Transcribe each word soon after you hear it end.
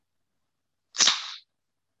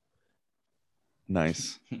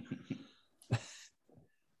Nice.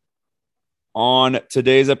 On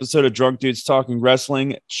today's episode of Drunk Dudes Talking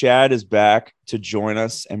Wrestling, Chad is back to join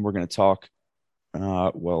us, and we're going to talk,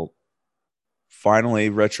 finally,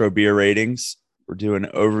 retro beer ratings. We're doing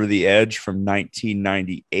Over the Edge from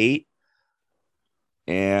 1998,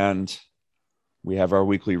 and we have our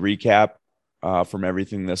weekly recap from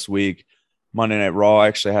everything this week. Monday Night Raw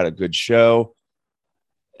actually had a good show.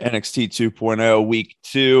 NXT 2.0 Week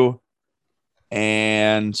 2,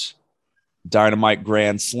 and Dynamite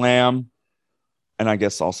Grand Slam. And I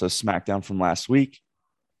guess also SmackDown from last week.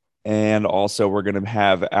 And also we're going to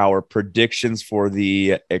have our predictions for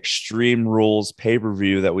the Extreme Rules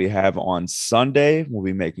pay-per-view that we have on Sunday. We'll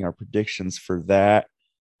be making our predictions for that.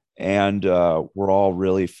 And we're all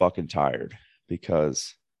really fucking tired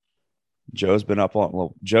because Joe's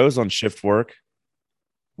on shift work,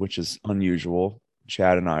 which is unusual.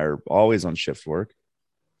 Chad and I are always on shift work.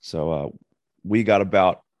 So we got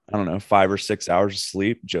about, 5 or 6 hours of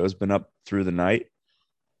sleep. Joe's been up through the night.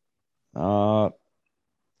 Yeah,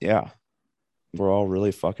 we're all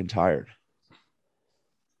really fucking tired,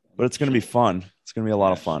 but it's going to be fun. It's going to be a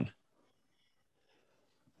lot of fun.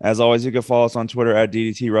 As always, you can follow us on Twitter at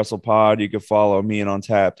DDT WrestlePod. You can follow me and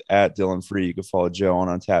Untapped at Dylan Free. You can follow Joe on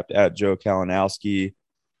Untapped at Joe Kalinowski.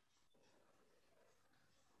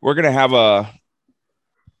 We're going to have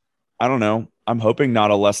I'm hoping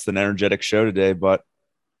not a less than energetic show today, but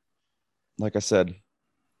like I said,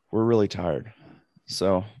 we're really tired.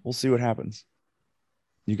 So we'll see what happens.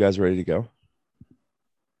 You guys ready to go?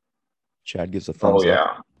 Chad gives a thumbs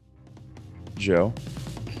up. Joe?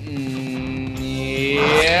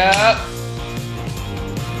 Yeah.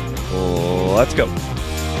 Let's go.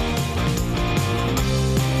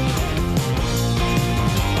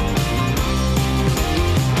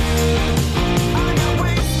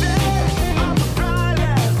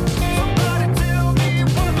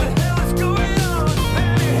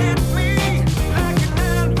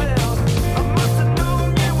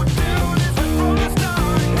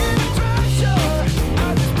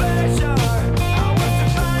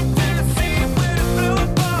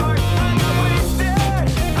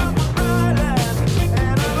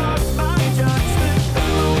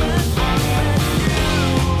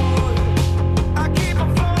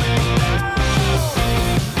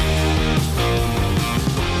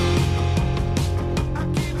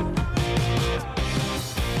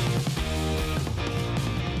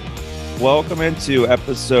 Welcome into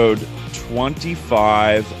episode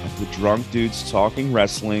 25 of the Drunk Dudes Talking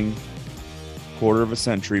Wrestling. Quarter of a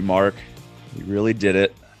century mark. We really did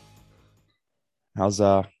it. How's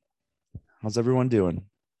everyone doing?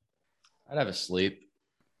 I'd have a sleep.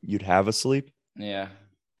 You'd have a sleep? Yeah.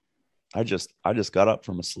 I just got up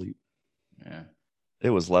from a sleep. Yeah.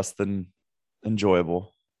 It was less than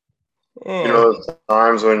enjoyable. You know, those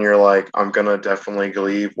times when you're like, I'm going to definitely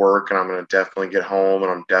leave work and I'm going to definitely get home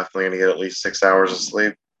and I'm definitely going to get at least 6 hours of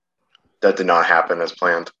sleep. That did not happen as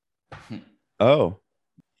planned. Oh,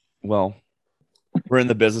 well, we're in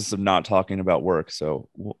the business of not talking about work. So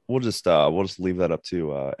we'll just leave that up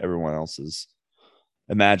to everyone else's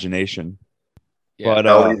imagination. Yeah, but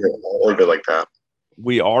I'll leave it like that.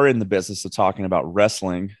 We are in the business of talking about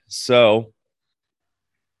wrestling. So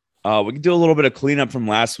we can do a little bit of cleanup from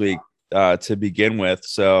last week. To begin with.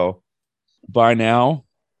 So by now,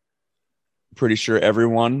 pretty sure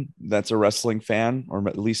everyone that's a wrestling fan, or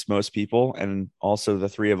at least most people, and also the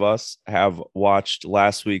three of us, have watched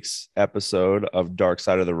last week's episode of Dark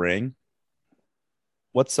Side of the Ring.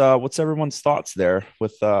 What's everyone's thoughts there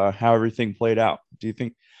with how everything played out? Do you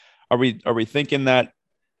think are we thinking that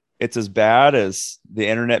it's as bad as the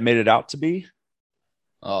internet made it out to be?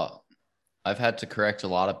 I've had to correct a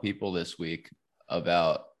lot of people this week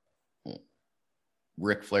about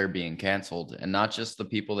Ric Flair being canceled, and not just the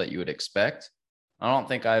people that you would expect. I don't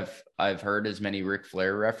think I've heard as many Ric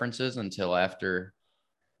Flair references until after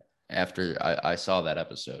I saw that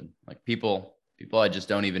episode. Like people I just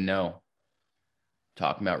don't even know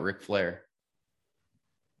talking about Ric Flair.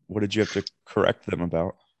 What did you have to correct them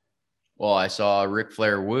about? Well, I saw Ric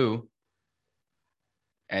Flair woo,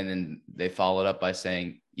 and then they followed up by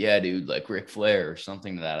saying, "Yeah, dude, like Ric Flair," or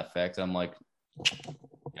something to that effect. I'm like,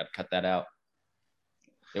 gotta cut that out.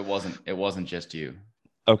 It wasn't just you.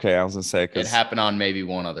 Okay, I was gonna say it happened on maybe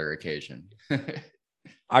one other occasion.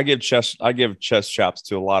 I give chest chops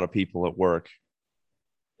to a lot of people at work,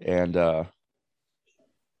 and I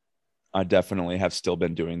definitely have still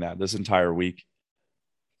been doing that this entire week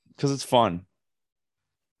because it's fun.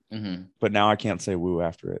 Mm-hmm. But now I can't say woo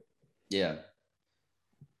after it. Yeah.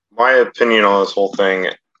 My opinion on this whole thing,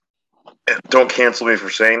 don't cancel me for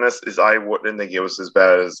saying this, is I wouldn't think it was as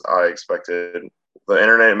bad as I expected. The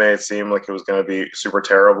internet made it seem like it was going to be super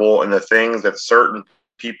terrible, and the things that certain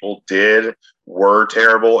people did were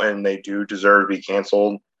terrible, and they do deserve to be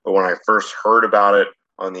canceled. But when I first heard about it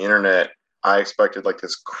on the internet, I expected like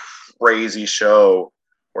this crazy show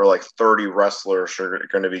where like 30 wrestlers are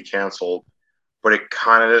going to be canceled. But it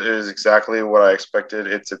kind of is exactly what I expected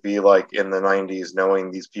it to be like in the 90s, knowing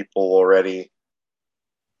these people already.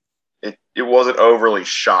 It wasn't overly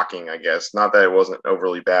shocking, I guess. Not that it wasn't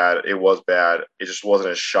overly bad. It was bad. It just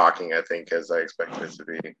wasn't as shocking, I think, as I expected it to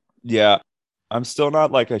be. Yeah. I'm still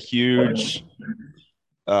not like a huge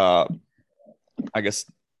I guess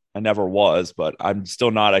I never was, but I'm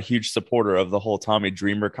still not a huge supporter of the whole Tommy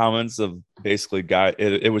Dreamer comments of basically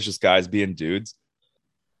it was just guys being dudes.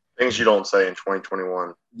 Things you don't say in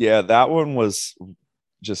 2021. Yeah, that one was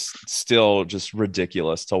just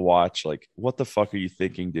ridiculous to watch. Like, what the fuck are you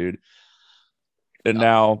thinking, dude? And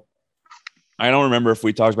now I don't remember if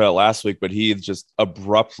we talked about it last week, but he just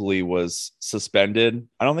abruptly was suspended.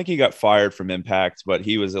 I don't think he got fired from Impact, but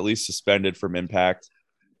he was at least suspended from Impact.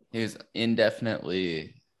 He was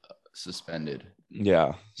indefinitely suspended.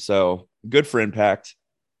 Yeah. So good for Impact.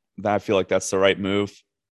 I feel like that's the right move.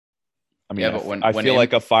 I mean, Yeah, but I feel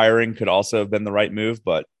like a firing could also have been the right move,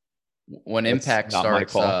 but when Impact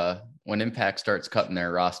starts cutting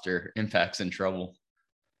their roster, Impact's in trouble.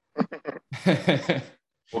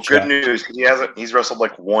 Well, good news. He's wrestled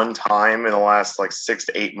like one time in the last like 6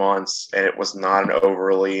 to 8 months, and it was not an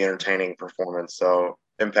overly entertaining performance. So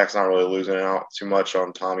Impact's not really losing out too much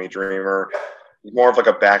on Tommy Dreamer. He's more of like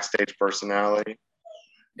a backstage personality.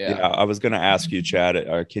 Yeah, I was going to ask you,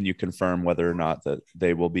 Chad, can you confirm whether or not that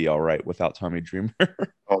they will be all right without Tommy Dreamer?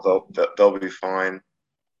 Oh, they'll be fine.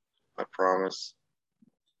 I promise.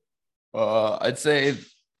 I'd say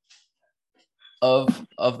of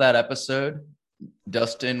that episode,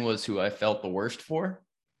 Dustin was who I felt the worst for.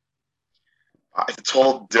 I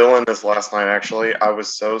told Dylan this last night, actually. I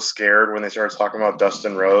was so scared when they started talking about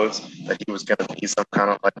Dustin Rhodes that he was going to be some kind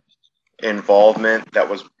of like involvement that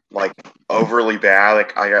was like overly bad.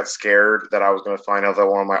 Like I got scared that I was going to find out that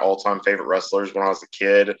one of my all-time favorite wrestlers when I was a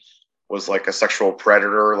kid was like a sexual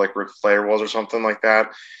predator, like Ric Flair was or something like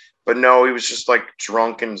that. But no, he was just like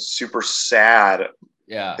drunk and super sad.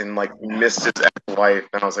 Yeah. And like missed his ex-wife.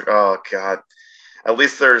 And I was like, oh God. At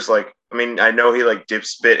least there's like, I mean, I know he like dip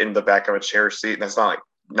spit in the back of a chair seat, and that's not like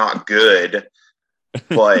not good,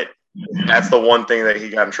 but that's the one thing that he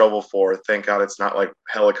got in trouble for. Thank God it's not like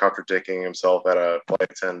helicopter dicking himself at a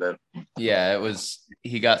flight attendant. Yeah, it was.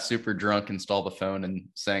 He got super drunk, installed the phone, and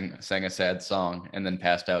sang a sad song, and then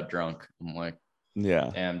passed out drunk. I'm like,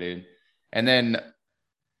 yeah, damn, dude. And then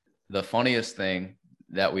the funniest thing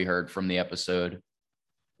that we heard from the episode,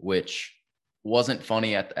 which wasn't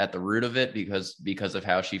funny at the root of it because of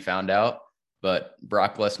how she found out, but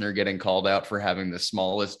Brock Lesnar getting called out for having the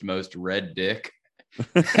smallest, most red dick.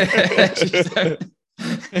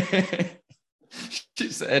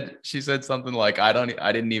 she said something like, I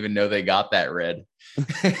didn't even know they got that red.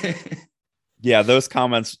 Yeah, those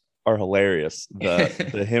comments are hilarious.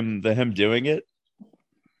 The him doing it,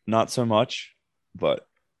 not so much, but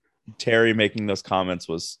Terry making those comments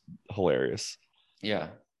was hilarious. Yeah.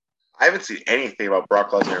 I haven't seen anything about Brock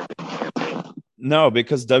Lesnar. No,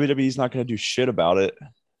 because WWE's not going to do shit about it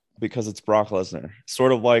because it's Brock Lesnar.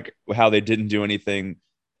 Sort of like how they didn't do anything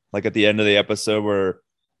like at the end of the episode where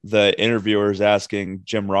the interviewer's asking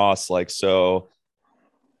Jim Ross, like, so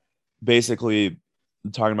basically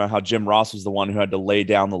talking about how Jim Ross was the one who had to lay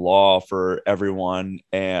down the law for everyone.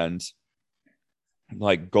 And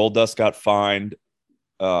like Goldust got fined.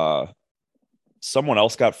 Someone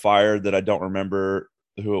else got fired that I don't remember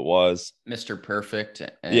who it was. Mr. Perfect.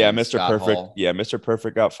 Yeah, Mr. Scott Perfect. Hall. Yeah, Mr.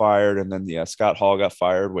 Perfect got fired, and then Scott Hall got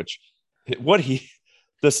fired.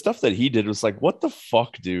 The stuff that he did was like, what the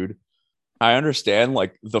fuck, dude? I understand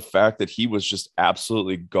like the fact that he was just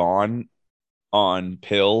absolutely gone on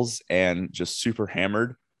pills and just super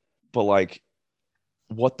hammered, but like,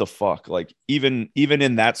 what the fuck? Like even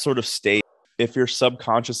in that sort of state, if you're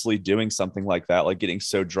subconsciously doing something like that, like getting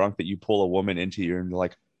so drunk that you pull a woman into you and you're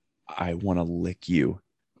like, I want to lick you.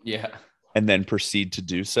 Yeah. And then proceed to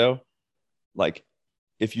do so. Like,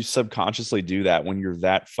 if you subconsciously do that when you're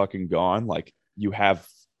that fucking gone, like you have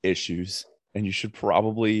issues and you should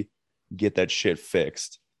probably get that shit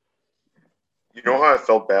fixed. You know how I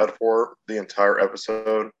felt bad for the entire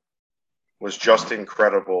episode? Was Justin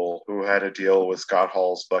Credible, who had to deal with Scott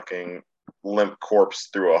Hall's fucking limp corpse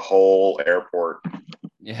through a whole airport.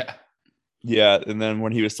 Yeah. Yeah, and then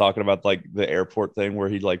when he was talking about like the airport thing where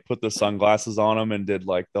he like put the sunglasses on him and did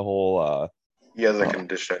like the whole he has a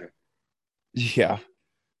condition. Yeah.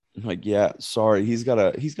 I'm like, yeah, sorry, he's got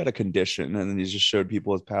a condition, and then he just showed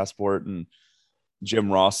people his passport, and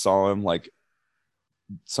Jim Ross saw him like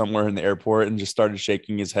somewhere in the airport and just started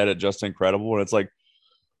shaking his head at Just Incredible, and it's like,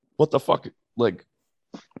 what the fuck, like,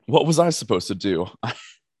 what was I supposed to do?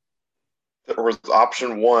 There was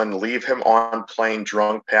option 1, leave him on plane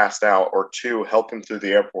drunk, passed out, or 2, help him through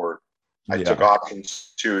the airport. I Yeah. took option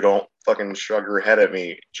 2. Don't fucking shrug your head at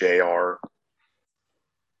me, JR.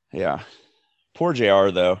 Yeah. Poor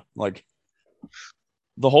JR though. Like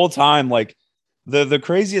the whole time, like the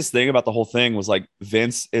craziest thing about the whole thing was like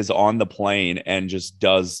Vince is on the plane and just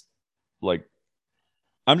does like,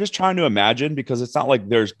 I'm just trying to imagine, because it's not like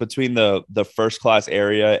there's between the first class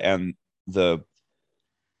area and the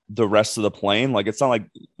rest of the plane, like it's not like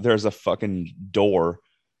there's a fucking door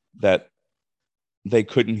that they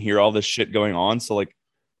couldn't hear all this shit going on. So like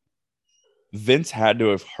Vince had to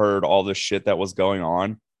have heard all this shit that was going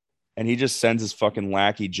on, and he just sends his fucking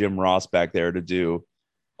lackey Jim Ross back there to do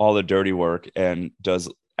all the dirty work and does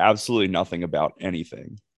absolutely nothing about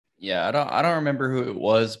anything. Yeah, I don't remember who it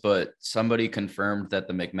was, but somebody confirmed that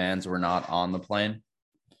the McMahons were not on the plane.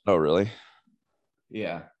 Oh, really?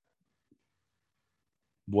 Yeah.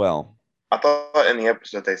 Well, I thought in the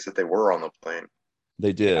episode they said they were on the plane.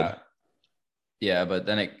 they did. Yeah, but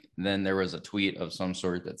then there was a tweet of some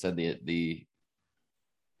sort that said the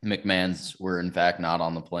McMahons were in fact not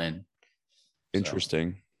on the plane.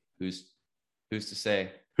 Interesting. So, who's to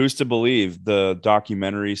say? Who's to believe, the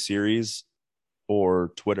documentary series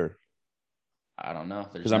or Twitter? I don't know.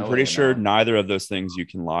 Because I'm pretty sure neither of those things you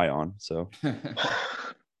can lie on. So,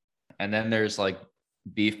 and then there's like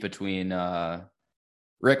beef between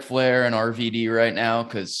Ric Flair and RVD right now,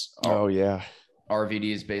 because yeah,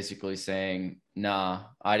 RVD is basically saying, "Nah,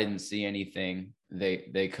 I didn't see anything.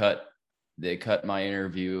 They cut my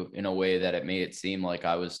interview in a way that it made it seem like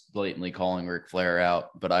I was blatantly calling Ric Flair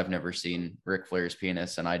out, but I've never seen Ric Flair's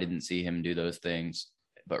penis and I didn't see him do those things."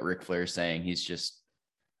 But Ric Flair saying he's just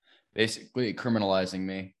basically criminalizing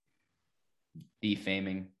me,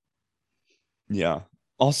 defaming. Yeah.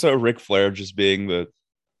 Also, Ric Flair just being like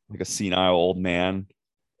a senile old man,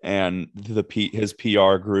 and his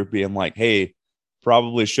PR group being like, "Hey,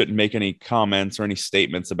 probably shouldn't make any comments or any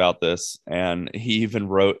statements about this." And he even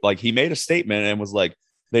wrote, like, he made a statement and was like,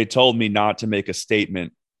 "They told me not to make a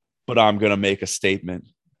statement, but I'm gonna make a statement."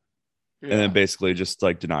 Yeah. And then basically just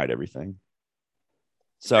like denied everything.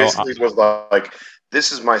 So basically was like,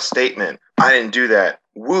 "This is my statement. I didn't do that.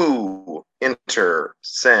 Woo, enter,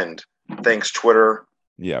 send. Thanks, Twitter."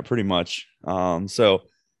 Yeah, pretty much. So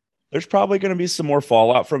there's probably going to be some more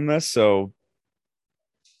fallout from this. So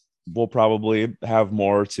we'll probably have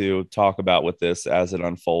more to talk about with this as it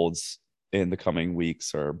unfolds in the coming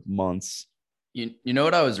weeks or months. You know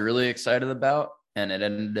what I was really excited about, and it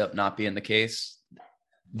ended up not being the case?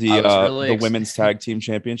 The women's tag team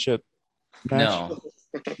championship match?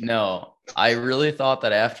 No. I really thought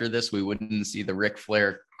that after this, we wouldn't see the Ric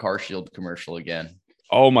Flair Car Shield commercial again.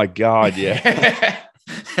 Oh my God, yeah.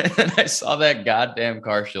 And then I saw that goddamn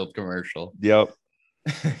Car Shield commercial. Yep.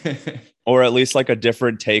 Or at least like a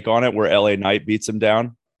different take on it where LA Knight beats him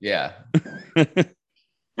down. Yeah. You want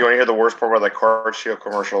to hear the worst part about the Car Shield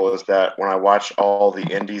commercial is that when I watch all the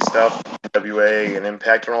indie stuff, WA and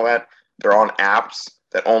Impact and all that, they're on apps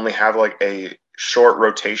that only have like a short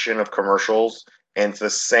rotation of commercials, and it's the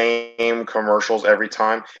same commercials every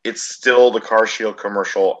time. It's still the Car Shield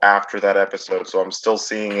commercial after that episode, so I'm still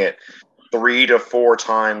seeing it 3 to 4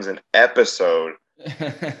 times an episode.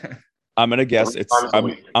 I'm gonna guess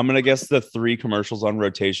I'm gonna guess the 3 commercials on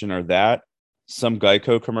rotation are that, some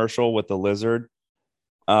Geico commercial with the lizard,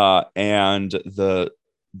 and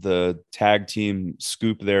the tag team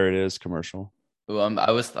Scoop There It Is commercial. Well,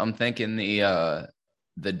 I'm thinking the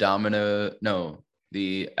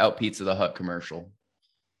Out Pizza the Hut commercial.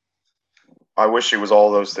 I wish it was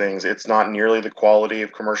all those things. It's not nearly the quality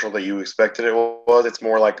of commercial that you expected it was. It's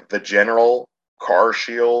more like the general Car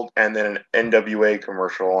Shield and then an NWA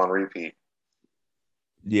commercial on repeat.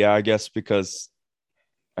 Yeah, I guess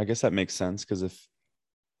that makes sense, because if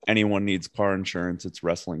anyone needs car insurance, it's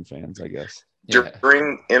wrestling fans, I guess. Yeah.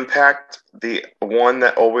 During Impact, the one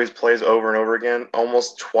that always plays over and over again,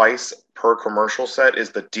 almost twice per commercial set,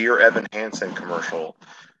 is the Dear Evan Hansen commercial.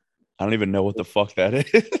 I don't even know what the fuck that is.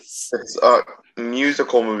 It's a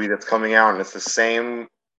musical movie that's coming out, and it's the same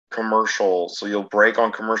commercial. So you'll break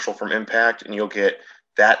on commercial from Impact, and you'll get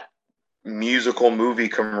that musical movie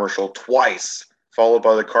commercial twice, followed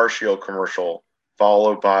by the Car Shield commercial,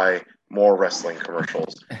 followed by more wrestling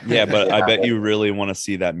commercials. Yeah, but I bet you really want to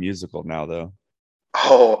see that musical now, though.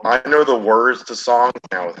 Oh, I know the words to songs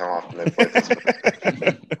now with how often they play this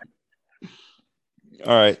movie.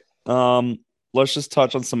 All right. Let's just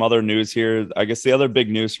touch on some other news here. I guess the other big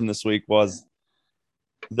news from this week was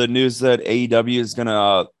the news that AEW is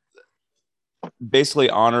gonna basically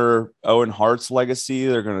honor Owen Hart's legacy.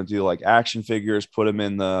 They're gonna do like action figures, put him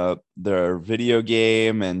in their video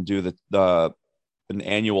game, and do the an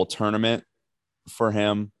annual tournament for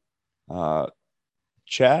him.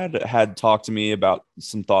 Chad had talked to me about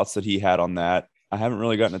some thoughts that he had on that. I haven't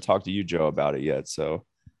really gotten to talk to you, Joe, about it yet. So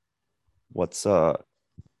what's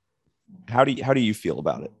how do you feel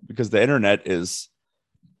about it? Because the internet is,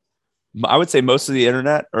 I would say most of the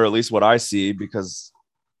internet, or at least what I see, because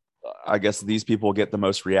I guess these people get the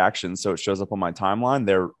most reactions, so it shows up on my timeline.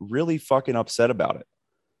 They're really fucking upset about it.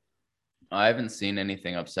 I haven't seen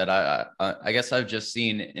anything upset. I guess I've just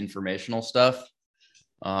seen informational stuff.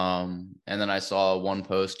 And then I saw one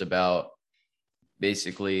post about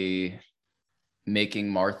basically making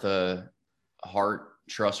Martha Hart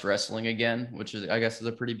trust wrestling again, which is, I guess, is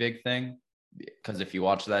a pretty big thing, because if you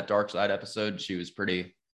watch that Dark Side episode, she was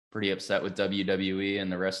pretty upset with WWE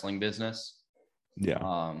and the wrestling business.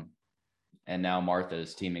 Yeah. And now Martha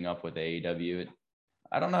is teaming up with AEW.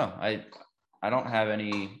 I don't know. I don't have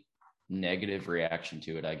any negative reaction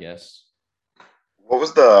to it, I guess. What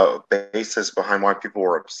was the basis behind why people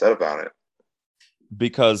were upset about it?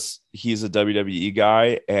 Because he's a WWE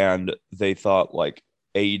guy, and they thought like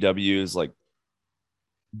AEW is like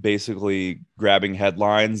basically grabbing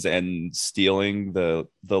headlines and stealing the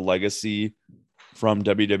legacy from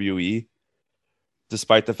WWE,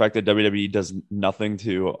 despite the fact that WWE does nothing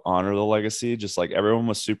to honor the legacy. Just like everyone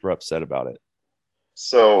was super upset about it.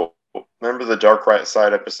 So remember the Dark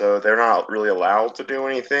Side episode? They're not really allowed to do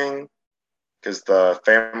anything because the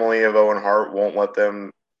family of Owen Hart won't let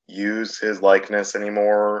them use his likeness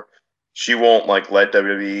anymore. She won't like let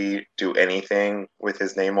WWE do anything with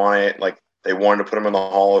his name on it. Like they wanted to put him in the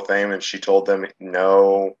Hall of Fame, and she told them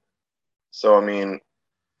no. So I mean,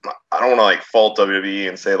 I don't want to like fault WWE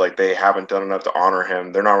and say like they haven't done enough to honor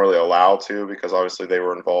him. They're not really allowed to, because obviously they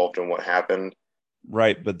were involved in what happened.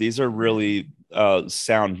 Right, but these are really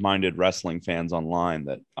sound-minded wrestling fans online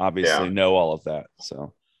that obviously know all of that.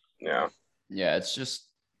 So yeah, it's just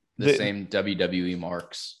the same WWE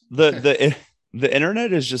marks. The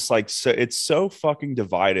internet is just like, so it's so fucking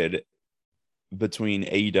divided between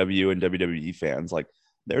AEW and WWE fans. Like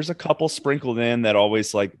there's a couple sprinkled in that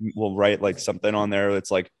always like will write like something on there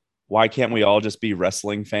that's like, why can't we all just be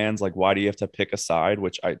wrestling fans? Like, why do you have to pick a side?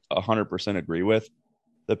 Which I 100% agree with.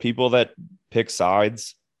 The people that pick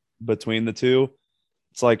sides between the two,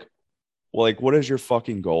 it's like, well, like, what is your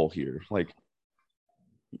fucking goal here? Like,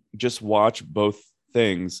 just watch both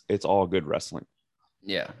things. It's all good wrestling.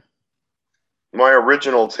 Yeah. My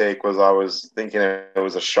original take was I was thinking it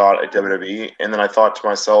was a shot at WWE, and then I thought to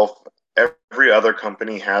myself, every other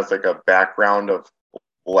company has like a background of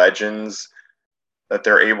legends that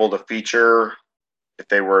they're able to feature if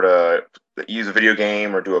they were to use a video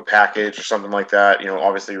game or do a package or something like that. You know,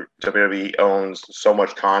 obviously WWE owns so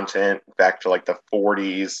much content back to like the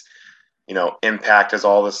 40s. You know, Impact has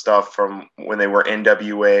all this stuff from when they were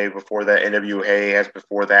NWA, before that NWA has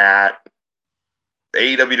before that.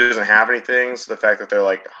 AEW doesn't have anything, so the fact that they're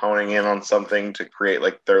like honing in on something to create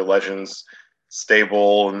like their Legends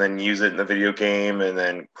stable and then use it in the video game and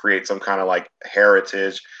then create some kind of like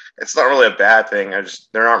heritage, it's not really a bad thing.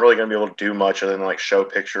 They're not really going to be able to do much other than like show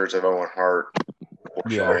pictures of Owen Hart,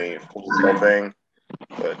 unfortunately, for this whole thing.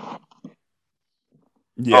 But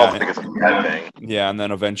yeah, I don't think it's a bad thing. Yeah, and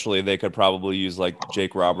then eventually they could probably use like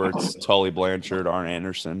Jake Roberts, Tully Blanchard, Arn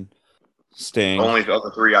Anderson, Sting. Only the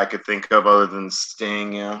other three I could think of other than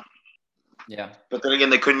Sting, yeah. Yeah. But then again,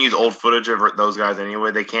 they couldn't use old footage of those guys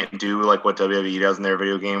anyway. They can't do like what WWE does in their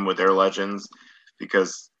video game with their legends,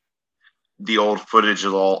 because the old footage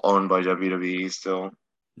is all owned by WWE still.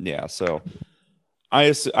 Yeah, so I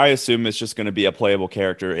assume it's just going to be a playable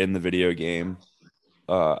character in the video game.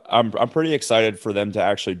 I'm pretty excited for them to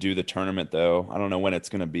actually do the tournament, though. I don't know when it's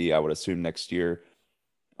going to be. I would assume next year,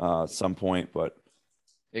 at some point, but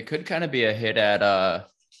it could kind of be a hit at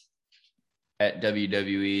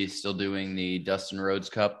WWE still doing the Dustin Rhodes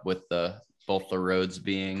Cup with both the Rhodes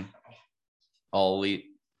being all elite.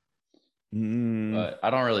 But I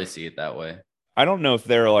don't really see it that way. I don't know if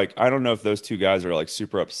those two guys are like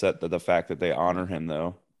super upset that the fact that they honor him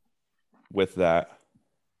though with that.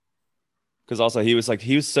 Because also he was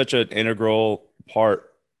such an integral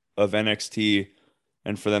part of NXT,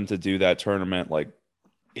 and for them to do that tournament like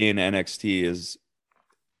in NXT is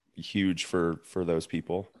huge for those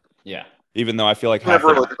people. Yeah. Even though I feel like I've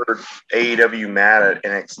never really heard AEW mad at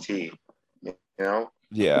NXT, you know?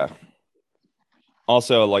 Yeah.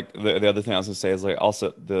 Also, like the other thing I was gonna say is like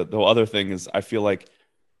also the other thing is I feel like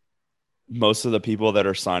most of the people that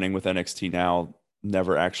are signing with NXT now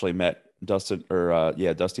never actually met Dusty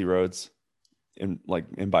Rhodes. And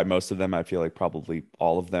by most of them, I feel like probably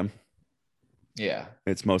all of them. Yeah.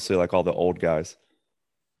 It's mostly like all the old guys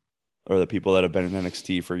or the people that have been in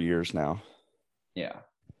NXT for years now. Yeah.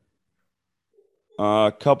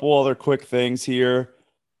 A couple other quick things here.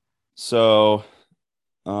 So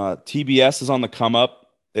TBS is on the come up,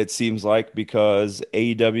 it seems like, because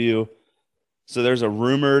AEW. So there's a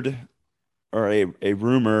rumor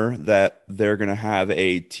that they're going to have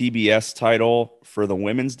a TBS title for the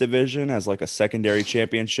women's division as like a secondary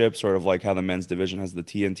championship, sort of like how the men's division has the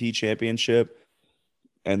TNT championship.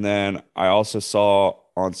 And then I also saw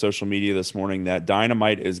on social media this morning that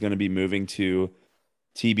Dynamite is going to be moving to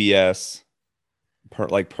TBS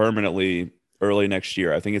permanently early next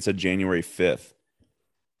year. I think it's a January 5th.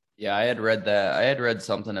 Yeah, I had read that. I had read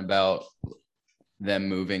something about them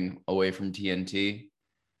moving away from TNT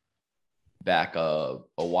back a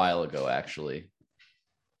while ago, actually.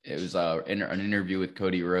 It was an interview with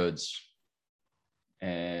Cody Rhodes,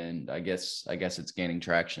 and I guess it's gaining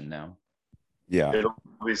traction now. Yeah. It'll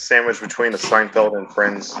be sandwiched between the Seinfeld and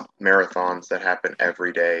Friends marathons that happen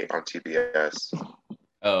every day on TBS.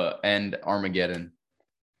 And Armageddon.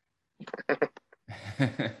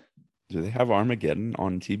 Do they have Armageddon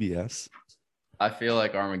on TBS? I feel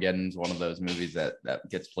like Armageddon's one of those movies that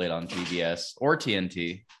gets played on TBS or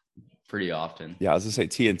TNT pretty often. Yeah, I was gonna say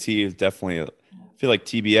TNT is definitely. I feel like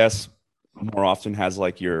TBS more often has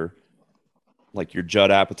like your Judd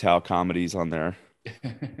Apatow comedies on there.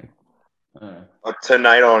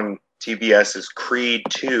 Tonight on TBS is Creed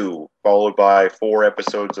 2, followed by 4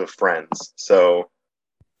 episodes of Friends. So,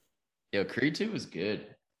 Yo, Creed 2 was good.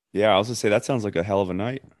 Yeah, I was gonna say that sounds like a hell of a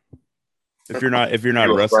night. If you're not you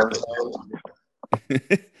a wrestling, Friends I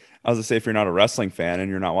was gonna say if you're not a wrestling fan and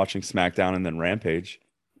you're not watching SmackDown and then Rampage.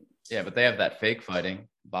 Yeah, but they have that fake fighting,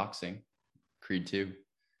 boxing, Creed 2.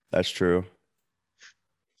 That's true.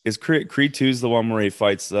 Is Creed 2 is the one where he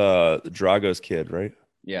fights Drago's kid, right?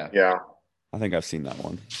 Yeah. Yeah. I think I've seen that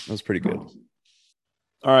one. That was pretty good. All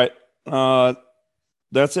right.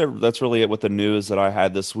 That's it. That's really it with the news that I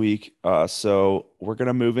had this week. So we're going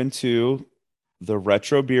to move into the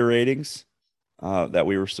retro beer ratings that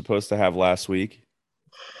we were supposed to have last week,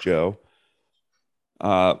 Joe.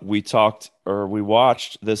 We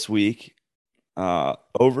watched this week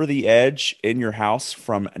Over the Edge in Your House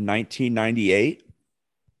from 1998.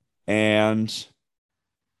 And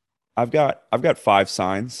I've got 5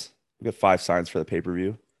 signs. I've got 5 signs for the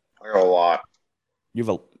pay-per-view. I got a lot.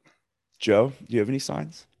 Joe, do you have any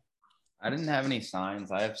signs? I didn't have any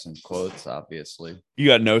signs. I have some quotes, obviously. You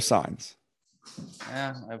got no signs.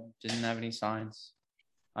 Yeah, I didn't have any signs.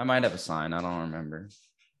 I might have a sign. I don't remember.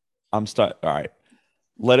 I'm stuck. All right.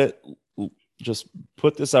 Just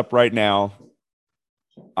put this up right now.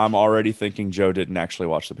 I'm already thinking Joe didn't actually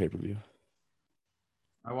watch the pay-per-view.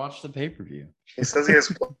 I watched the pay-per-view. He says he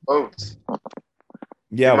has quotes.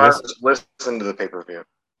 Yeah. You might have just listen to the pay-per-view.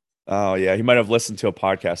 Oh, yeah. He might have listened to a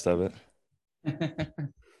podcast of it.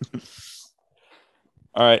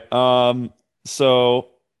 All right. So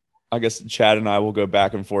I guess Chad and I will go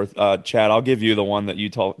back and forth. Chad, I'll give you the one that you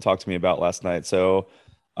talked to me about last night. So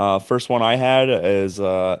first one I had is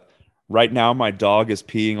right now my dog is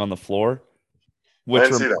peeing on the floor. I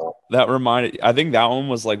didn't see that one. That reminded, I think that one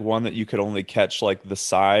was like one that you could only catch like the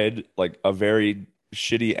side, like a very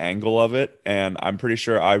shitty angle of it. And I'm pretty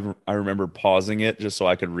sure I remember pausing it just so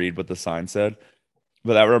I could read what the sign said.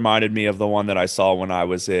 But that reminded me of the one that I saw when I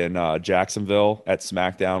was in Jacksonville at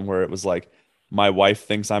SmackDown, where it was like, my wife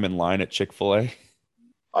thinks I'm in line at Chick-fil-A.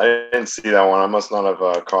 I didn't see that one. I must not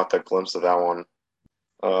have caught that glimpse of that one.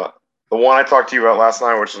 The one I talked to you about last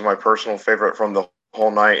night, which is my personal favorite from the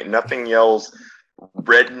whole night, nothing yells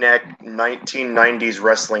redneck 1990s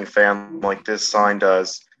wrestling fan like this sign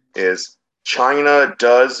does, is China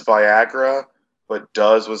does Viagra, but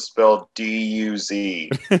does was spelled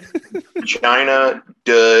D-U-Z. China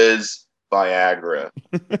does Viagra.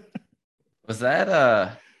 Was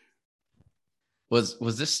that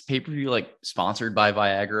was this pay-per-view like sponsored by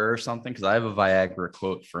Viagra or something? Because I have a Viagra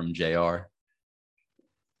quote from JR.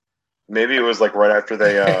 Maybe it was like right after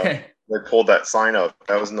they pulled that sign up.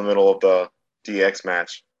 That was in the middle of the DX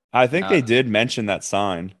match. I think they did mention that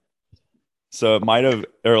sign. So it might have,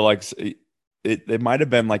 or like it might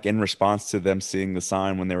have been like in response to them seeing the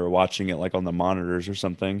sign when they were watching it like on the monitors or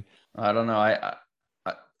something. I don't know.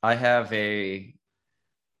 I have during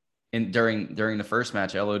the first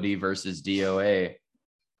match, LOD versus DOA.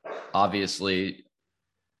 Obviously,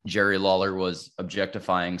 Jerry Lawler was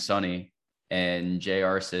objectifying Sonny, and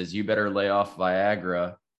JR says, "You better lay off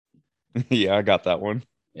Viagra." Yeah, I got that one.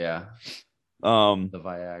 Yeah. Um, The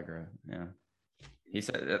Viagra. Yeah. He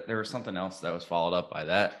said that there was something else that was followed up by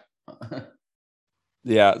that.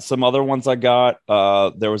 yeah, some other ones I got.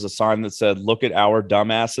 There was a sign that said, "Look at our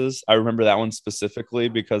dumbasses." I remember that one specifically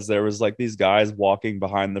because there was like these guys walking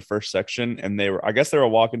behind the first section, and I guess they were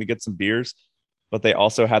walking to get some beers, but they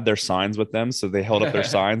also had their signs with them, so they held up their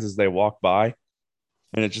signs as they walked by,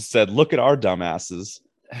 and it just said, "Look at our dumbasses."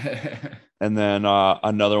 And then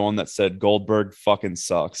another one that said, "Goldberg fucking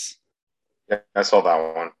sucks." Yeah, I saw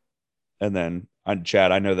that one. And then,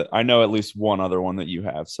 Chad, I know at least one other one that you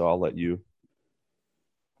have, so I'll let you.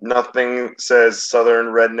 Nothing says Southern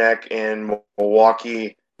Redneck in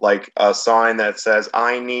Milwaukee like a sign that says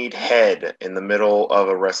 "I need head" in the middle of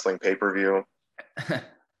a wrestling pay-per-view.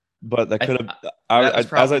 But that could have. That was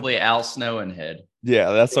probably Al Snow and Head.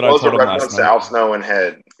 Yeah, that's what It I was a told him last reference to night. Al Snow and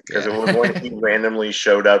Head because Yeah. it was when he randomly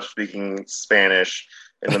showed up speaking Spanish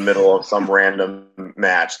in the middle of some random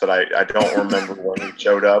match that I don't remember when he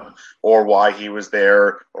showed up or why he was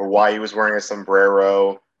there or why he was wearing a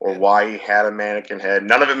sombrero or why he had a mannequin head.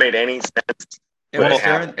 None of it made any sense.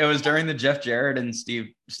 It was during the Jeff Jarrett and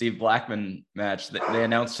Steve Blackman match that they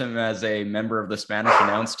announced him as a member of the Spanish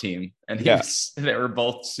announce team, and they were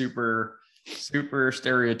both super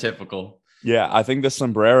stereotypical. Yeah, I think the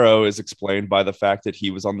sombrero is explained by the fact that he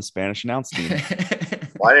was on the Spanish announce team.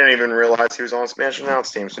 Well, I didn't even realize he was on the Spanish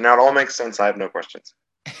announce team, so now it all makes sense. I have no questions.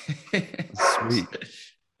 Sweet.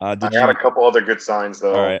 I got a couple other good signs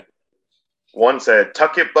though. All right. One said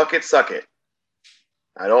 "Tuck it, bucket, suck it."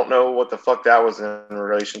 I don't know what the fuck that was in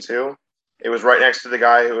relation to. It was right next to the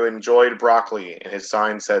guy who enjoyed broccoli, and his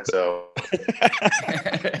sign said so.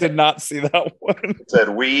 Did not see that one. It said,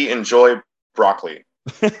 "We enjoy broccoli."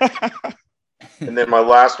 And then my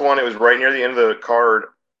last one, it was right near the end of the card,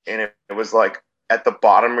 and it was like at the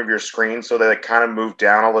bottom of your screen, so they like kind of moved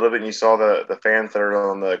down a little bit, and you saw the fans that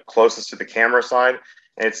are on the closest to the camera side,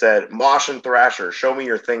 and it said, "Mosh and Thrasher, show me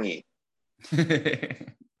your thingy."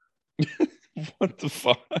 What the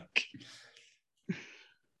fuck?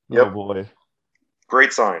 Yep. Oh boy.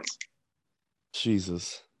 Great signs.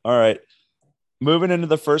 Jesus. All right. Moving into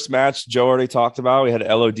the first match, Joe already talked about. We had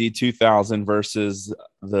LOD 2000 versus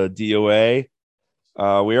the DOA.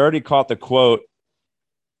 We already caught the quote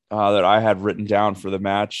that I had written down for the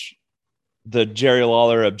match. The Jerry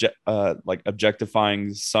Lawler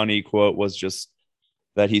objectifying Sonny quote was just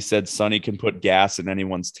that he said Sonny can put gas in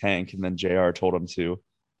anyone's tank, and then JR told him to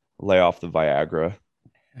lay off the Viagra.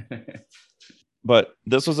 But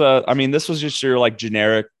this was just your like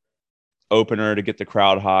generic opener to get the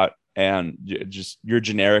crowd hot, and just your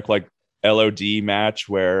generic like LOD match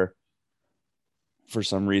where for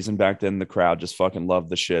some reason back then the crowd just fucking loved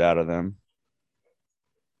the shit out of them.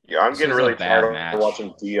 Yeah, I'm getting really tired of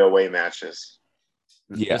watching DOA matches.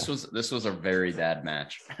 Yeah. This was a very bad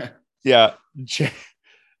match. Yeah.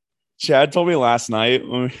 Chad told me last night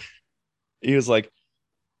he was like,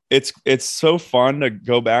 it's so fun to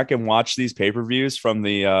go back and watch these pay-per-views from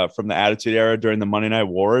the Attitude Era during the Monday Night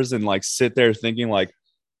Wars and like sit there thinking like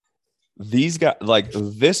these guys, like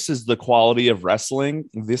this is the quality of wrestling.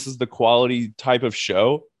 This is the quality type of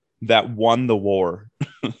show that won the war.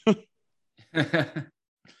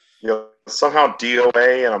 Somehow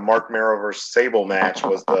DOA and a Mark Mero versus Sable match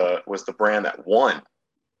was the brand that won.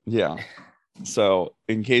 Yeah. So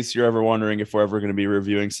in case you're ever wondering if we're ever going to be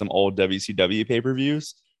reviewing some old WCW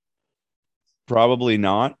pay-per-views, probably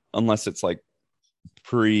not, unless it's like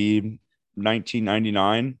pre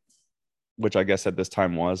 1999, which I guess at this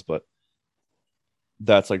time was, but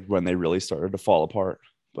that's like when they really started to fall apart.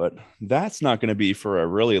 But that's not going to be for a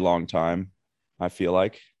really long time, I feel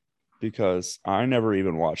like, because I never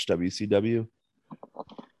even watched WCW.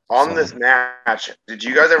 On this match, did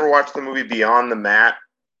you guys ever watch the movie Beyond the Mat?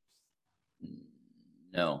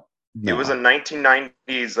 No. It was a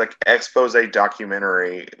 1990s like expose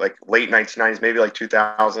documentary, like late 1990s, maybe like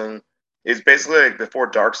 2000. It's basically like before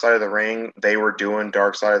Dark Side of the Ring. They were doing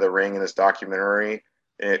Dark Side of the Ring in this documentary,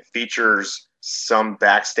 and it features some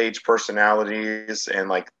backstage personalities and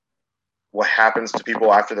like what happens to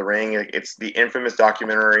people after the ring. It's the infamous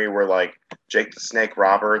documentary where like Jake the Snake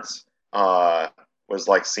Roberts was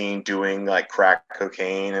like seen doing like crack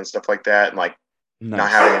cocaine and stuff like that, and like not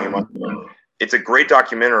having any money. It's a great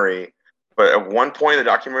documentary, but at one point in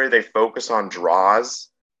the documentary, they focus on Droz.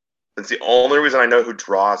 That's the only reason I know who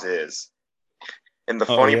Droz is. And the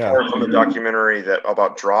funny part from the documentary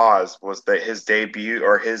about Droz was that his debut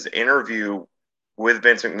or his interview with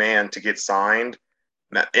Vince McMahon to get signed,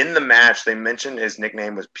 in the match, they mentioned his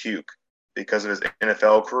nickname was Puke because of his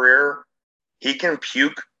NFL career. He can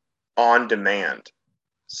puke on demand.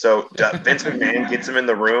 So Vince McMahon gets him in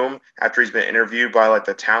the room after he's been interviewed by like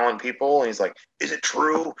the talent people, and he's like, "Is it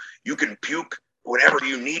true you can puke whenever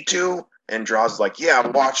you need to?" And Droz is like, "Yeah,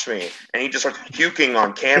 watch me," and he just starts puking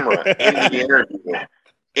on camera in the interview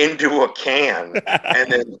into a can,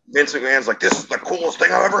 and then Vince McMahon's like, "This is the coolest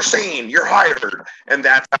thing I've ever seen. You're hired," and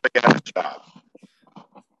that's how he got the job.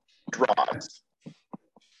 Droz.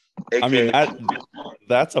 I mean,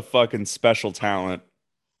 that's a fucking special talent.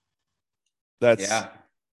 That's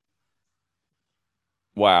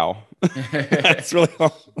wow. That's really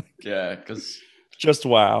because just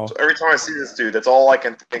wow. So every time I see this dude, that's all I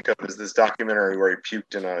can think of is this documentary where he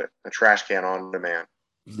puked in a trash can on demand.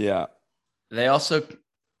 Yeah. They also,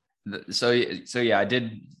 so yeah, I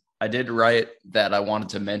did write that I wanted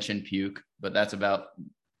to mention puke, but that's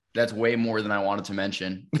way more than I wanted to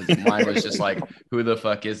mention, because mine was just like, who the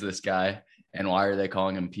fuck is this guy and why are they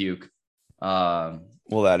calling him puke?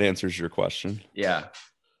 Well, that answers your question. Yeah.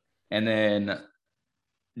 And then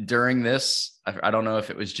during this, I don't know if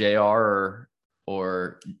it was JR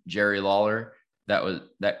or Jerry Lawler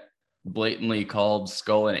that blatantly called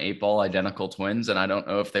Skull and 8-Ball identical twins, and I don't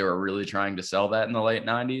know if they were really trying to sell that in the late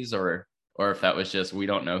 90s or if that was just, we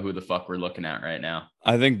don't know who the fuck we're looking at right now.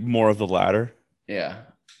 I think more of the latter. Yeah.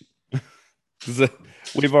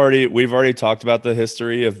 We've already talked about the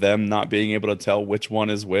history of them not being able to tell which one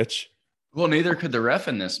is which. Well, neither could the ref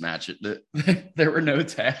in this match. There were no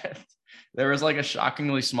tags. There was like a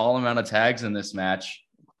shockingly small amount of tags in this match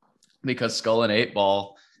because Skull and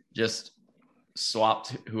 8-Ball just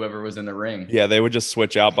swapped whoever was in the ring. Yeah, they would just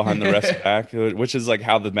switch out behind the ref's back, which is like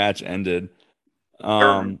how the match ended.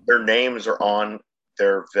 Their names are on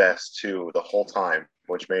their vest too the whole time,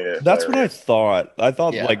 which made it. That's hilarious. What I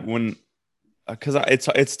thought. Like when, because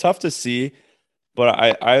it's tough to see, but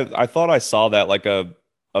I thought I saw that like a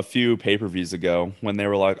few pay-per-views ago when they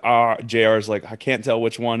were like, JR's like, I can't tell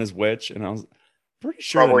which one is which, and I was pretty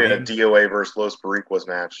sure probably in a DOA versus Los Boricuas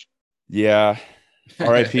match. Yeah,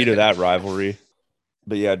 RIP to that rivalry.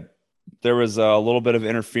 But yeah, there was a little bit of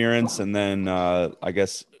interference, and then I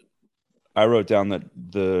guess I wrote down that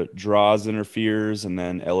the Droz interferes, and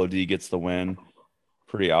then LOD gets the win.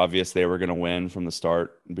 Pretty obvious they were going to win from the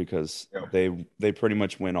start because they pretty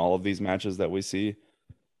much win all of these matches that we see.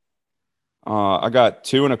 I got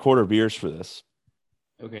 2.25 beers for this.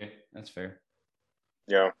 Okay, that's fair.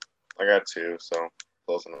 Yeah, I got 2, so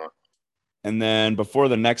close enough. And then before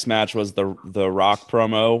the next match was the Rock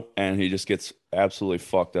promo, and he just gets absolutely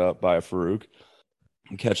fucked up by a Farouk.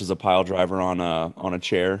 He catches a pile driver on a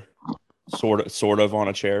chair, sort of on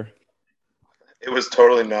a chair. It was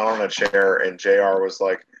totally not on a chair, and JR was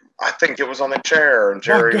like, "I think it was on the chair," and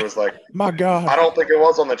Jerry was like, "My God, I don't think it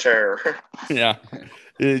was on the chair." Yeah,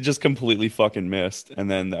 it just completely fucking missed. And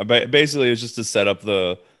then basically it was just to set up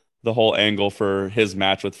the whole angle for his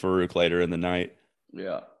match with Farouk later in the night.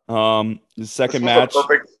 Yeah. The second match,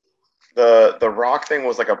 the Rock thing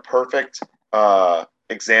was like a perfect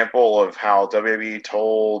example of how WWE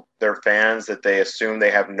told their fans that they assume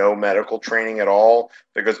they have no medical training at all,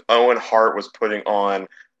 because Owen Hart was putting on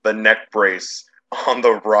the neck brace on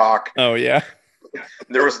the Rock. Oh yeah.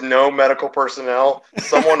 There was no medical personnel.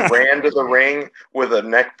 Someone ran to the ring with a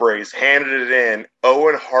neck brace, handed it in.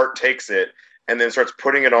 Owen Hart takes it and then starts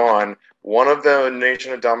putting it on. One of the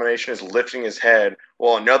Nation of Domination is lifting his head,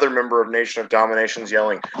 while another member of Nation of Domination is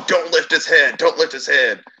yelling, "Don't lift his head! Don't lift his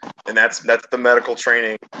head!" And that's the medical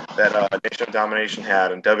training that Nation of Domination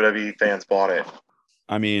had, and WWE fans bought it.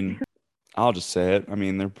 I mean, I'll just say it. I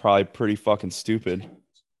mean, they're probably pretty fucking stupid.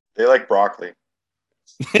 They like broccoli.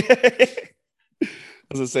 I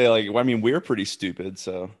was gonna say, like, I mean, we're pretty stupid,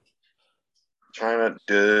 so. China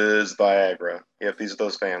does Viagra. Yep, these are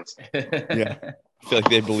those fans. Yeah, I feel like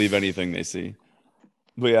they believe anything they see.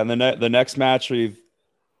 But yeah, the next match we've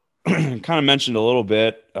kind of mentioned a little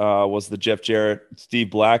bit was the Jeff Jarrett Steve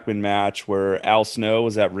Blackman match, where Al Snow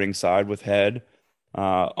was at ringside with Head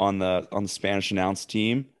on the Spanish announce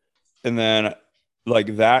team, and then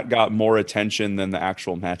like that got more attention than the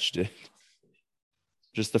actual match did.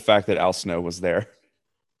 Just the fact that Al Snow was there.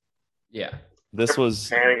 Yeah. This was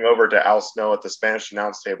panning over to Al Snow at the Spanish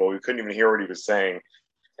announce table. We couldn't even hear what he was saying,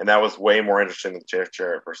 and that was way more interesting than Jeff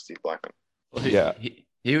Jarrett versus Steve Blackman. Well,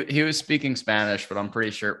 he was speaking Spanish, but I'm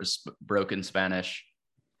pretty sure it was broken Spanish.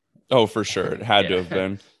 Oh, for sure, it had to have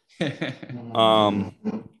been.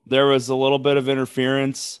 There was a little bit of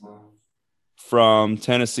interference from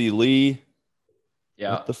Tennessee Lee.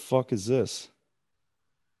 Yeah. What the fuck is this?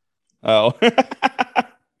 Oh.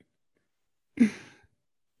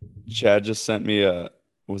 Chad just sent me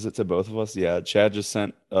was it to both of us? Yeah, Chad just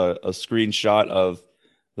sent a screenshot of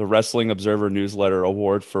the Wrestling Observer Newsletter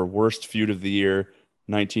Award for Worst Feud of the Year,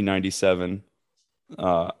 1997.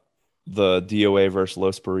 The DOA versus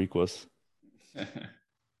Los Periquas.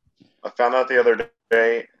 I found out the other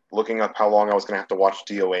day, looking up how long I was going to have to watch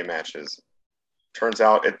DOA matches. Turns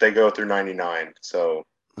out they go through 99. So,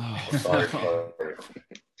 sorry.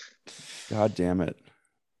 God damn it.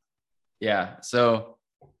 Yeah. So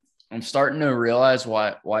I'm starting to realize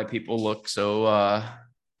why people look so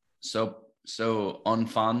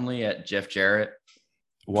unfondly at Jeff Jarrett.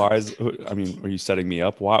 Are you setting me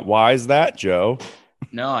up? Why is that, Joe?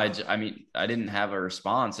 No, I mean, I didn't have a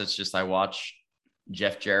response. It's just I watched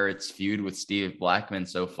Jeff Jarrett's feud with Steve Blackman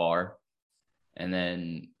so far. And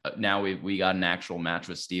then now we got an actual match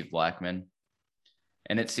with Steve Blackman.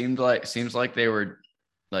 And it seems like they were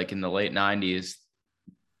like in the late 90s.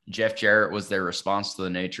 Jeff Jarrett was their response to the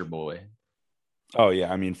Nature Boy. Oh,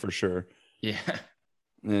 yeah. I mean, for sure. Yeah.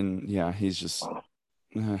 And yeah, he's just,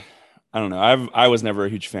 I don't know. I was never a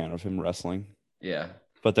huge fan of him wrestling. Yeah.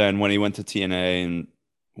 But then when he went to TNA and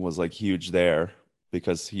was like huge there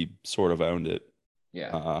because he sort of owned it.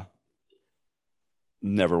 Yeah.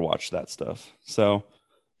 Never watched that stuff. So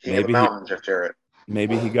Jeff Jarrett.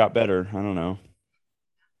 Maybe he got better. I don't know.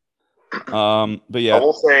 But yeah, I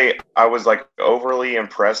will say I was like overly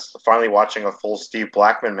impressed finally watching a full Steve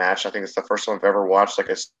Blackman match. I think it's the first time I've ever watched like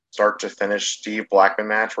a start to finish Steve Blackman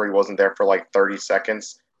match where he wasn't there for like 30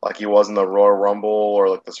 seconds, like he was in the Royal Rumble or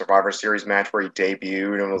like the Survivor Series match where he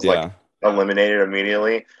debuted and was like eliminated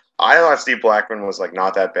immediately. I thought Steve Blackman was like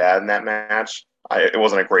not that bad in that match. It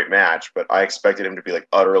wasn't a great match, but I expected him to be like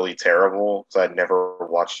utterly terrible because I'd never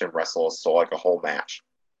watched him wrestle so like a whole match.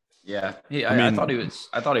 Yeah, I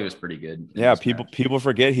thought he was pretty good. Yeah, people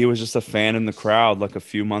forget he was just a fan in the crowd like a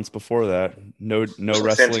few months before that. No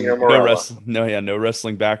wrestling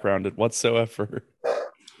background whatsoever.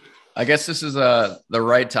 I guess this is the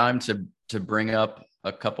right time to bring up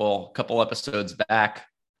a couple episodes back.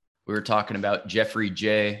 We were talking about Jeffrey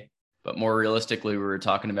J, but more realistically, we were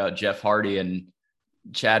talking about Jeff Hardy, and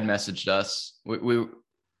Chad messaged us.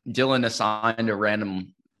 Dylan assigned a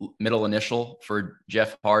random middle initial for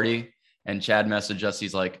Jeff Hardy, and Chad messaged us.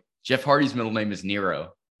 He's like, Jeff Hardy's middle name is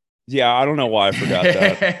Nero. Yeah, I don't know why I forgot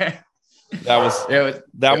that.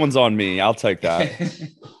 That one's on me. I'll take that.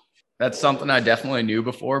 That's something I definitely knew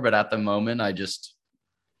before, but at the moment, I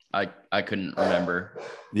couldn't remember.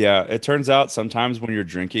 Yeah, it turns out sometimes when you're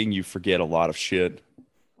drinking, you forget a lot of shit.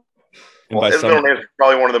 Well, his middle name is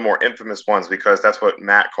probably one of the more infamous ones because that's what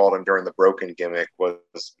Matt called him during the Broken gimmick was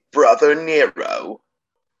Brother Nero.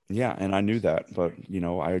 Yeah, and I knew that, but,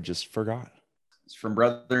 I just forgot. It's from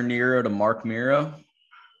Brother Nero to Mark Miro.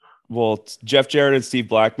 Well, Jeff Jarrett and Steve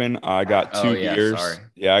Blackman, I got two beers. Sorry.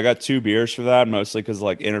 Yeah, I got 2 beers for that, mostly because,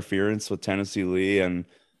 like, interference with Tennessee Lee. And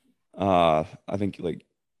I think, like,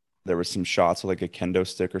 there was some shots with, like, a kendo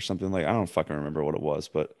stick or something. Like, I don't fucking remember what it was,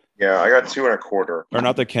 but. Yeah, I got 2 1/4. Or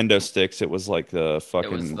not the kendo sticks. It was, like, the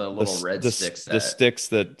fucking. It was the little red sticks. The sticks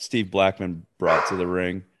that Steve Blackman brought to the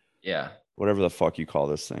ring. Yeah. Whatever the fuck you call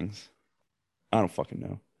those things. I don't fucking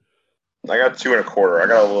know. I got 2 1/4. I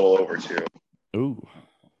got a little over 2. Ooh.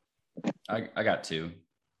 I got 2.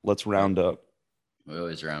 Let's round up. We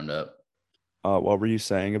always round up. What were you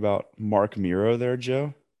saying about Mark Miro there,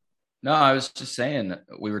 Joe? No, I was just saying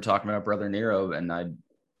we were talking about Brother Nero, and I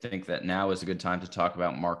think that now is a good time to talk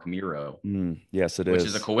about Mark Miro. Yes, it is. Which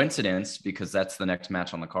is a coincidence because that's the next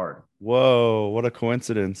match on the card. Whoa, what a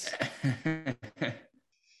coincidence.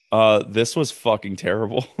 This was fucking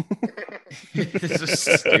terrible. This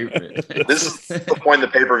is stupid. This is the point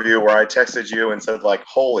of the pay-per-view where I texted you and said, like,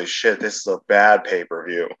 holy shit, this is a bad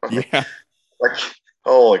pay-per-view. Yeah. Like,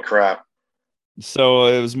 holy crap. So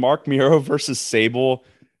it was Mark Miro versus Sable,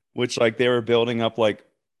 which, like, they were building up, like,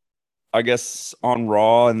 I guess on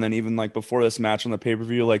Raw, and then even, like, before this match on the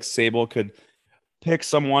pay-per-view, like, Sable could pick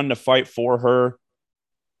someone to fight for her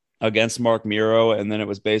against Mark Miro, and then it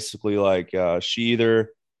was basically, like, she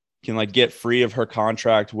either can, like, get free of her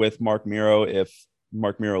contract with Mark Miro if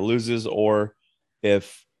Mark Miro loses, or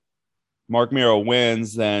if Mark Miro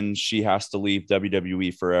wins, then she has to leave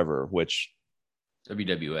WWE forever, which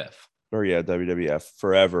WWF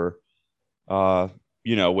forever.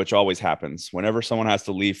 Which always happens. Whenever someone has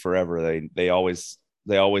to leave forever, they always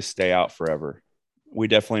stay out forever. We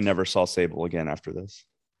definitely never saw Sable again after this,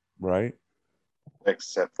 right?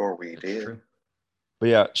 Except for we did. True. But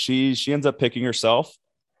yeah, she ends up picking herself.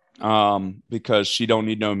 Because she don't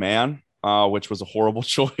need no man, which was a horrible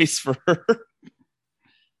choice for her.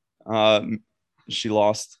 She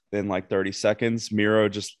lost in like 30 seconds. Miro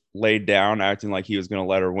just laid down, acting like he was going to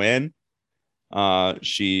let her win.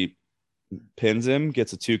 She pins him,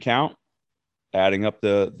 gets a 2 count, adding up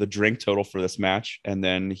the drink total for this match, and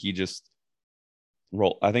then he just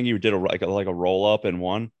roll. I think he did like a roll up and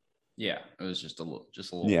won. Yeah, it was just a little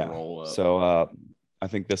Yeah. roll up. So I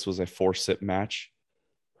think this was a 4-sip match,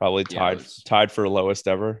 probably Yeah, tied for lowest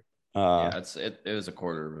ever. Yeah, it was a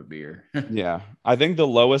quarter of a beer. Yeah, I think the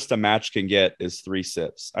lowest a match can get is 3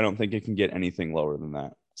 sips. I don't think it can get anything lower than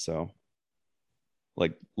that. So,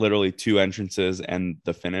 like literally 2 entrances and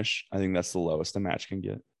the finish. I think that's the lowest a match can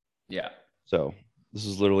get. Yeah. So this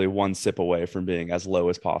is literally 1 sip away from being as low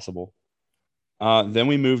as possible. Then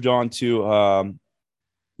we moved on to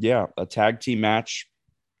a tag team match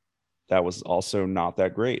that was also not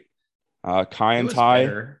that great. Kai and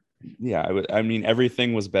Tai. Yeah, I mean,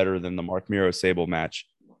 everything was better than the Mark Miro Sable match.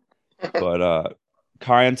 But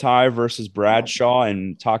Kai and Tai versus Bradshaw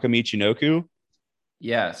and Taka Michinoku.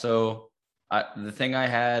 Yeah, so the thing I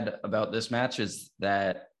had about this match is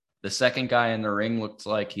that the second guy in the ring looked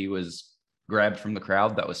like he was grabbed from the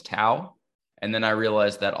crowd. That was Tao. And then I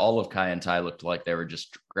realized that all of Kai and Tai looked like they were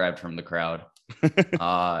just grabbed from the crowd.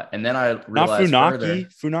 And then I realized not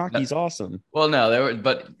Funaki. Further, Funaki's awesome. Well, no,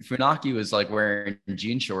 but Funaki was like wearing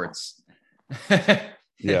jean shorts.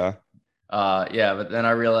 Yeah. But then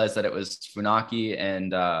I realized that it was Funaki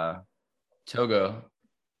and Togo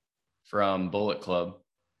from Bullet Club.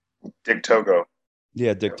 Dick Togo.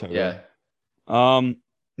 Yeah, Dick Togo. Yeah.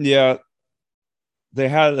 Yeah. They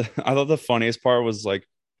had, I thought the funniest part was like,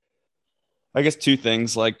 I guess 2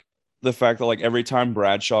 things, like the fact that like every time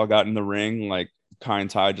Bradshaw got in the ring, like Kai and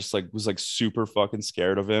Tai just like was like super fucking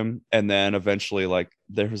scared of him. And then eventually like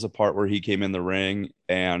there was a part where he came in the ring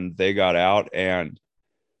and they got out and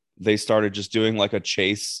they started just doing like a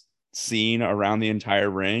chase scene around the entire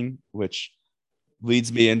ring, which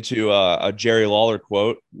leads me into a Jerry Lawler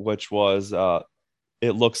quote, which was,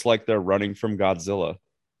 it looks like they're running from Godzilla.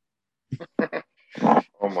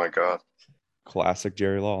 Oh my God. Classic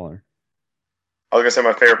Jerry Lawler. I was gonna say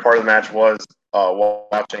my favorite part of the match was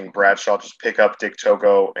watching Bradshaw just pick up Dick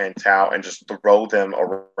Togo and Tao and just throw them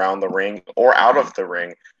around the ring or out of the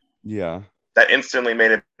ring. Yeah. That instantly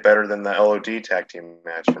made it better than the LOD tag team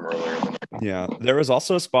match from earlier. Yeah. There was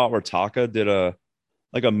also a spot where Taka did a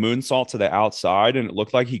moonsault to the outside and it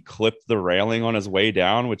looked like he clipped the railing on his way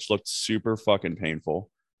down, which looked super fucking painful.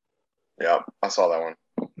 Yeah, I saw that one.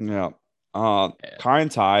 Yeah. Kai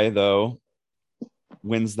and Tai, though,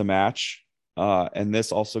 wins the match. And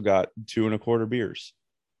this also got 2 1/4 beers.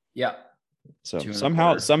 Yeah. So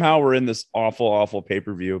somehow we're in this awful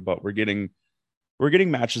pay-per-view, but we're getting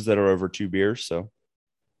matches that are over 2 beers. So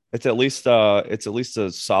it's at least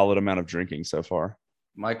a solid amount of drinking so far.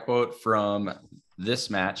 My quote from this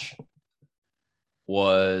match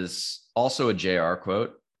was also a JR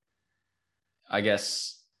quote. I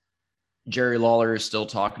guess Jerry Lawler is still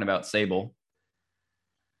talking about Sable.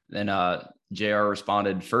 Then JR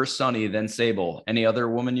responded, "First Sonny, then Sable. Any other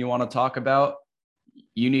woman you want to talk about?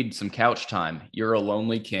 You need some couch time. You're a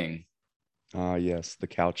lonely king." Yes, the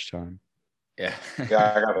couch time. Yeah.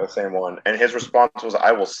 Yeah, I got the same one. And his response was,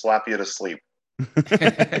 "I will slap you to sleep."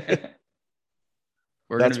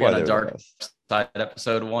 We're going to be on a dark side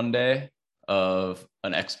episode one day of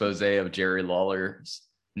an expose of Jerry Lawler's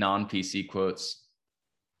non-PC quotes.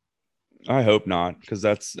 I hope not, because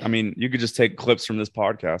you could just take clips from this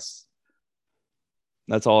podcast.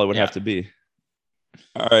 That's all it would have to be.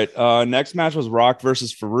 All right. Next match was Rock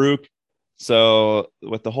versus Farouk. So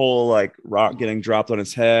with the whole like Rock getting dropped on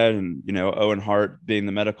his head and, Owen Hart being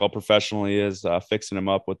the medical professional he is, fixing him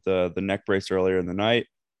up with the neck brace earlier in the night.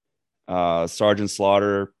 Sergeant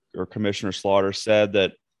Slaughter or Commissioner Slaughter said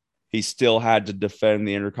that he still had to defend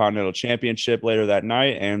the Intercontinental Championship later that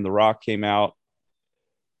night. And The Rock came out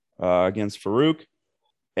against Farouk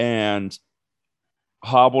and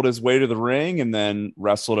hobbled his way to the ring and then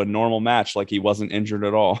wrestled a normal match like he wasn't injured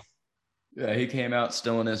at all. Yeah, he came out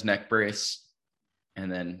still in his neck brace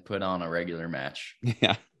and then put on a regular match.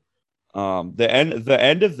 Yeah. The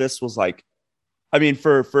end of this was like, I mean,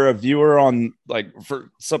 for a viewer on like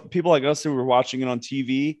for some people like us who were watching it on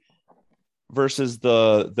TV versus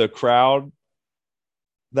the crowd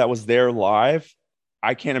that was there live,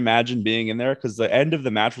 I can't imagine being in there because the end of the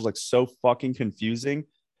match was like so fucking confusing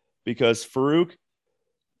because Farouk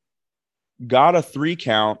got a 3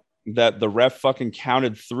 count that the ref fucking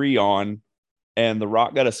counted 3 on, and The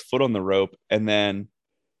Rock got his foot on the rope, and then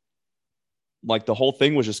like the whole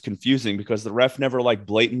thing was just confusing because the ref never like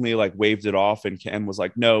blatantly like waved it off and was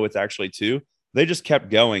like, no, it's actually 2. They just kept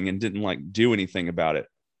going and didn't like do anything about it.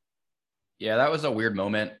 Yeah, that was a weird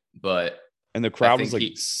moment, and the crowd was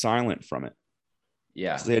like silent from it.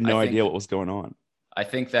 Yeah, they had no idea what was going on. I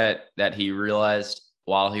think that he realized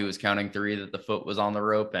while he was counting 3 that the foot was on the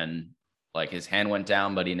rope and like his hand went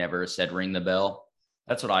down, but he never said ring the bell.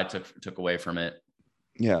 That's what I took away from it.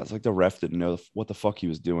 Yeah, it's like the ref didn't know what the fuck he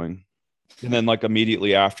was doing. And then like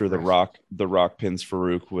immediately after the Rock pins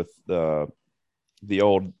Farouk with the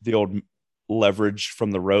old leverage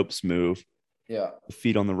from the ropes move, Yeah. the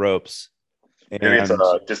feet on the ropes. Maybe it's And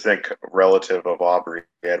a distant relative of Aubrey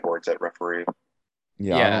Edwards at referee.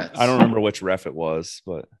 yeah, I don't remember which ref it was,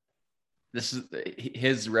 but this is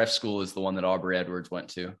his ref school is the one that Aubrey Edwards went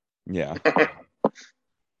to. yeah.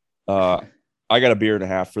 I got a beer and a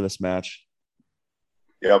half for this match.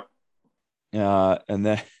 Yep. And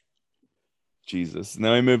then Jesus. And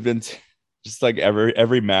then we moved into just like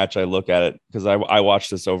every match I look at it because I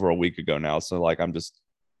watched this over a week ago now. So like I'm just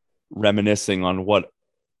reminiscing on what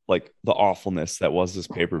like the awfulness that was this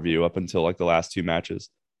pay-per-view up until like the last two matches.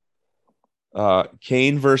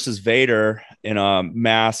 Kane versus Vader in a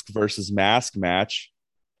mask versus mask match.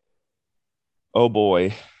 Oh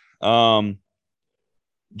boy.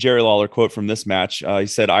 Jerry Lawler quote from this match. He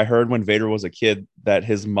said, "I heard when Vader was a kid that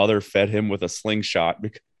his mother fed him with a slingshot.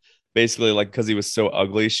 Basically, like because he was so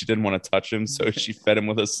ugly, she didn't want to touch him, so she fed him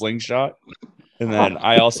with a slingshot." And then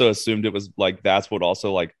I also assumed it was like that's what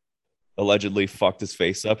also like allegedly fucked his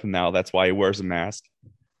face up, and now that's why he wears a mask.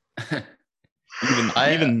 even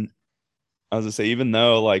I was gonna say, even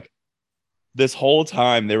though like this whole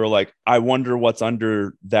time they were like, I wonder what's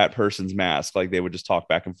under that person's mask. Like they would just talk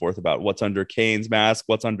back and forth about what's under Kane's mask,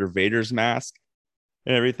 what's under Vader's mask,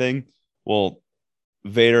 and everything. Well,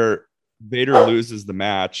 Vader loses the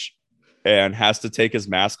match and has to take his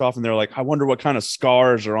mask off, and they're like, I wonder what kind of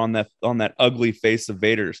scars are on that ugly face of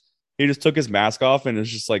Vader's. He just took his mask off, and it's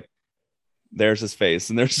just like, there's his face,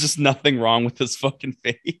 and there's just nothing wrong with his fucking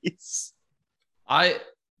face. I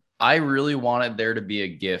really wanted there to be a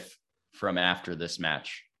GIF from after this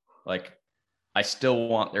match. Like, I still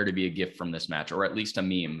want there to be a GIF from this match, or at least a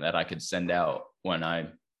meme that I could send out when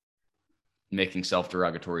I'm making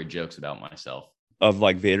self-derogatory jokes about myself. Of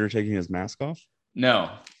like Vader taking his mask off?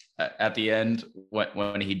 No. At the end,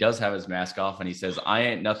 when he does have his mask off and he says, I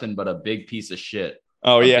ain't nothing but a big piece of shit.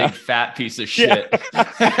 Oh, yeah. Big fat piece of shit.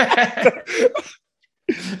 I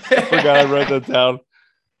forgot I wrote that down.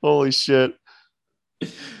 Holy shit.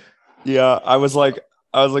 Yeah, I was like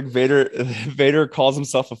Vader calls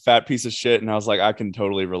himself a fat piece of shit, and I was like, I can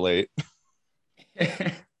totally relate.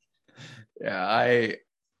 Yeah,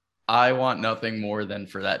 I want nothing more than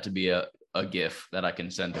for that to be a GIF that I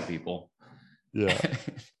can send to people. Yeah.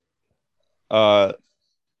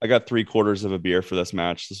 I got 3/4 of a beer for this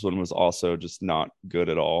match. This one was also just not good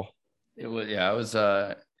at all. It was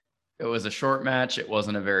a short match. It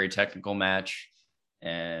wasn't a very technical match,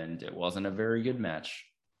 and it wasn't a very good match.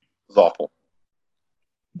 It was awful.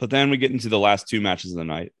 But then we get into the last two matches of the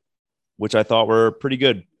night, which I thought were pretty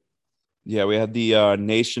good. Yeah, we had the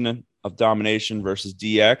Nation of Domination versus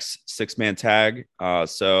DX 6-man tag.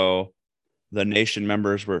 So the Nation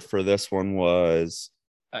members were for this one was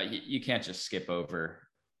you can't just skip over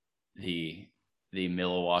the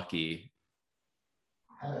Milwaukee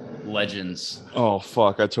Legends. Oh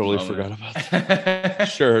fuck, I totally forgot about that.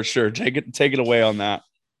 Sure. Take it away on that.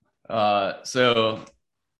 So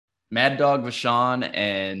Mad Dog Vachon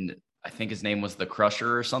and I think his name was the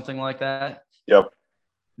Crusher or something like that. Yep.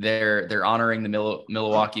 They're honoring the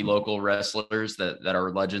Milwaukee local wrestlers that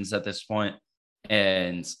are legends at this point.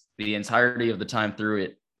 And the entirety of the time through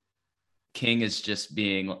it, King is just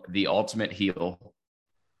being the ultimate heel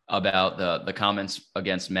about the comments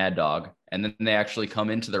against Mad Dog. And then they actually come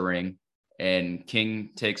into the ring, and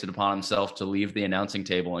King takes it upon himself to leave the announcing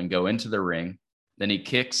table and go into the ring. Then he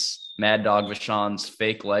kicks Mad Dog Vachon's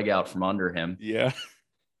fake leg out from under him. Yeah.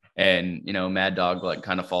 And, Mad Dog like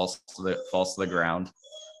kind of falls to the ground.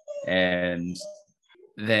 And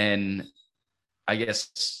then I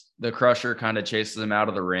guess the Crusher kind of chases him out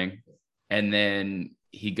of the ring. And then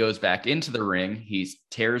he goes back into the ring. He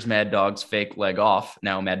tears Mad Dog's fake leg off.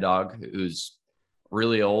 Now Mad Dog, who's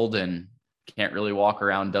really old and can't really walk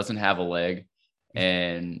around, doesn't have a leg,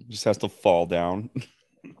 and just has to fall down.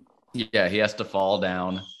 Yeah, he has to fall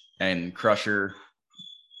down, and Crusher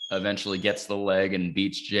eventually gets the leg and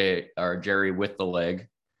beats Jerry with the leg.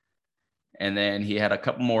 And then he had a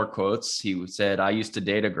couple more quotes. He said, "I used to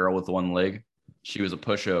date a girl with one leg. She was a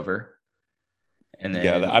pushover." And then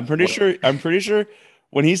yeah, I'm pretty sure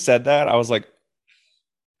when he said that, I was like,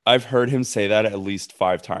 I've heard him say that at least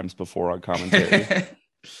 5 times before on commentary.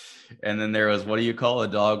 And then there was, "What do you call a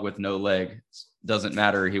dog with no leg? Doesn't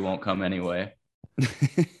matter. He won't come anyway."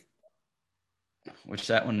 Which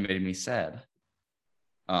that one made me sad.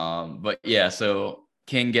 But yeah, so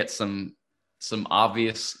King gets some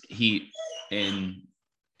obvious heat in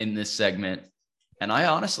this segment. And I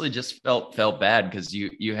honestly just felt bad because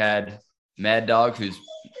you had Mad Dog, who's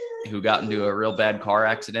who got into a real bad car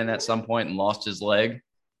accident at some point and lost his leg.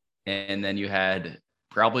 And then you had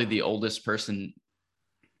probably the oldest person,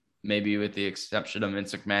 maybe with the exception of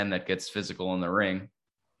Vince McMahon, that gets physical in the ring.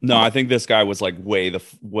 No, I think this guy was like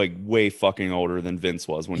way fucking older than Vince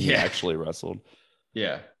was when he actually wrestled.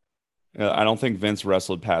 Yeah. I don't think Vince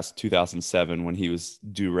wrestled past 2007 when he was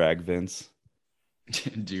Do-Rag Vince.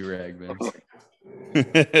 Do-Rag Vince.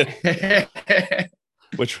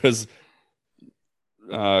 Which was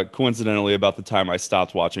coincidentally about the time I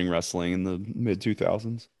stopped watching wrestling in the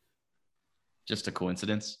mid-2000s. Just a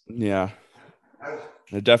coincidence? Yeah.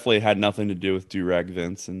 It definitely had nothing to do with Do-Rag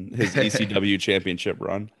Vince and his ECW championship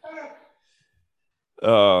run.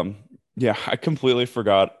 Yeah, I completely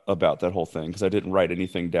forgot about that whole thing because I didn't write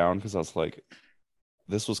anything down because I was like,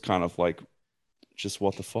 this was kind of like just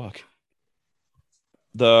what the fuck.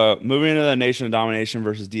 The moving into the Nation of Domination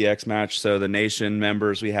versus DX match. So the Nation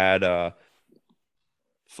members, we had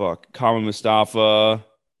Kama Mustafa,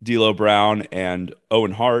 D'Lo Brown, and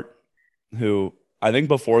Owen Hart, who I think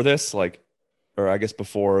before this, or I guess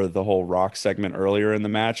before the whole Rock segment earlier in the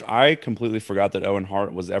match, I completely forgot that Owen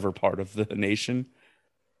Hart was ever part of the Nation.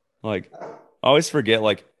 Like, I always forget,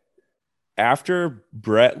 like, after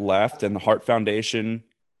Brett left and the Hart Foundation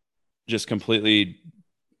just completely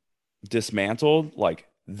dismantled, like,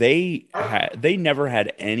 they never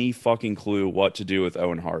had any fucking clue what to do with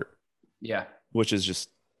Owen Hart. Yeah. Which is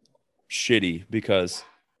just shitty because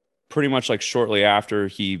pretty much like shortly after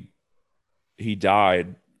he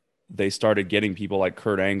died, they started getting people like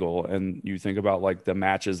Kurt Angle, and you think about like the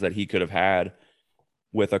matches that he could have had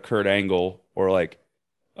with a Kurt Angle or like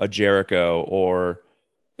a Jericho or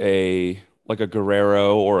a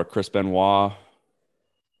Guerrero or a Chris Benoit.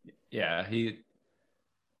 Yeah, he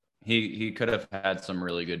could have had some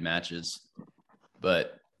really good matches,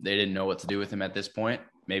 but they didn't know what to do with him at this point.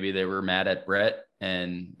 Maybe they were mad at Brett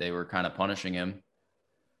and they were kind of punishing him.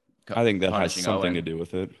 I think that has something to do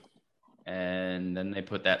with it. And then they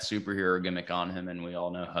put that superhero gimmick on him, and we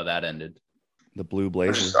all know how that ended. The Blue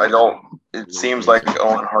Blazer. It seems like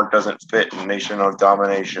Owen Hart doesn't fit in Nation of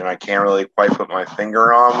Domination. I can't really quite put my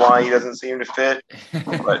finger on why he doesn't seem to fit,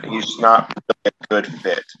 but he's not really a good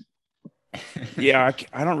fit. Yeah,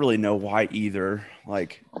 I don't really know why either.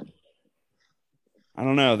 Like, I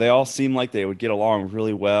don't know. They all seem like they would get along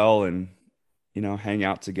really well and, you know, hang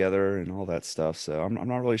out together and all that stuff. So I'm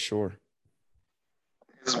not really sure.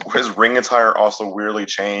 His ring attire also weirdly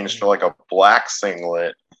changed to like a black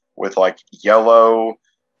singlet with like yellow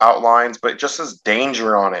outlines, but it just says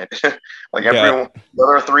danger on it. Like everyone, the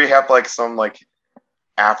other three have like some like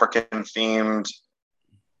African themed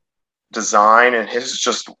design, and his is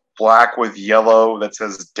just black with yellow that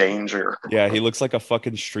says danger. Yeah, he looks like a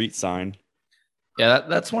fucking street sign. Yeah,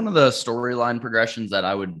 that's one of the storyline progressions that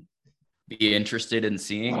I would be interested in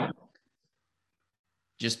seeing.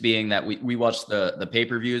 Just being that we watched the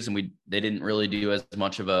pay-per-views and they didn't really do as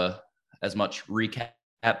much recap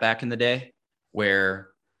back in the day, where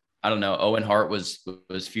I don't know, Owen Hart was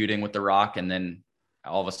feuding with The Rock, and then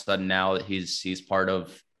all of a sudden now he's part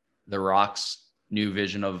of The Rock's new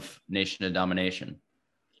vision of Nation of Domination.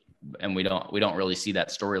 And we don't really see that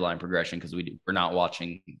storyline progression because we're not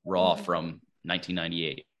watching Raw from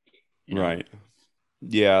 1998. You know? Right.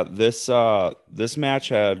 Yeah, this match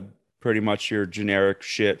had pretty much your generic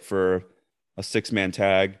shit for a 6-man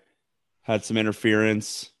tag. Had some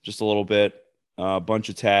interference, just a little bit, a bunch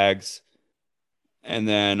of tags. And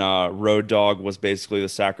then Road Dogg was basically the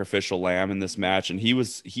sacrificial lamb in this match. And he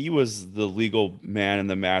was the legal man in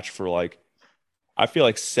the match for like, I feel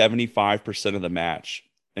like 75% of the match.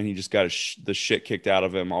 And he just got the shit kicked out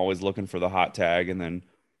of him, always looking for the hot tag. And then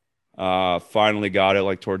finally got it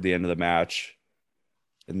like toward the end of the match.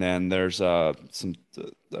 And then there's the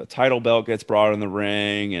title belt gets brought in the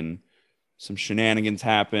ring and some shenanigans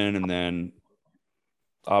happen. And then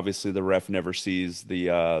obviously the ref never sees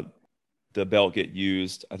the belt get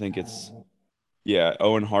used. I think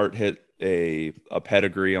Owen Hart hit a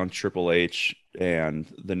pedigree on Triple H, and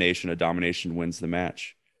the Nation of Domination wins the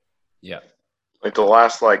match. Yeah. Like the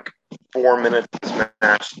last 4 minutes of this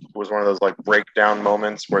match was one of those breakdown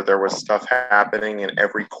moments where there was stuff happening in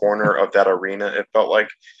every corner of that arena. It felt like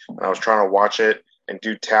when I was trying to watch it and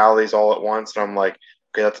do tallies all at once, and I'm like,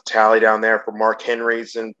 okay, that's a tally down there for Mark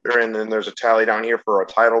Henry's, and then there's a tally down here for a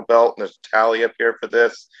title belt, and there's a tally up here for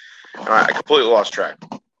this. And I completely lost track.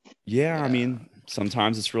 Yeah, I mean,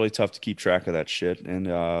 sometimes it's really tough to keep track of that shit.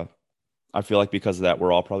 And I feel like because of that,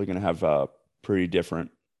 we're all probably going to have pretty different,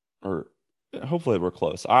 or hopefully we're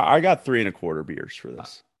close. I got 3 1/4 beers for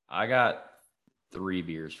this. I got 3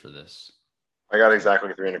 beers for this. I got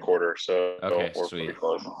exactly 3 1/4. So okay, we're sweet. pretty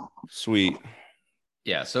close. Sweet.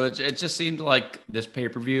 Yeah, so it just seemed like this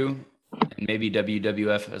pay-per-view and maybe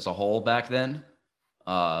WWF as a whole back then,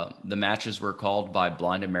 the matches were called by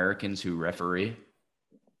blind Americans who referee.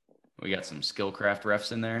 We got some Skillcraft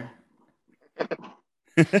refs in there.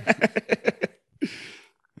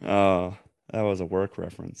 Oh, that was a work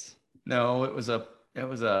reference. No, it was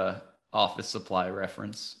a Office Supply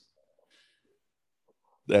reference.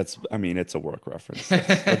 It's a work reference.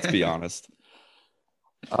 Let's be honest.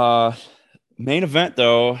 Main event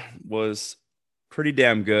though was pretty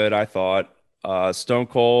damn good, I thought. Stone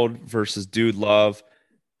Cold versus Dude Love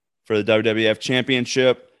for the WWF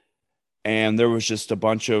Championship, and there was just a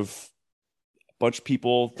bunch of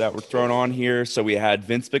people that were thrown on here. So we had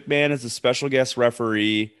Vince McMahon as a special guest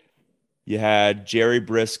referee. You had Jerry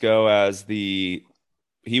Briscoe as he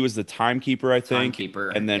was the timekeeper, I think. Timekeeper,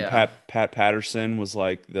 and then yeah. Pat Patterson was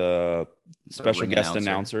like the special guest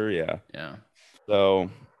announcer. Yeah. Yeah.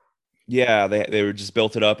 So yeah, they were just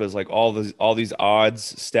built it up as like all these odds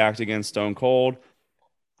stacked against Stone Cold.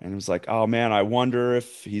 And it was like, oh man, I wonder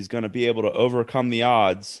if he's gonna be able to overcome the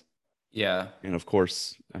odds. Yeah. And of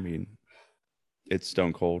course, I mean, it's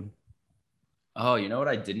Stone Cold. Oh, you know what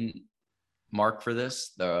I didn't mark for this?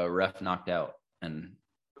 The ref knocked out. And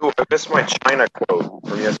Ooh, I missed my China quote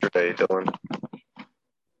from yesterday, Dylan.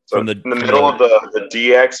 So From in the middle of the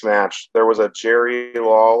DX match, there was a Jerry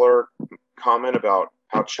Lawler comment about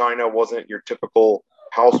how China wasn't your typical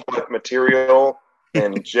housewife material.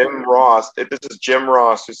 And Jim Ross, this is Jim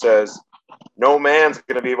Ross who says, no man's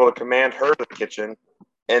going to be able to command her to the kitchen.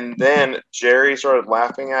 And then Jerry started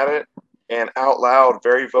laughing at it. And out loud,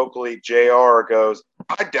 very vocally, JR goes,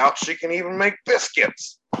 I doubt she can even make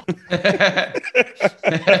biscuits.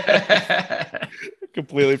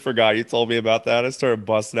 Completely forgot you told me about that. I started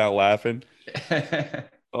busting out laughing.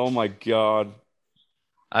 Oh my God.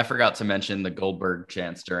 I forgot to mention the Goldberg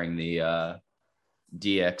chants during the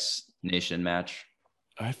DX Nation match.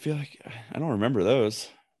 I feel like I don't remember those.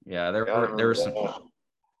 Yeah, there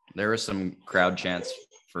were some crowd chants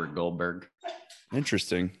for Goldberg.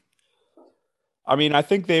 Interesting. I mean, I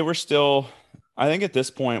think they were still, I think at this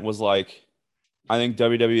point was like, I think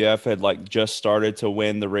WWF had like just started to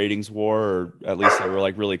win the ratings war, or at least they were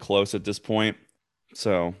like really close at this point.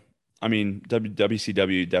 So, I mean,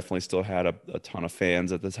 WCW definitely still had a ton of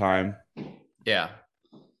fans at the time. Yeah.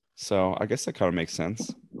 So I guess that kind of makes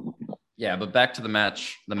sense. Yeah, but back to the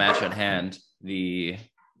match at hand, the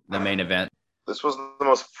main event. This was the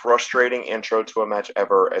most frustrating intro to a match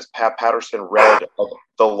ever, as Pat Patterson read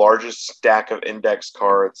the largest stack of index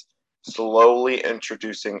cards, slowly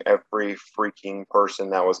introducing every freaking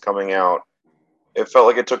person that was coming out. It felt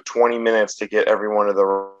like it took 20 minutes to get everyone to the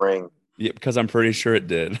ring. Yeah, because I'm pretty sure it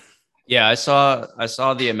did. Yeah, I saw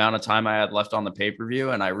the amount of time I had left on the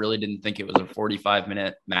pay-per-view, and I really didn't think it was a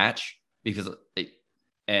 45-minute match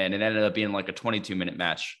and it ended up being like a 22-minute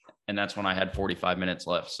match, and that's when I had 45 minutes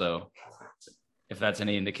left. So if that's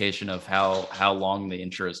any indication of how long the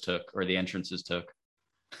intros took or the entrances took.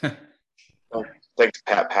 Thanks,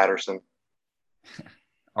 Pat Patterson.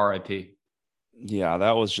 R.I.P. Yeah,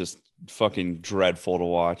 that was just fucking dreadful to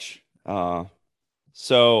watch.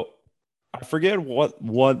 So I forget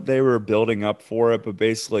what they were building up for it, but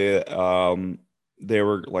basically, they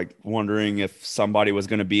were like wondering if somebody was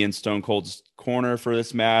going to be in Stone Cold's corner for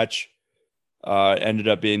this match. Ended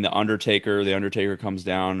up being the Undertaker. The Undertaker comes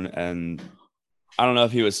down, and I don't know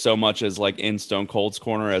if he was so much as like in Stone Cold's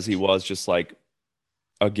corner as he was just like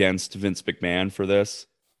against Vince McMahon for this.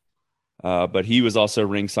 But he was also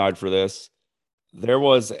ringside for this.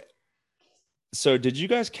 So did you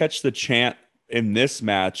guys catch the chant in this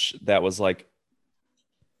match that was like,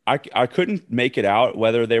 I couldn't make it out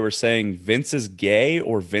whether they were saying Vince is gay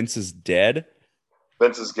or Vince is dead.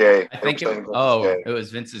 Vince is gay. I think it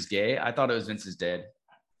was Vince is gay. I thought it was Vince is dead.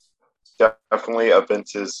 Definitely a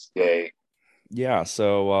Vince is gay. Yeah,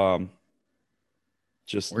 so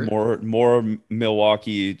just more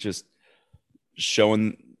Milwaukee just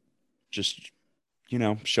showing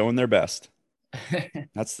their best.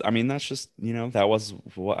 That's just, that was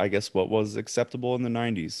what was acceptable in the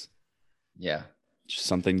 90s. Yeah. Just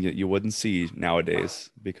something that you wouldn't see nowadays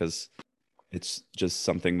because it's just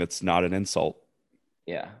something that's not an insult.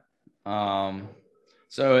 Yeah.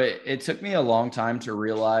 So it took me a long time to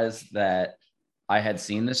realize that I had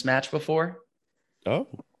seen this match before. Oh.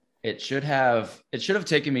 It should have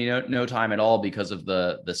taken me no time at all because of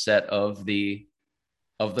the set of the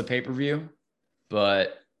pay-per-view,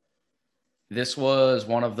 but this was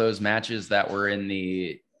one of those matches that were in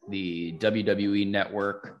the WWE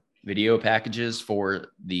Network video packages for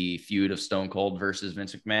the feud of Stone Cold versus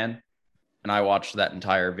Vince McMahon. And I watched that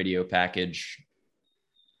entire video package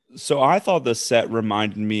So I thought the set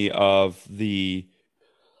reminded me of there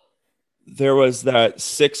was that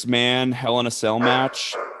 6-man Hell in a Cell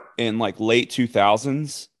match in like late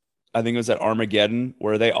 2000s. I think it was at Armageddon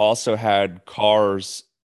where they also had cars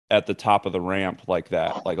at the top of the ramp like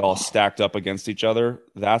that, like all stacked up against each other.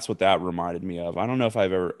 That's what that reminded me of. I don't know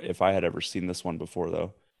if I had ever seen this one before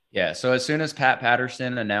though. Yeah. So as soon as Pat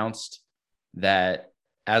Patterson announced that,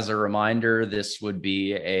 as a reminder, this would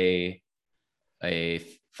be a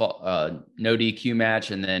no DQ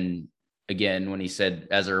match, and then again when he said,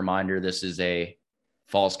 as a reminder, this is a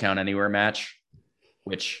Falls Count Anywhere match,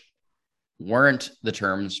 which weren't the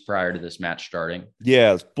terms prior to this match starting.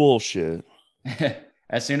 Yeah, it's bullshit.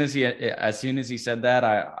 As soon as he said that,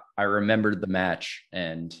 I remembered the match,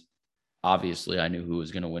 and obviously I knew who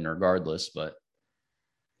was going to win regardless. But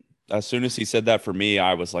as soon as he said that, for me,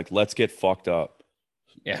 I was like, let's get fucked up.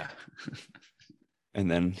 Yeah.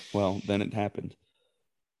 And then it happened.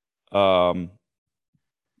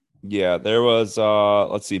 Yeah, there was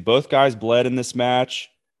let's see, both guys bled in this match.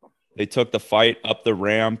 They took the fight up the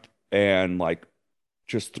ramp and like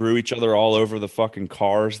just threw each other all over the fucking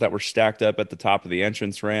cars that were stacked up at the top of the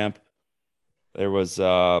entrance ramp. There was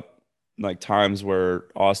like times where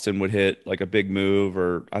Austin would hit like a big move,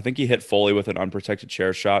 or I think he hit Foley with an unprotected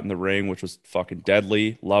chair shot in the ring, which was fucking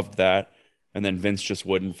deadly. Loved that. And then Vince just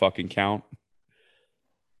wouldn't fucking count.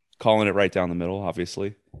 Calling it right down the middle,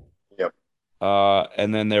 obviously. Yep.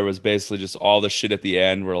 And then there was basically just all the shit at the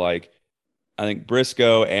end where like I think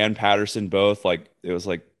Briscoe and Patterson both, like it was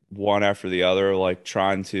like one after the other, like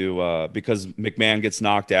trying to because McMahon gets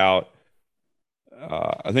knocked out.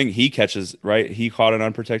 I think he catches, right? He caught an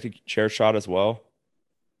unprotected chair shot as well.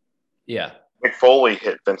 Yeah. Mick Foley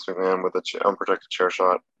hit Vince McMahon with an unprotected chair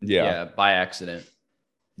shot. Yeah. By accident.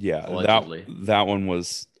 Yeah. Allegedly. That one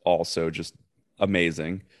was also just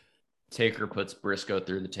amazing. Taker puts Briscoe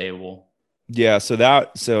through the table. Yeah,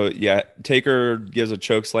 Taker gives a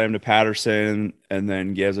choke slam to Patterson and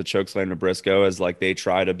then gives a choke slam to Briscoe as like they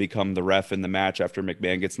try to become the ref in the match after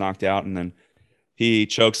McMahon gets knocked out, and then he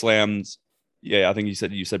choke slams. Yeah, I think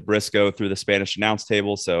you said Briscoe through the Spanish announce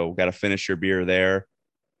table, so got to finish your beer there.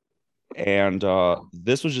 And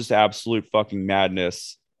this was just absolute fucking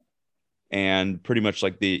madness, and pretty much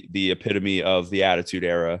like the epitome of the Attitude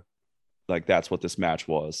Era. Like that's what this match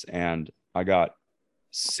was, and I got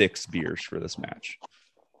 6 beers for this match.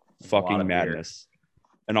 Fucking madness.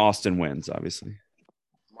 And Austin wins, obviously.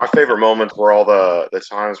 My favorite moments were all the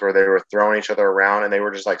times where they were throwing each other around and they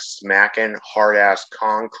were just like smacking hard ass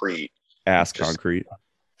concrete. Concrete.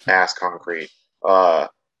 Ass concrete.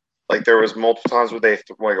 Like there was multiple times where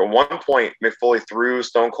like at one point Mick Foley threw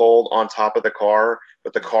Stone Cold on top of the car,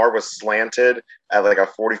 but the car was slanted at like a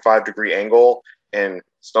 45-degree angle, and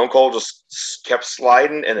Stone Cold just kept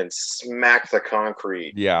sliding and then smacked the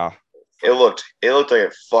concrete. Yeah. It looked like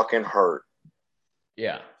it fucking hurt.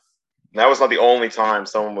 Yeah. And that was not the only time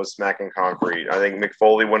someone was smacking concrete. I think Mick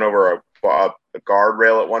Foley went over a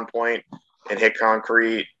guardrail at one point and hit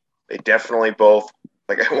concrete. They definitely both,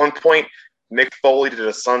 like at one point, Mick Foley did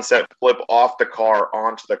a sunset flip off the car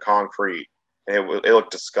onto the concrete. And it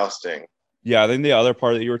looked disgusting. Yeah, I think the other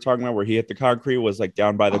part that you were talking about where he hit the concrete was like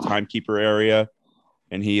down by the timekeeper area.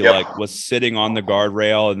 And he like was sitting on the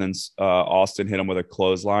guardrail, and then Austin hit him with a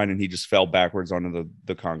clothesline, and he just fell backwards onto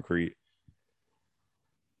the concrete.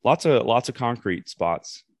 Lots of concrete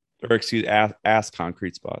spots, or excuse, ass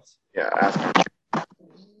concrete spots. Yeah, ass concrete.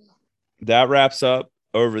 That wraps up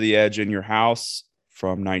Over the Edge in Your House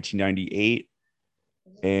from 1998,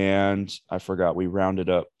 and I forgot we rounded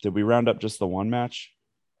up. Did we round up just the one match?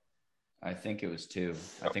 I think it was 2.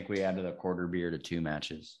 I think we added a quarter beer to 2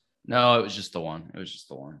 matches. No, it was just the one.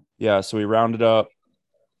 Yeah, so we rounded up.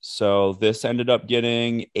 So this ended up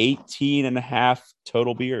getting 18 and a half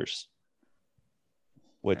total beers,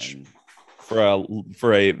 which for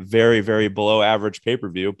a very, very below average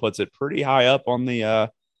pay-per-view puts it pretty high up on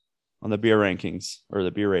the beer rankings or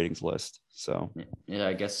the beer ratings list. So yeah,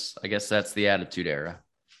 I guess that's the Attitude Era.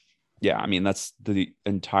 Yeah, I mean, that's the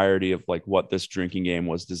entirety of like what this drinking game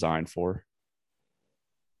was designed for.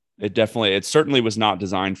 It certainly was not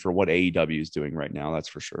designed for what AEW is doing right now. That's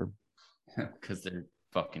for sure. Because they're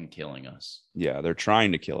fucking killing us. Yeah, they're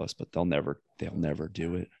trying to kill us, but they'll never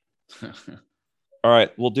do it. All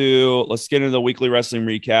right, let's get into the weekly wrestling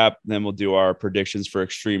recap. Then we'll do our predictions for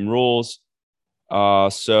Extreme Rules.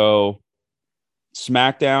 So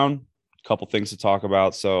SmackDown, a couple things to talk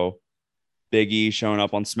about. So Big E showing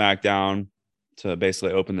up on SmackDown to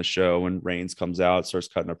basically open the show when Reigns comes out, starts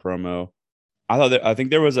cutting a promo. I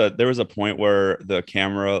think there was a point where the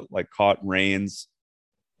camera like caught Reigns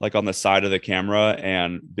like on the side of the camera,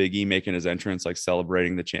 and Big E making his entrance, like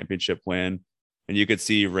celebrating the championship win. And you could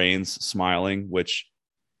see Reigns smiling, which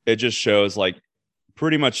it just shows like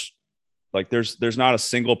pretty much like there's not a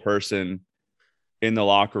single person in the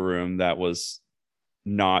locker room that was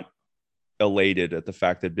not elated at the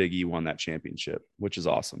fact that Big E won that championship, which is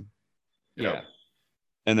awesome. Yeah.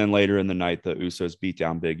 And then later in the night, the Usos beat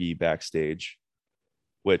down Big E backstage,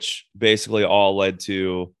 which basically all led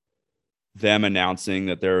to them announcing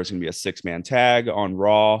that there was going to be a 6-man tag on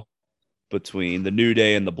Raw between the New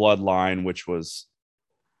Day and the Bloodline, which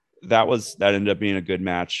that ended up being a good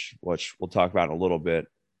match, which we'll talk about in a little bit.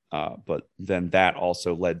 But then that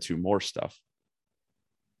also led to more stuff.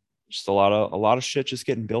 Just a lot of shit just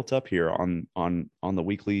getting built up here on the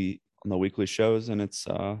weekly shows, and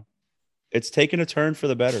it's taken a turn for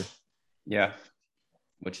the better. Yeah,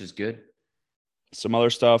 which is good. Some other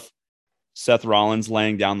stuff. Seth Rollins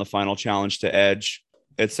laying down the final challenge to Edge.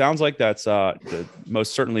 It sounds like that's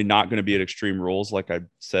most certainly not going to be at Extreme Rules, like I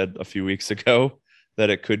said a few weeks ago, that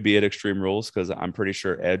it could be at Extreme Rules, because I'm pretty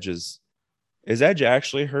sure Edge is Edge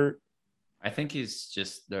actually hurt? I think he's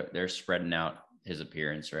just they're spreading out his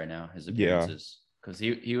appearance right now. His appearances, because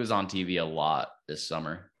he was on TV a lot this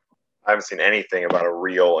summer. I haven't seen anything about a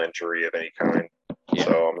real injury of any kind, Yeah.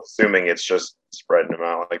 so I'm assuming it's just spreading them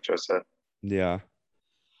out, like Joe said. Yeah.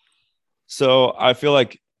 So I feel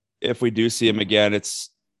like if we do see him again, it's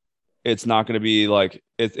not going to be like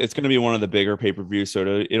it's going to be one of the bigger pay-per-views.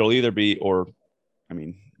 So it'll either be, or I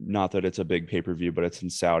mean, not that it's a big pay-per-view, but it's in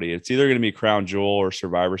Saudi. It's either going to be Crown Jewel or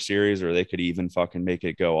Survivor Series, or they could even fucking make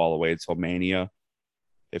it go all the way until Mania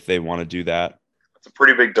if they want to do that. It's a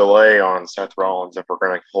pretty big delay on Seth Rollins if we're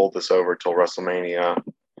going to hold this over till WrestleMania.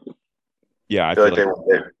 Yeah, I feel like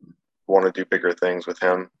they want to do bigger things with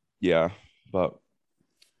him. Yeah, but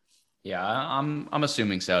yeah, I'm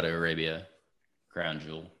assuming Saudi Arabia, Crown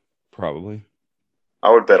Jewel. Probably.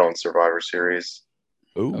 I would bet on Survivor Series.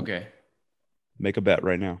 Ooh. Okay. Make a bet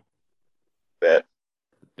right now. Bet.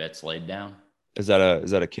 Bet's laid down. Is that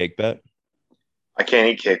a cake bet? I can't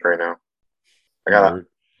eat cake right now. I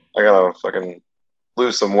gotta fucking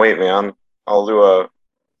lose some weight, man. I'll do a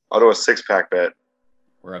 6-pack bet.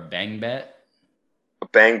 Or a bang bet. A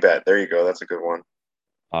bang bet. There you go. That's a good one.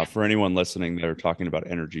 For anyone listening, they're talking about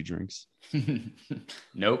energy drinks.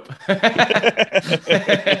 Nope.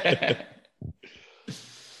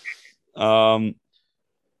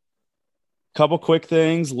 Couple quick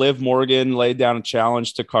things. Liv Morgan laid down a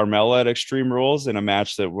challenge to Carmella at Extreme Rules in a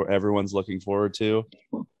match that everyone's looking forward to.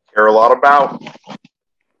 Care a lot about.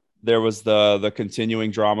 There was the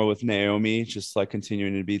continuing drama with Naomi, just like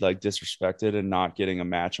continuing to be like disrespected and not getting a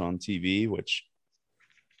match on TV, which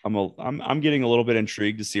I'm getting a little bit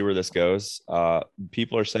intrigued to see where this goes.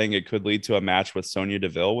 People are saying it could lead to a match with Sonya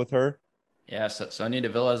Deville with her. Yeah, Sonya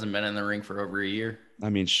Deville hasn't been in the ring for over a year. I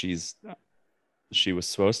mean, she was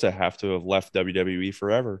supposed to have left WWE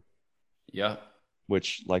forever. Yeah.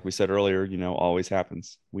 Which, like we said earlier, always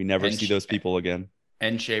happens. We never see those people again.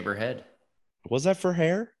 And shave her head. Was that for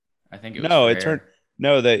hair? I think it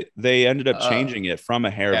was they ended up changing it from a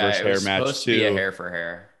hair versus hair match supposed to be a hair for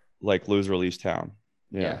hair. Like Loser Leaves Town.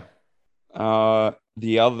 Yeah. The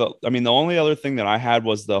only other thing that I had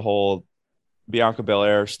was the whole Bianca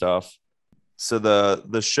Belair stuff. So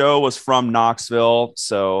the show was from Knoxville,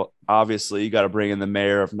 so obviously you got to bring in the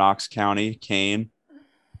mayor of Knox County, Kane.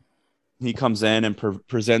 He comes in and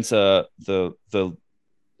presents the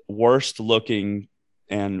worst looking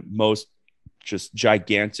and most just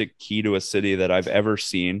gigantic key to a city that I've ever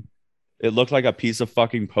seen. It looked like a piece of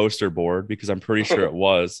fucking poster board, because I'm pretty sure it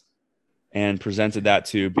was, and presented that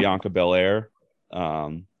to Bianca Belair.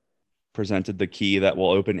 Presented the key that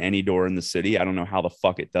will open any door in the city. I don't know how the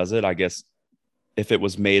fuck it does it. I guess if it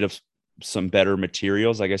was made of some better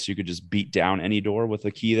materials, I guess you could just beat down any door with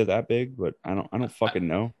a key that big, but I don't fucking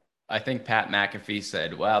know. I think Pat McAfee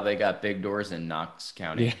said, wow, they got big doors in Knox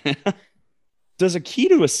County. Yeah. Does a key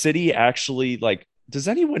to a city actually, like, does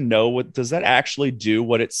anyone know does that actually do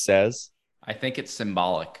what it says? I think it's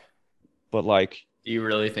symbolic. But like, do you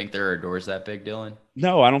really think there are doors that big, Dylan?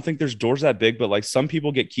 No, I don't think there's doors that big, but like some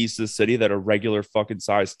people get keys to the city that are regular fucking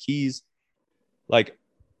sized keys. Like,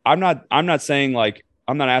 I'm not saying like,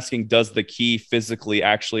 I'm not asking, does the key physically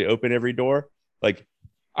actually open every door? Like,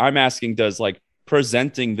 I'm asking, does like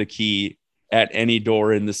presenting the key at any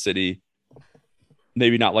door in the city,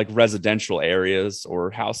 maybe not like residential areas or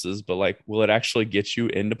houses, but like, will it actually get you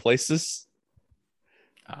into places?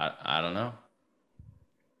 I don't know.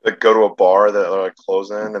 Like go to a bar that are like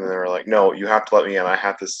closing, and then they're like, no, you have to let me in. I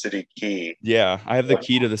have the city key. Yeah, I have the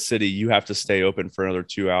key to the city. You have to stay open for another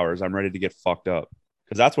 2 hours. I'm ready to get fucked up.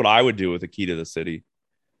 Because that's what I would do with a key to the city.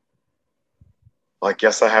 Well, I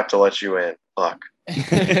guess I have to let you in. Fuck.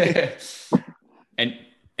 and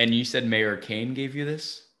you said Mayor Kane gave you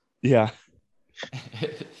this? Yeah.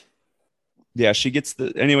 Yeah, she gets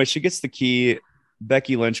the key.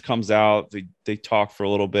 Becky Lynch comes out. They talk for a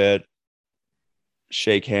little bit,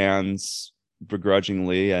 shake hands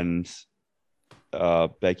begrudgingly, and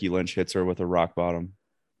Becky Lynch hits her with a rock bottom.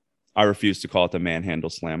 I refuse to call it the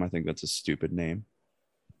manhandle slam. I think that's a stupid name.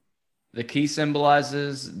 The key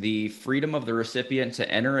symbolizes the freedom of the recipient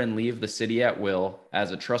to enter and leave the city at will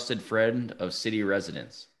as a trusted friend of city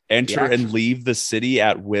residents. Enter and leave the city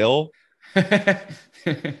at will?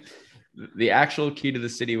 The actual key to the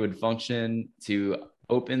city would function to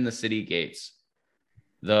open the city gates.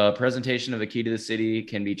 The presentation of the key to the city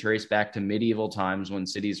can be traced back to medieval times when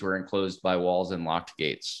cities were enclosed by walls and locked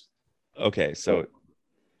gates. Okay, so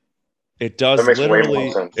it does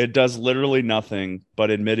literally nothing,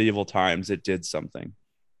 but in medieval times it did something.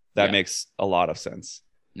 That makes a lot of sense.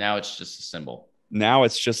 Now it's just a symbol. Now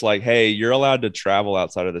it's just like, hey, you're allowed to travel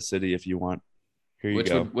outside of the city if you want. Here you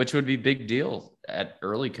go. Which would be big deal at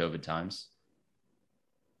early COVID times.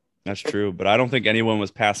 That's true, but I don't think anyone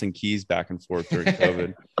was passing keys back and forth during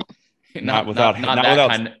COVID. not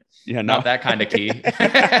that kind of key.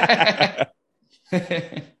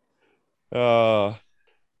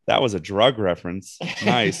 That was a drug reference.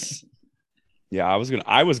 Nice. Yeah, I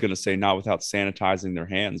was gonna say not without sanitizing their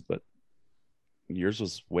hands, but yours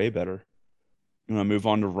was way better. You want to move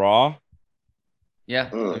on to Raw? Yeah,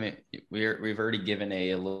 I mean, we've already given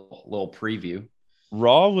a little preview.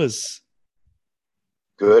 Raw was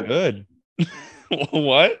good.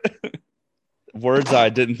 What? Words I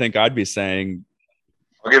didn't think I'd be saying.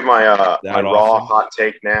 I'll give my Raw hot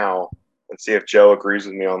take now and see if Joe agrees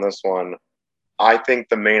with me on this one. I think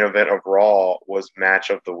the main event of Raw was match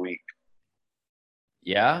of the week.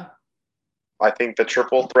 Yeah? I think the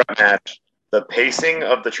triple threat match, the pacing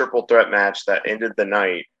of the triple threat match that ended the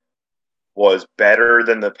night was better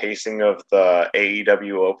than the pacing of the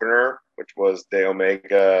AEW opener, which was the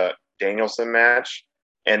Omega Danielson match.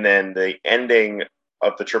 And then the ending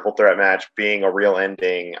of the triple threat match being a real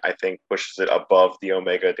ending, I think pushes it above the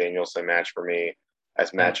Omega Danielson match for me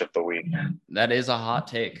as match of the week. That is a hot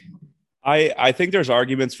take. I think there's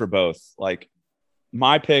arguments for both. Like,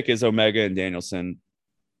 my pick is Omega and Danielson,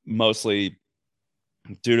 mostly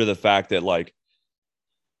due to the fact that, like,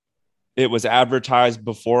 it was advertised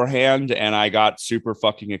beforehand and I got super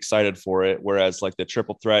fucking excited for it. Whereas, like, the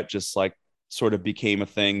triple threat just, like, sort of became a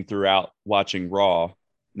thing throughout watching Raw.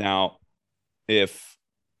 Now, if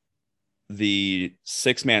the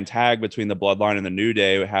 6-man tag between the Bloodline and the New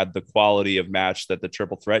Day had the quality of match that the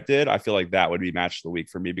triple threat did, I feel like that would be match of the week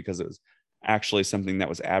for me because it was actually something that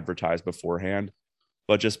was advertised beforehand.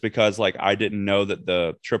 But just because, like, I didn't know that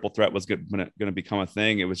the triple threat was going to become a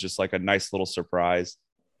thing, it was just like a nice little surprise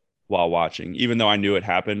while watching, even though I knew it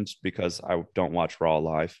happened because I don't watch Raw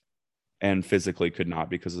live and physically could not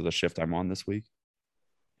because of the shift I'm on this week.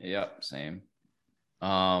 Yep, same.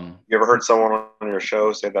 You ever heard someone on your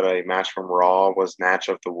show say that a match from Raw was match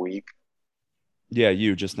of the week? Yeah,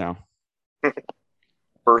 you just now.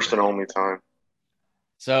 First and only time.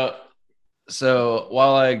 So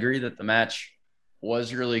while I agree that the match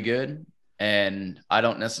was really good, and I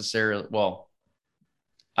don't disagree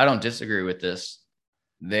with this.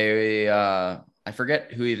 I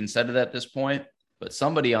forget who even said it at this point, but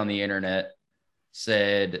somebody on the internet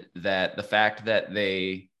said that the fact that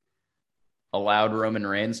they allowed Roman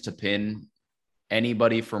Reigns to pin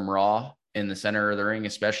anybody from Raw in the center of the ring,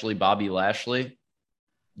 especially Bobby Lashley,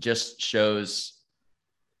 just shows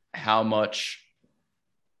how much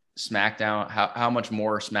SmackDown, how much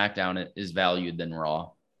more SmackDown is valued than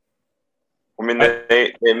Raw. I mean,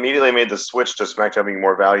 they immediately made the switch to SmackDown being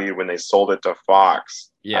more valued when they sold it to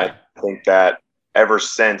Fox. Yeah. I think that ever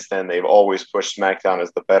since then, they've always pushed SmackDown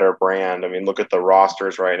as the better brand. I mean, look at the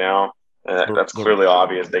rosters right now. That's clearly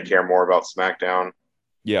obvious. They care more about SmackDown.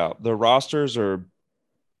 Yeah, the rosters are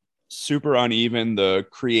super uneven. The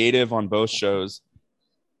creative on both shows,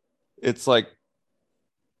 it's like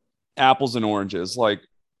apples and oranges. Like,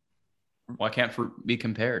 why can't be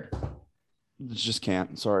compared? Just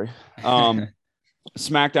can't. Sorry.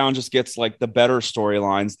 SmackDown just gets like the better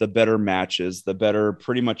storylines, the better matches, the better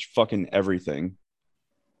pretty much fucking everything.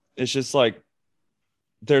 It's just like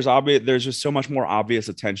there's just so much more obvious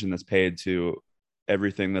attention that's paid to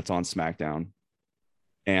everything that's on SmackDown,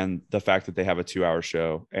 and the fact that they have a 2-hour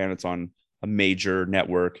show and it's on a major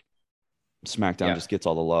network. SmackDown just gets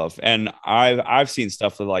all the love, and I've seen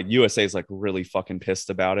stuff that like USA is like really fucking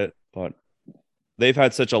pissed about it, but they've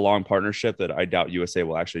had such a long partnership that I doubt USA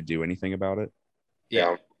will actually do anything about it.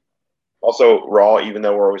 Yeah. Also, Raw, even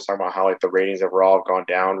though we're always talking about how like the ratings of Raw have gone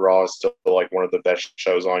down, Raw is still like one of the best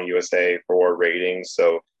shows on USA for ratings.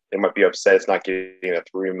 So they might be upset it's not getting the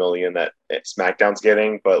 3 million that SmackDown's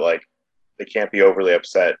getting, but like they can't be overly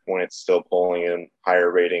upset when it's still pulling in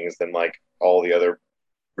higher ratings than like all the other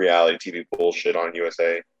reality TV bullshit on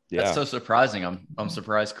USA. That's Yeah. so surprising. I'm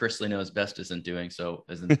surprised Chris Lee Knows Best isn't doing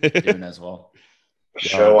as well. A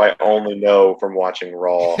show I only know from watching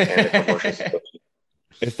Raw and the commercials.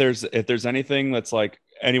 If there's anything that's like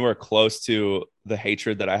anywhere close to the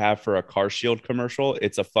hatred that I have for a Car Shield commercial,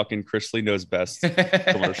 it's a fucking Chris Lee Knows Best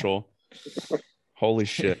commercial. Holy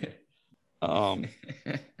shit.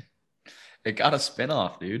 It got a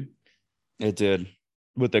spinoff, dude. It did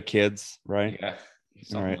with the kids, right? Yeah.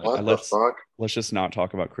 All right. What the fuck? Let's just not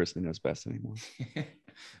talk about Chris Lee Knows Best anymore.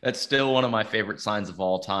 That's still one of my favorite signs of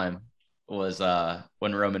all time was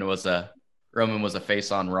when Roman was a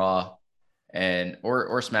face on Raw and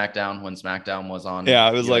or SmackDown when SmackDown was on. Yeah,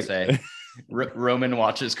 it was USA. like Roman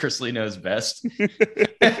watches Chris Lee Knows Best.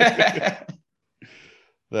 That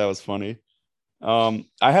was funny. I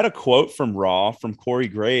had a quote from Raw from Corey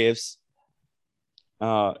Graves,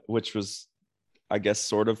 which was, I guess,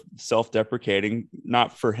 sort of self-deprecating,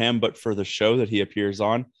 not for him, but for the show that he appears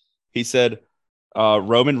on. He said,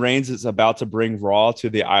 Roman Reigns is about to bring Raw to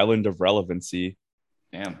the island of relevancy.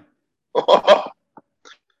 Damn.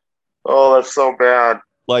 Oh, that's so bad.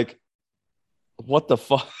 Like, what the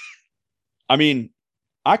fuck? I mean,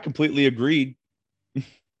 I completely agreed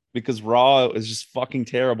because Raw is just fucking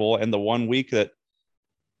terrible. And the one week that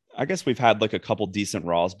I guess we've had like a couple decent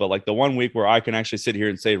Raws, but like the one week where I can actually sit here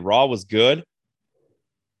and say Raw was good,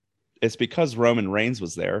 it's because Roman Reigns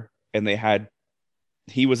was there and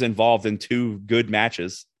he was involved in 2 good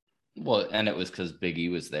matches. Well, and it was because Big E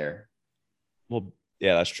was there. Well,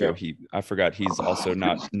 yeah, that's true. Yeah. I forgot he's also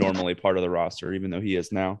not normally part of the roster, even though he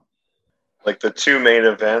is now. Like the 2 main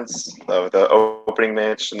events of the opening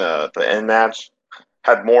match and the end match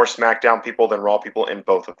had more SmackDown people than Raw people in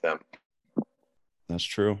both of them. That's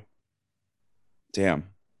true. Damn.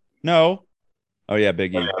 No. Oh yeah,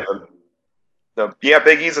 Big E.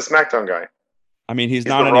 Big E's a SmackDown guy. I mean, he's He's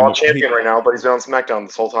not the anymore. Raw champion right now, but he's been on SmackDown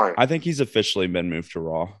this whole time. I think he's officially been moved to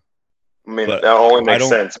Raw. I mean, but that only makes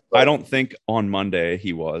sense. But I don't think on Monday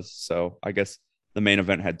he was. So I guess the main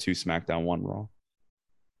event had 2 SmackDown, 1 Raw.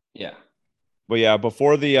 Yeah. But yeah,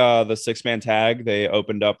 before the 6-man tag, they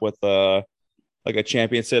opened up with like a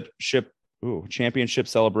championship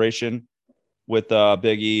celebration with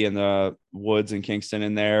Big E and the Woods and Kingston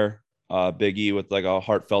in there. Big E with like a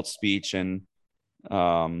heartfelt speech and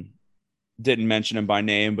didn't mention him by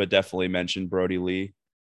name, but definitely mentioned Brody Lee,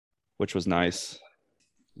 which was nice.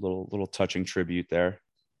 Little touching tribute there.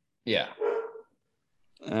 Yeah.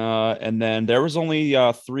 And then there was only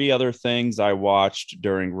 3 other things I watched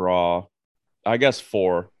during Raw. I guess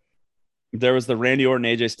 4. There was the Randy Orton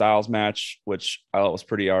AJ Styles match, which I thought was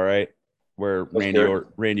pretty all right, where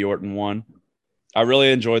Randy Orton won. I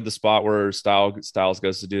really enjoyed the spot where Styles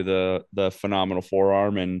goes to do the phenomenal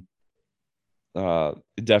forearm, and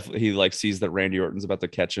definitely he like sees that Randy Orton's about to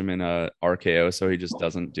catch him in a RKO, so he just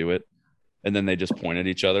doesn't do it, and then they just point at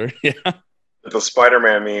each other. Yeah, the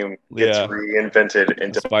Spider-Man meme gets reinvented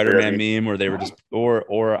into Spider-Man meme, or they were just,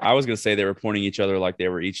 or I was gonna say they were pointing each other like they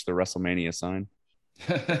were each the WrestleMania sign.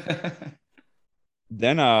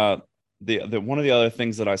 Then the one of the other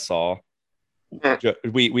things that I saw,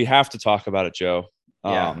 we have to talk about it, Joe.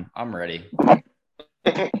 Yeah, I'm ready.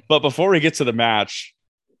 But before we get to the match,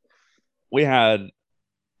 we had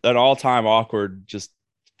an all-time awkward just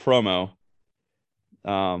promo. I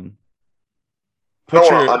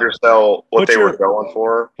don't want to undersell what they were going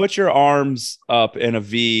for. Put your arms up in a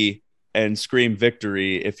V and scream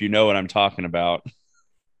victory if you know what I'm talking about.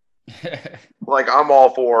 Like, I'm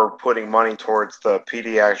all for putting money towards the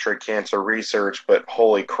pediatric cancer research, but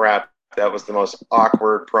holy crap, that was the most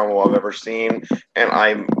awkward promo I've ever seen. And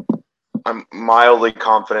I'm mildly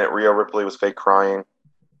confident Rhea Ripley was fake crying.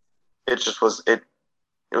 It just was it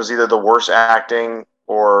was either the worst acting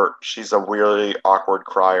or she's a really awkward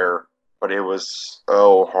crier, but it was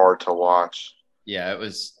so hard to watch. Yeah, it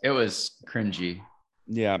was cringy.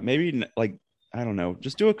 Yeah, maybe like, I don't know,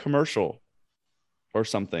 just do a commercial or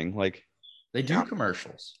something. Like, they do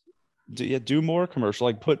commercials. Do more commercial,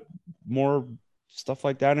 like put more stuff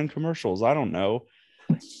like that in commercials. I don't know.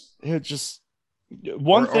 It just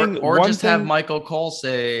have Michael Cole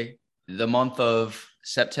say the month of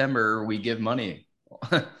September we give money.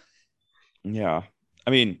 Yeah. I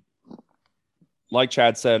mean, like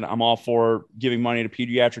Chad said, I'm all for giving money to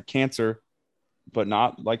pediatric cancer, but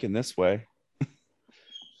not like in this way.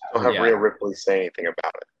 Don't have Rhea Ripley say anything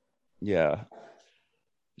about it. Yeah.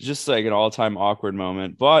 just like an all-time awkward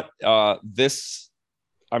moment. But this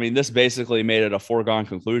basically made it a foregone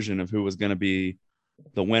conclusion of who was going to be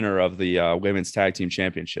the winner of the women's tag team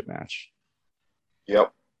championship match.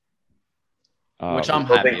 Yep. Which I'm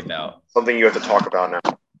happy about. Something you have to talk about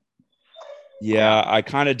now. Yeah, I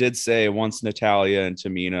kind of did say once Natalya and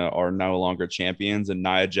Tamina are no longer champions and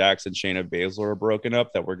Nia Jax and Shayna Baszler are broken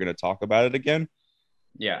up, that we're going to talk about it again.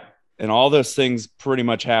 Yeah. And all those things pretty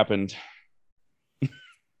much happened.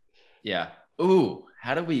 Yeah. Ooh,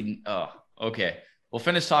 how do we? Oh, okay. We'll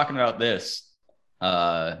finish talking about this.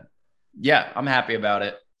 Yeah, I'm happy about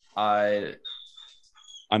it.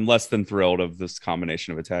 I'm less than thrilled of this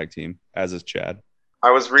combination of a tag team, as is Chad.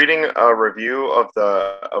 I was reading a review of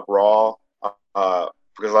Raw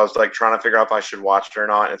because I was like trying to figure out if I should watch it or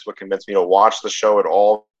not. And it's what convinced me to watch the show at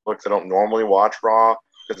all because I don't normally watch Raw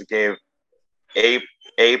because it gave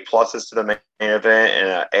A pluses to the main event and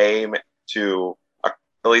an A to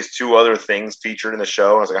at least two other things featured in the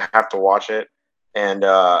show. And I was like, I have to watch it. And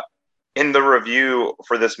in the review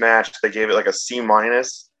for this match, they gave it like a C-. And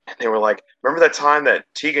they were like, remember that time that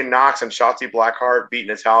Tegan Nox and Shotzi Blackheart beat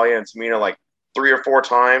Natalya and Tamina like 3 or 4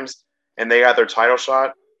 times and they got their title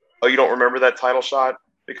shot? Oh, you don't remember that title shot?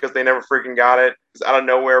 Because they never freaking got it. Because out of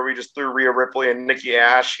nowhere, we just threw Rhea Ripley and Nikki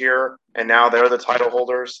Ash here, and now they're the title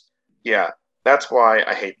holders. Yeah, that's why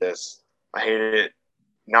I hate this. I hate it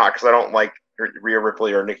not because I don't like Rhea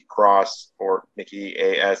Ripley or Nikki Cross or Nikki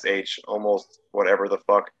ASH, almost whatever the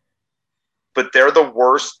fuck. But they're the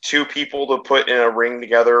worst 2 people to put in a ring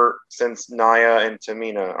together since Nia and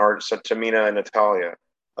Tamina, or Tamina and Natalya.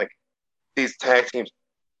 Like, these tag teams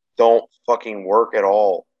don't fucking work at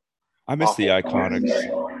all. I miss the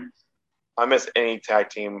Iconics. I miss any tag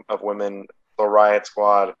team of women. The Riot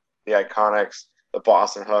Squad, the Iconics, the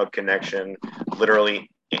Boston Hug Connection. Literally,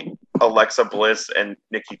 Alexa Bliss and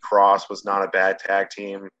Nikki Cross was not a bad tag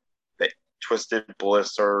team. They Twisted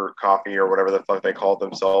Bliss or Coffee or whatever the fuck they called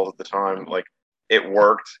themselves at the time. Like, it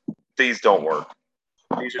worked. These don't work.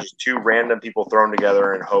 These are just 2 random people thrown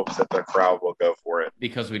together in hopes that the crowd will go for it.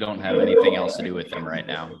 Because we don't have anything else to do with them right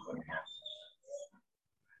now.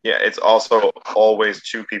 Yeah, it's also always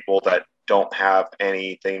 2 people that don't have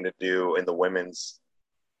anything to do in the women's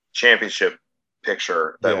championship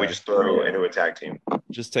picture that we just throw into a tag team.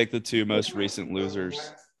 Just take the 2 most recent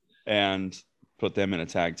losers and put them in a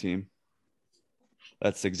tag team.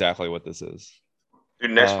 That's exactly what this is. Dude,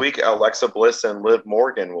 next week, Alexa Bliss and Liv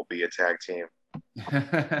Morgan will be a tag team.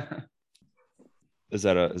 Is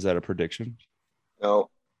that a prediction? No,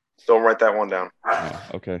 don't write that one down. Oh,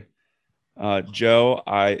 okay. Joe,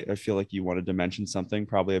 I feel like you wanted to mention something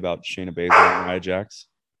probably about Shayna Baszler and Nia Jax.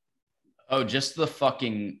 Oh, just the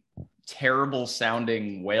fucking terrible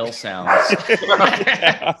sounding whale sounds.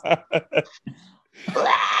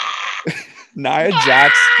 Nia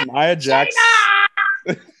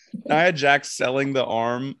Jax selling the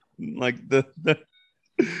arm, like the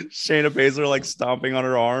Shayna Baszler like stomping on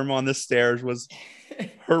her arm on the stairs was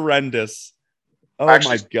horrendous. Oh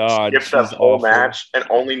my God. Skipped that whole match and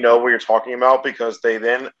only know what you're talking about because they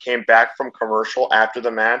then came back from commercial after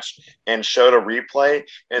the match and showed a replay.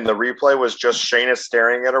 And the replay was just Shayna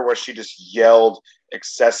staring at her where she just yelled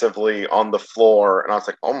excessively on the floor. And I was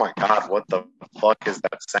like, oh my God, what the fuck is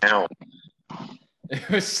that sound? It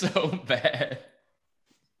was so bad.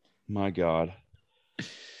 My God.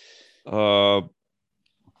 2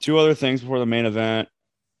 other things before the main event.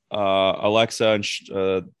 Alexa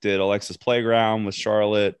did Alexa's Playground with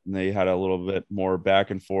Charlotte, and they had a little bit more back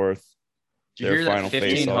and forth. Did you hear that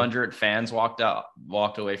 1,500 fans walked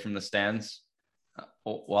away from the stands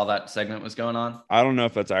while that segment was going on? I don't know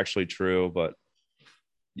if that's actually true, but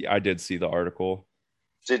yeah, I did see the article.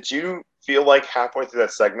 Did you feel like halfway through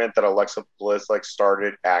that segment that Alexa Bliss like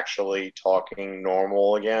started actually talking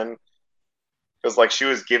normal again? Because like she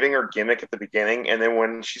was giving her gimmick at the beginning, and then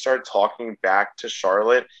when she started talking back to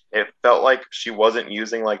Charlotte, it felt like she wasn't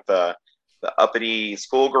using like the uppity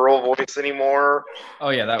schoolgirl voice anymore. Oh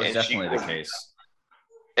yeah, that was definitely the case.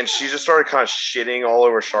 And she just started kind of shitting all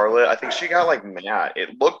over Charlotte. I think she got like mad.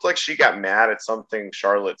 It looked like she got mad at something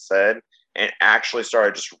Charlotte said and actually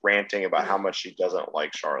started just ranting about how much she doesn't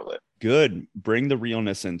like Charlotte. Good. Bring the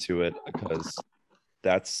realness into it because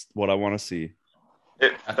that's what I want to see.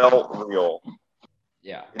 It felt real.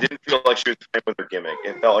 Yeah. It didn't feel like she was playing with her gimmick.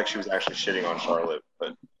 It felt like she was actually shitting on Charlotte.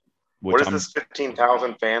 But what is this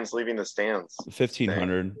 15,000 fans leaving the stands?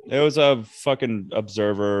 1,500. It was a fucking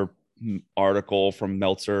Observer article from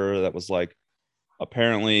Meltzer that was like,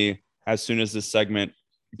 apparently, as soon as this segment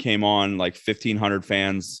came on, like 1,500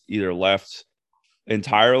 fans either left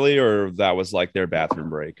entirely or that was like their bathroom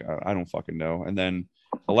break. I don't fucking know. And then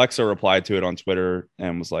Alexa replied to it on Twitter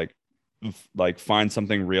and was like, find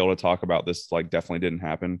something real to talk about. This like definitely didn't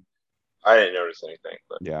happen. I didn't notice anything,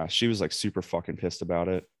 but Yeah, she was like super fucking pissed about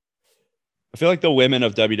it. I feel like the women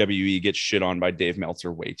of WWE get shit on by Dave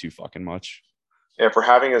Meltzer way too fucking much. yeah, for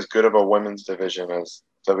having as good of a women's division as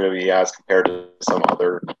WWE has compared to some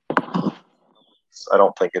other, I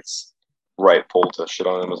don't think it's rightful to shit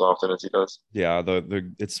on him as often as he does. Yeah,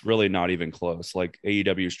 the it's really not even close. Like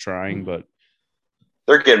AEW is trying, but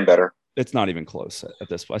They're getting better. it's not even close at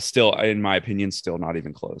this point. Still, in my opinion, still not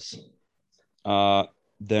even close.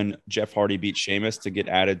 Then Jeff Hardy beat Sheamus to get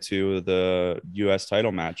added to the U.S.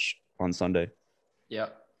 title match on Sunday.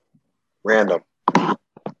 Yep. Random.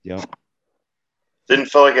 Yep. Didn't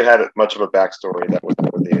feel like it had much of a backstory that was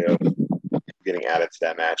getting added to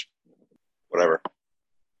that match. Whatever.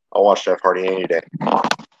 I'll watch Jeff Hardy any day.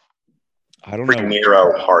 I don't know.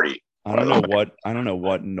 Nero Hardy. I don't know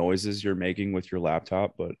what noises you're making with your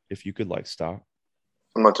laptop, but if you could like stop.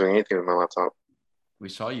 I'm not doing anything with my laptop. We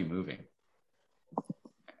saw you moving.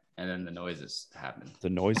 And then the noises happened. The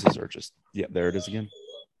noises are just there it is again.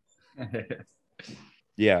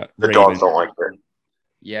 Yeah. The Raven. dogs don't like it.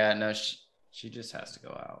 Yeah, no, she just has to go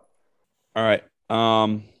out. All right.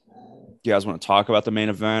 You guys want to talk about the main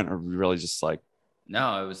event, or we really just like?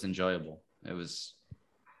 No, it was enjoyable. It was.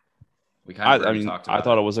 We kind of talked about. I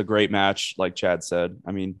thought it was a great match, like Chad said.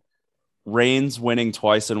 I mean, Reigns winning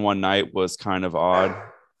twice in one night was kind of odd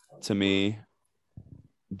to me,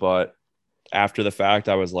 but after the fact,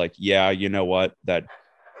 I was like, yeah, you know what? That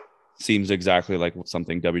seems exactly like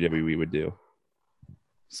something WWE would do.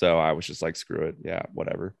 So I was just like, screw it. Yeah,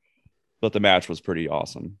 whatever. But the match was pretty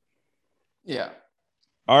awesome. Yeah.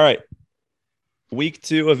 All right. Week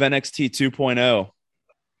 2 of NXT 2.0.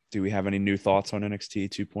 Do we have any new thoughts on NXT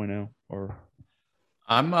 2.0? Or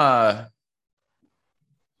I'm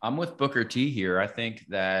with Booker T here. I think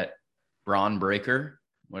that Braun Breaker,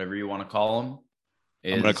 whatever you want to call him,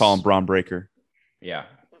 I'm going to call him Braun Breaker. Yeah.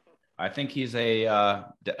 I think he's a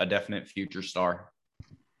definite future star.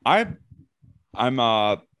 I'm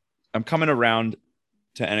coming around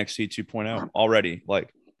to NXT 2.0 already.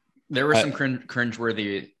 Like, there were some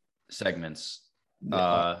cringeworthy segments.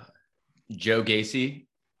 Joe Gacy,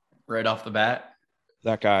 right off the bat.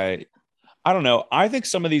 That guy, I don't know. I think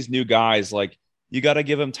some of these new guys, like, you got to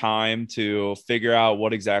give them time to figure out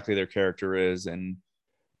what exactly their character is and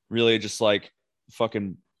really just like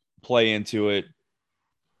fucking play into it,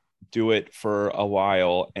 do it for a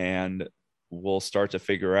while, and we'll start to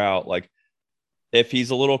figure out, like, if he's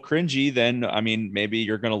a little cringy, then I mean, maybe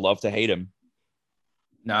you're gonna love to hate him.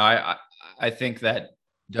 No, I think that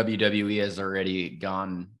WWE has already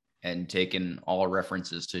gone and taken all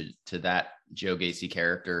references to that Joe Gacy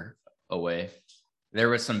character away. There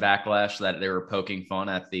was some backlash that they were poking fun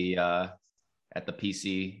at the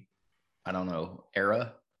PC, I don't know,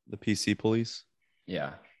 era. The PC police.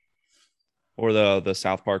 Yeah. Or the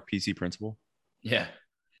South Park PC principal. Yeah.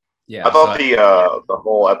 Yeah. I thought the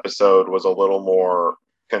whole episode was a little more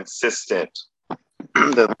consistent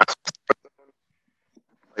than last.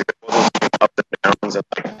 Like, it wasn't up and downs and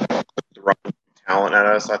like throwing talent at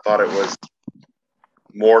us. I thought it was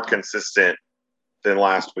more consistent than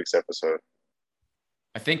last week's episode.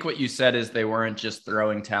 I think what you said is they weren't just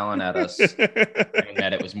throwing talent at us, and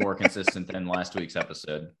that it was more consistent than last week's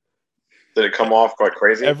episode. Did it come off quite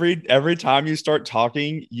crazy? Every time you start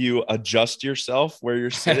talking, you adjust yourself where you're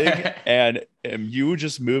sitting, and you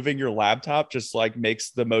just moving your laptop just like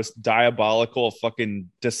makes the most diabolical fucking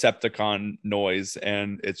Decepticon noise,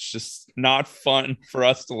 and it's just not fun for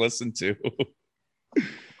us to listen to.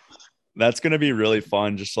 That's going to be really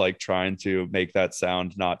fun, just like trying to make that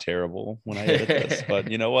sound not terrible when I edit this. But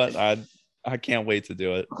you know what? I can't wait to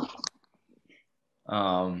do it.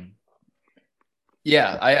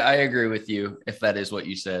 Yeah, I agree with you if that is what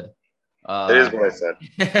you said. It is what I said.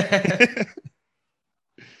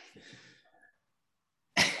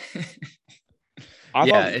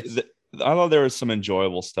 I thought there was some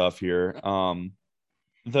enjoyable stuff here.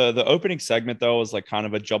 The opening segment though was like kind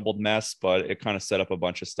of a jumbled mess, but it kind of set up a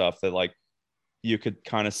bunch of stuff that like you could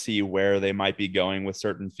kind of see where they might be going with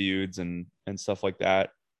certain feuds and stuff like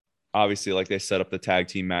that. Obviously, like they set up the tag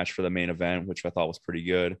team match for the main event, which I thought was pretty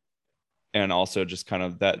good. And also just kind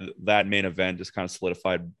of that main event just kind of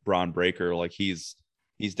solidified Braun Breaker. Like he's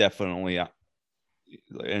definitely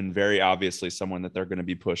and very obviously someone that they're going to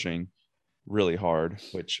be pushing really hard,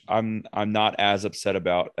 which I'm not as upset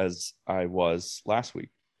about as I was last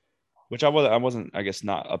week, which I wasn't, I guess,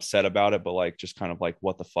 not upset about it, but like just kind of like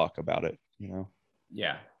what the fuck about it, you know?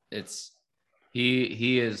 Yeah, it's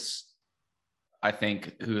he is, I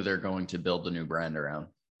think, who they're going to build the new brand around.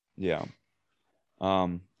 Yeah.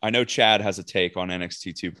 I know Chad has a take on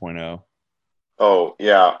NXT 2.0. Oh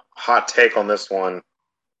yeah, hot take on this one.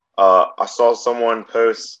 I saw someone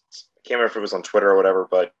post. I can't remember if it was on Twitter or whatever,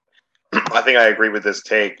 but I think I agree with this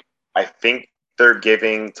take. I think they're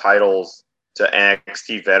giving titles to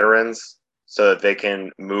NXT veterans so that they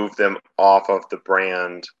can move them off of the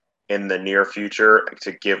brand in the near future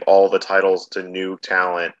to give all the titles to new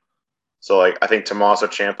talent. So, like, I think Tommaso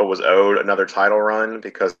Ciampa was owed another title run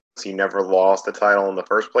because he never lost the title in the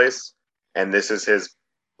first place. And this is his,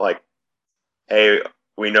 like, hey,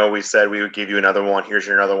 we know we said we would give you another one. Here's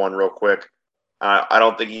your another one real quick. I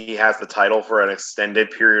don't think he has the title for an extended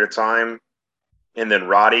period of time. And then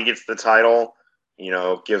Roddy gets the title,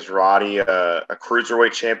 gives Roddy a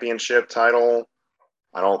cruiserweight championship title.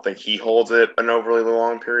 I don't think he holds it an overly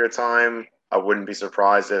long period of time. I wouldn't be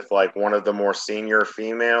surprised if like one of the more senior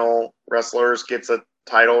female wrestlers gets a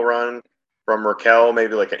title run from Raquel,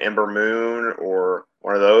 maybe like an Ember Moon or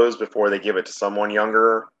one of those before they give it to someone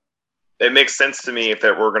younger. It makes sense to me if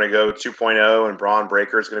that we're going to go 2.0 and Braun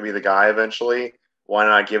Breaker is going to be the guy eventually. Why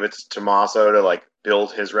not give it to Tommaso to like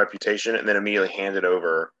build his reputation and then immediately hand it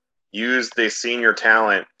over? Use the senior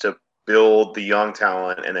talent to build the young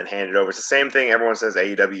talent and then hand it over. It's the same thing everyone says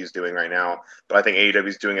AEW is doing right now, but I think AEW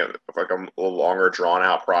is doing it like a little longer, drawn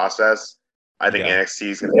out process. I think NXT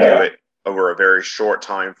is going to do it over a very short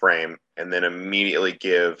time frame and then immediately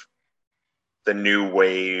give the new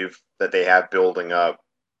wave that they have building up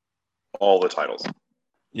all the titles.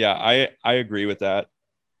 Yeah, I agree with that.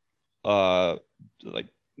 Like,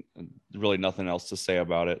 really nothing else to say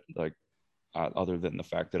about it, like other than the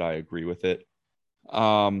fact that I agree with it.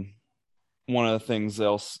 One of the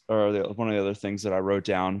other things that I wrote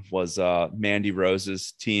down was Mandy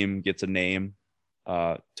Rose's team gets a name,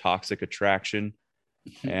 Toxic Attraction,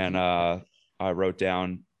 and I wrote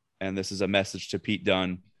down, and this is a message to Pete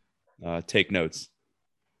Dunne, take notes.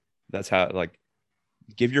 That's how, like,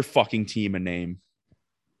 give your fucking team a name.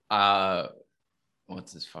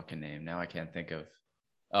 What's his fucking name? Now I can't think of.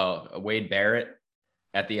 Oh, Wade Barrett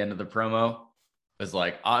at the end of the promo was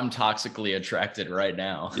like, I'm toxically attracted right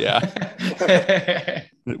now. Yeah.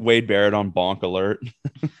 Wade Barrett on Bonk Alert.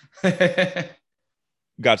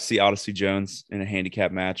 Got to see Odyssey Jones in a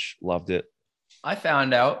handicap match. Loved it. I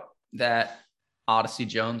found out that Odyssey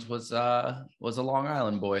Jones was a Long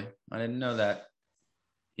Island boy. I didn't know that.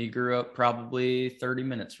 He grew up probably 30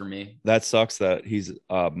 minutes from me. That sucks that he's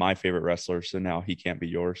my favorite wrestler, so now he can't be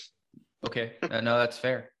yours. Okay. No, that's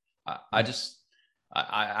fair.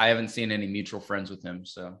 I haven't seen any mutual friends with him,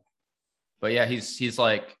 so. But yeah, he's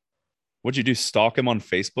like. What'd you do? Stalk him on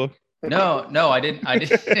Facebook? No, I didn't. I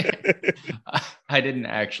didn't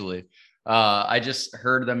actually. I just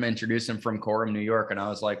heard them introduce him from Coram, New York, and I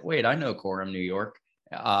was like, wait, I know Coram, New York.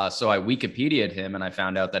 So I Wikipedia'd him, and I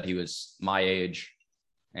found out that he was my age.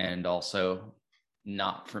 And also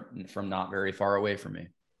not from not very far away from me.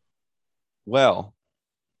 Well,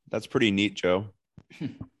 that's pretty neat, Joe.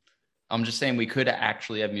 I'm just saying we could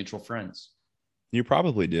actually have mutual friends. You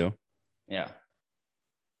probably do. Yeah.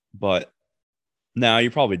 But no, you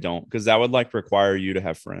probably don't, because that would like require you to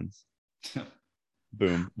have friends.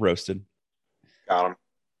 Boom, roasted. Got him.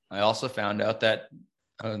 I also found out that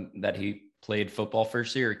he played football for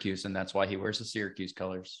Syracuse, and that's why he wears the Syracuse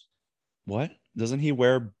colors. What? Doesn't he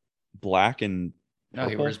wear black and purple? No,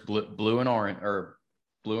 he wears blue and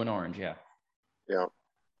orange. Yeah. Yeah.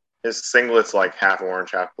 His singlet's like half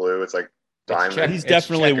orange, half blue. It's like diamond. He's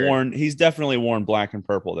definitely worn black and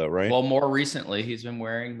purple though, right? Well, more recently he's been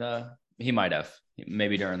wearing he might have,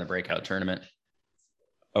 maybe during the breakout tournament.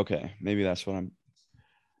 Okay, maybe that's what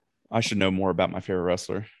I should know more about my favorite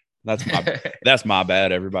wrestler. That's my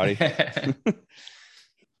bad, everybody.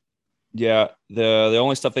 Yeah, the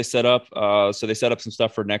only stuff they set up, so they set up some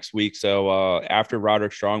stuff for next week. So after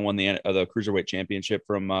Roderick Strong won the Cruiserweight Championship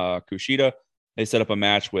from Kushida, they set up a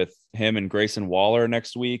match with him and Grayson Waller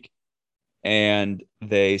next week. And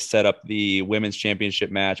they set up the Women's Championship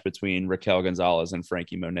match between Raquel Gonzalez and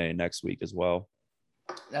Frankie Monet next week as well.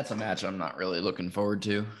 That's a match I'm not really looking forward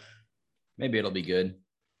to. Maybe it'll be good.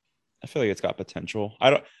 I feel like it's got potential.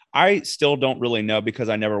 I still don't really know because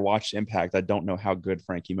I never watched Impact. I don't know how good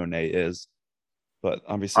Frankie Monet is, but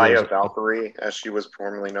obviously Aya Valkyrie, as she was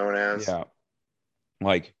formerly known as. Yeah.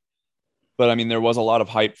 But I mean, there was a lot of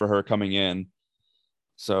hype for her coming in.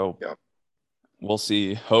 So yeah. We'll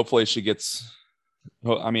see. Hopefully she gets,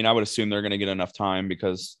 I mean, I would assume they're going to get enough time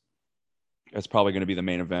because it's probably going to be the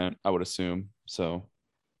main event, I would assume. So.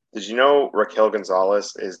 Did you know Raquel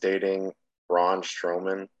Gonzalez is dating Braun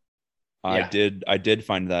Strowman? Yeah. I did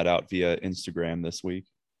find that out via Instagram this week.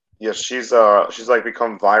 Yeah, she's like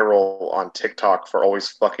become viral on TikTok for always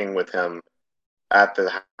fucking with him. at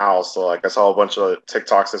the house. So, like, I saw a bunch of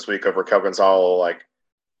TikToks this week of Raquel Gonzalo like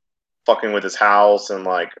fucking with his house and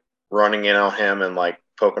like running in on him and like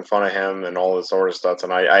poking fun of him and all this sort of stuff.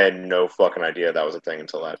 And I had no fucking idea that was a thing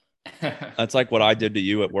until that. That's like what I did to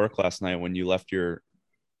you at work last night when you left your.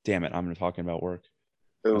 Damn it! I'm talking about work.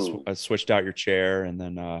 I switched out your chair and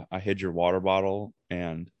then I hid your water bottle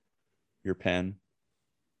and your pen.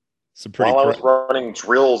 While I was running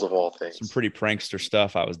drills of all things. Some pretty prankster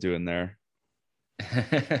stuff I was doing there.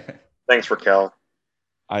 Thanks, Raquel.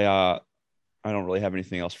 I don't really have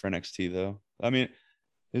anything else for NXT though. I mean,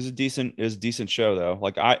 it was a decent show though.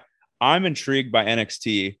 Like I'm intrigued by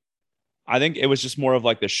NXT. I think it was just more of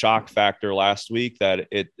like the shock factor last week that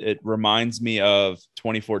it reminds me of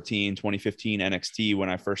 2014, 2015 NXT when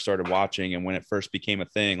I first started watching and when it first became a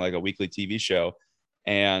thing, like a weekly TV show.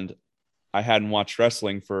 And I hadn't watched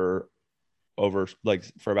wrestling for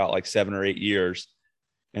about like 7 or 8 years.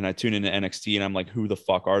 And I tune into NXT and I'm like, who the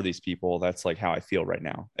fuck are these people? That's like how I feel right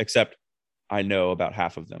now, except I know about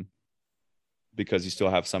half of them because you still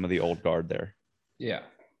have some of the old guard there. Yeah.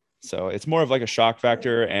 So it's more of like a shock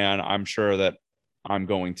factor. And I'm sure that I'm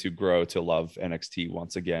going to grow to love NXT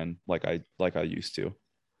once again, like I used to.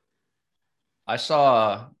 I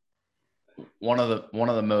saw one of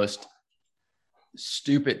the most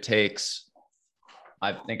stupid takes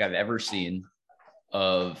I think I've ever seen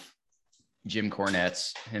of Jim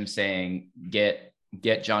Cornette's, him saying, get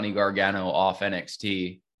Johnny Gargano off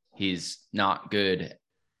NXT. He's not good.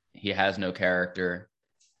 He has no character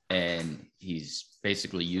and he's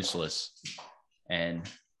basically useless. And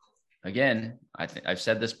again, I've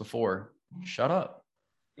said this before, shut up.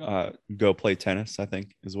 Go play tennis, I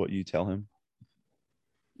think is what you tell him.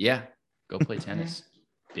 Yeah. Go play tennis,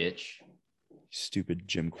 bitch. Stupid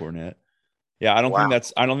Jim Cornette. Yeah, I don't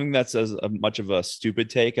think that's as much of a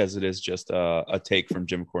stupid take as it is just a take from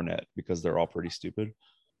Jim Cornette because they're all pretty stupid.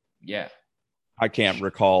 Yeah. I can't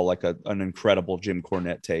recall like an incredible Jim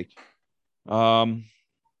Cornette take.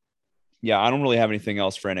 Yeah, I don't really have anything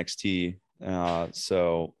else for NXT.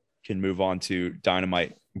 So can move on to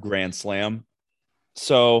Dynamite Grand Slam.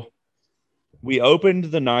 So we opened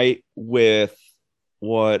the night with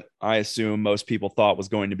what I assume most people thought was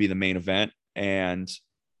going to be the main event. And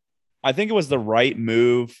I think it was the right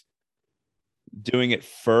move doing it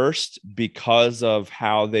first because of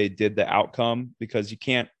how they did the outcome, because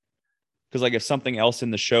like if something else in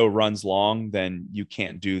the show runs long, then you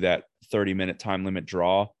can't do that 30-minute time limit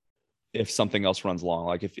draw. If something else runs long,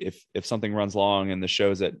 like if something runs long and the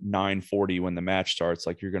show's at 9:40 when the match starts,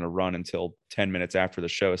 like you're going to run until 10 minutes after the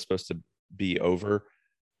show is supposed to be over.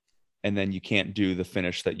 And then you can't do the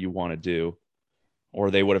finish that you want to do. Or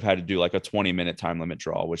they would have had to do like a 20-minute time limit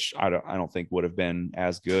draw, which I don't think would have been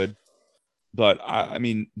as good. But I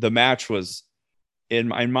mean, the match was, in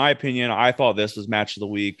my opinion, I thought this was match of the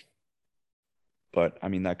week. But I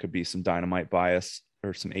mean, that could be some Dynamite bias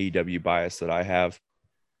or some AEW bias that I have,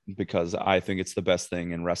 because I think it's the best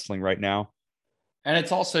thing in wrestling right now. And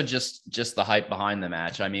it's also just the hype behind the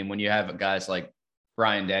match. I mean, when you have guys like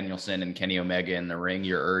Bryan Danielson and Kenny Omega in the ring,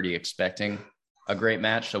 you're already expecting a great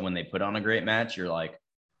match. So when they put on a great match, you're like,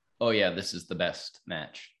 oh yeah, this is the best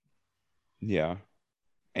match. Yeah.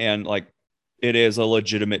 And like, it is a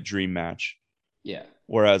legitimate dream match. Yeah.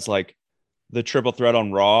 Whereas like the triple threat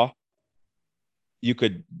on Raw, you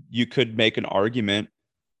could make an argument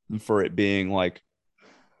for it being like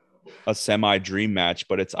a semi dream match,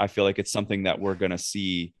 but I feel like it's something that we're going to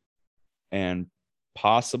see and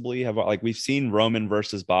possibly have, like, we've seen Roman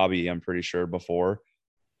versus Bobby, I'm pretty sure, before.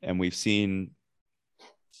 And it's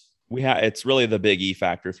really the Big E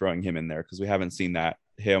factor throwing him in there, because we haven't seen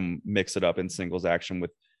him mix it up in singles action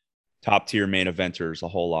with top tier main eventers a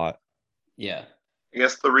whole lot. Yeah. I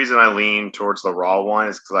guess the reason I lean towards the Raw one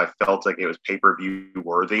is because I felt like it was pay-per-view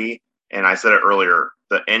worthy. And I said it earlier,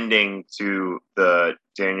 the ending to the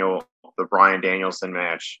Bryan Danielson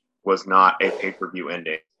match was not a pay-per-view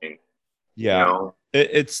ending. Yeah. You know?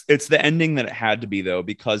 It's the ending that it had to be, though,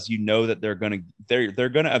 because you know that they're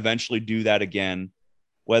gonna eventually do that again,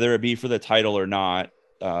 whether it be for the title or not.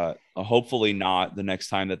 Hopefully not the next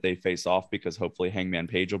time that they face off, because hopefully Hangman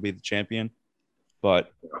Page will be the champion. But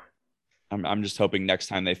I'm just hoping next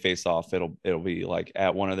time they face off, it'll be like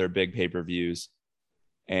at one of their big pay-per-views,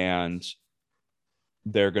 and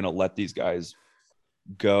they're gonna let these guys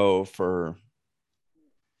go for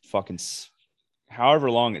fucking however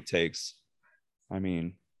long it takes. I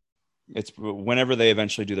mean, it's whenever they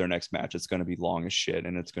eventually do their next match, it's going to be long as shit,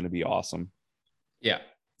 and it's going to be awesome. Yeah.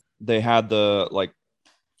 They had the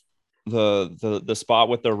spot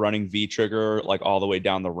with the running V trigger, like all the way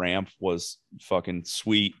down the ramp, was fucking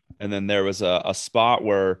sweet. And then there was a spot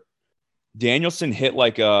where Danielson hit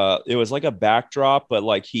it was like a backdrop, but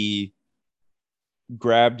like he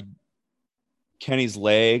grabbed Kenny's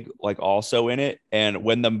leg like also in it. And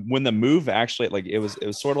when the move actually like it was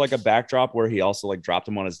sort of like a backdrop where he also like dropped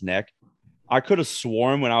him on his neck. I could have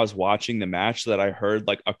sworn when I was watching the match that I heard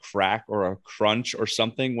like a crack or a crunch or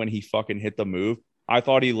something when he fucking hit the move. I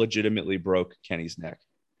thought he legitimately broke Kenny's neck.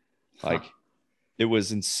 Like it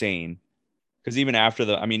was insane. Because even after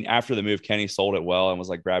the move, Kenny sold it well and was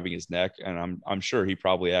like grabbing his neck, and I'm sure he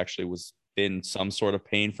probably actually was in some sort of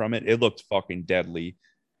pain from it. It looked fucking deadly.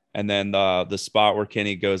 And then the spot where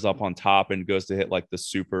Kenny goes up on top and goes to hit like the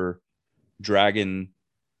super dragon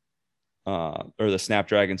or the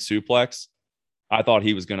Snapdragon suplex, I thought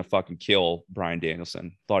he was going to fucking kill Bryan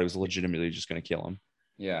Danielson. Thought he was legitimately just going to kill him.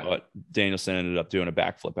 Yeah. But Danielson ended up doing a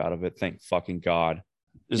backflip out of it. Thank fucking God.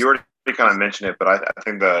 You already kind of mentioned it, but I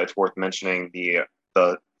think that it's worth mentioning the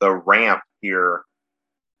ramp here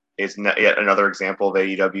is yet another example of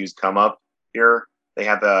AEW's come up here. They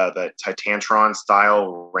had the Titantron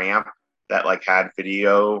style ramp that like had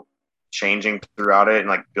video changing throughout it and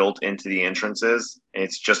like built into the entrances. And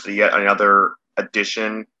it's just yet another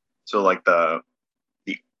addition to like the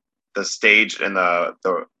stage and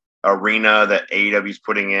the arena that AEW's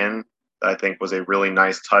putting in. That I think was a really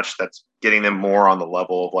nice touch that's getting them more on the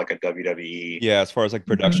level of like a WWE. Yeah, as far as like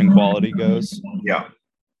production quality goes. Yeah.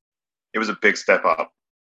 It was a big step up.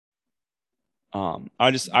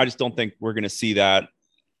 I just don't think we're gonna see that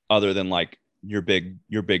other than like your big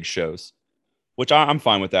shows. Which I'm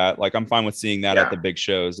fine with that. Like I'm fine with seeing that at the big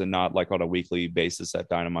shows and not like on a weekly basis at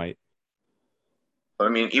Dynamite. I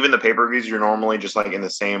mean, even the pay-per-views, you're normally just like in the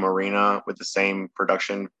same arena with the same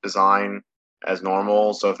production design as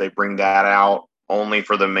normal. So if they bring that out only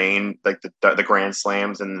for the main, like the Grand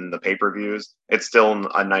Slams and then the pay-per-views, it's still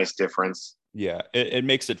a nice difference. Yeah, it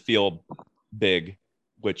makes it feel big,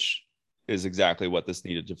 which is exactly what this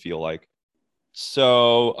needed to feel like.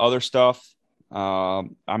 So other stuff, I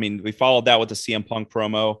mean, we followed that with the CM Punk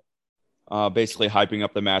promo, basically hyping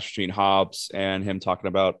up the match between Hobbs and him talking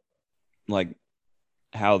about like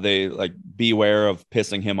how they like beware of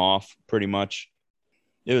pissing him off pretty much.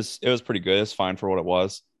 It was pretty good. It's fine for what it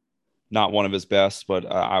was. Not one of his best, but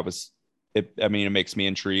it makes me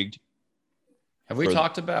intrigued. Have we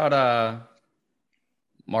talked about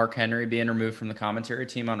Mark Henry being removed from the commentary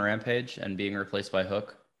team on Rampage and being replaced by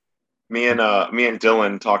Hook? Me and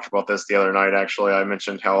Dylan talked about this the other night. Actually, I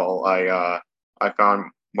mentioned how I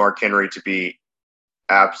found Mark Henry to be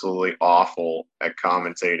absolutely awful at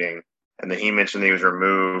commentating, and then he mentioned that he was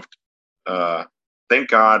removed. Thank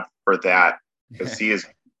God for that, because he is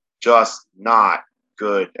just not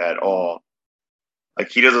good at all.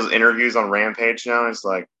 Like he does those interviews on Rampage now. It's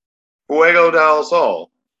like, Fuego del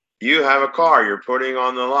Sol, you have a car you're putting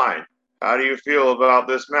on the line. How do you feel about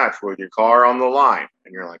this match with your car on the line?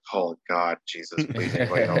 And you're like, oh God, Jesus, please,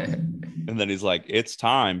 anybody else? And then he's like, it's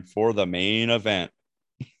time for the main event.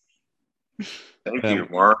 Thank you,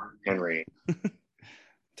 Mark Henry.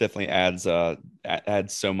 Definitely adds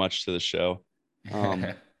so much to the show.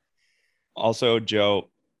 Also, Joe,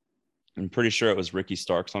 I'm pretty sure it was Ricky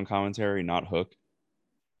Starks on commentary, not Hook.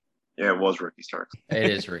 Yeah, it was Ricky Starks.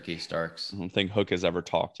 It is Ricky Starks. I don't think Hook has ever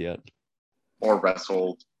talked yet. Or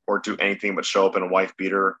wrestled, or do anything but show up in a wife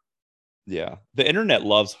beater. Yeah. The internet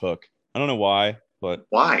loves Hook. I don't know why, but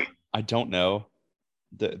why? I don't know.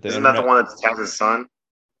 Isn't that the one that's Taz's son?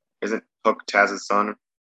 Isn't Hook Taz's son?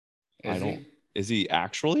 Is he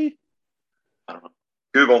actually? I don't know.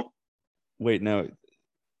 Google. Wait, no.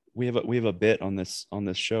 We have a bit on this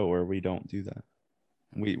show where we don't do that.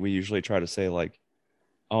 We usually try to say like,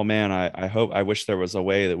 oh man, I wish there was a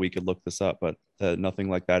way that we could look this up, but nothing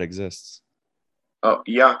like that exists. Oh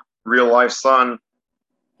yeah, real life son.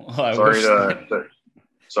 Well,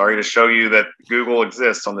 sorry to show you that Google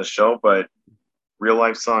exists on this show, but real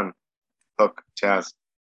life son, Hook Taz.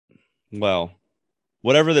 Well,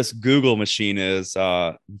 whatever this Google machine is,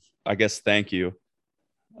 I guess thank you.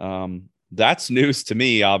 That's news to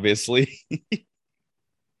me, obviously.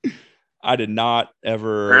 I did not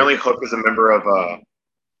ever. Apparently, Hook is a member of.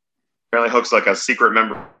 Apparently, Hook's like a secret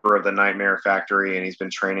member of the Nightmare Factory, and he's been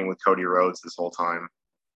training with Cody Rhodes this whole time.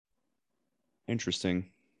 Interesting.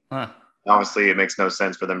 Huh. Obviously, it makes no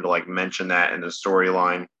sense for them to like mention that in the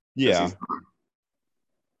storyline. Yeah, he's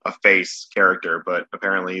a face character, but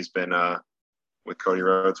apparently he's been with Cody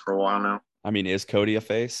Rhodes for a while now. I mean, is Cody a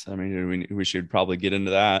face? I mean, we should probably get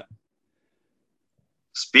into that.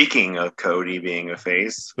 Speaking of Cody being a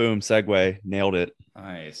face, boom, segue, nailed it.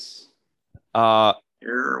 Nice.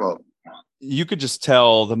 You're welcome. you could just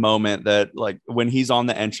tell the moment that, like, when he's on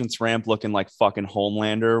the entrance ramp looking like fucking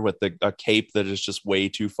Homelander with a cape that is just way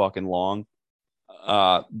too fucking long,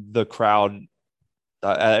 the crowd,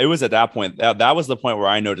 it was at that point, that was the point where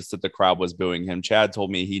I noticed that the crowd was booing him. Chad told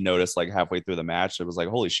me he noticed like halfway through the match, it was like,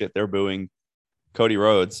 holy shit, they're booing Cody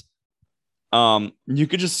Rhodes. You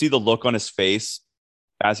could just see the look on his face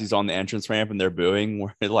as he's on the entrance ramp and they're booing,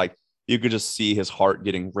 where like you could just see his heart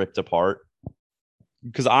getting ripped apart.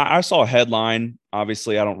 Because I saw a headline.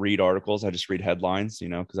 Obviously, I don't read articles. I just read headlines,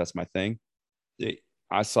 because that's my thing.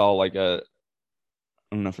 I saw like I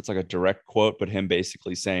don't know if it's like a direct quote, but him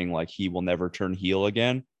basically saying like he will never turn heel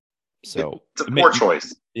again. So it's a poor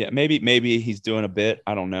choice. Yeah, maybe he's doing a bit.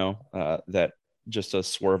 I don't know. That just to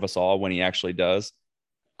swerve us all when he actually does.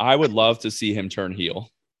 I would love to see him turn heel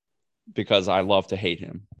because I love to hate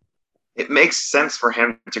him. It makes sense for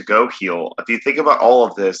him to go heel. If you think about all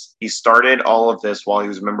of this, he started all of this while he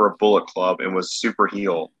was a member of Bullet Club and was super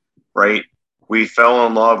heel, right? We fell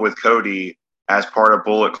in love with Cody as part of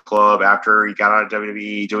Bullet Club after he got out of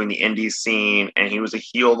WWE, doing the indie scene, and he was a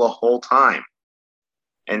heel the whole time.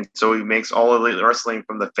 And so he makes All Elite Wrestling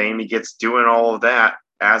from the fame he gets doing all of that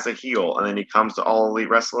as a heel. And then he comes to All Elite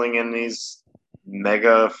Wrestling and he's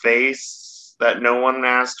mega face that no one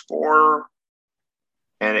asked for.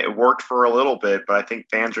 And it worked for a little bit, but I think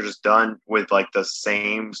fans are just done with like the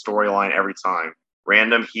same storyline every time.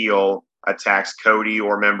 Random heel attacks Cody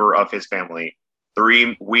or member of his family.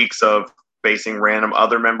 3 weeks of facing random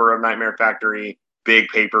other member of Nightmare Factory, big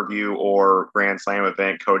pay-per-view or Grand Slam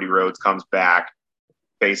event. Cody Rhodes comes back,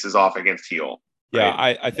 faces off against heel. Yeah,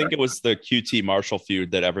 right? I think it was the QT Marshall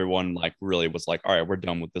feud that everyone like really was like, all right, we're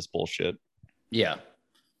done with this bullshit. Yeah,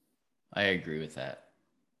 I agree with that.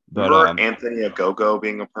 But remember Anthony Ogogo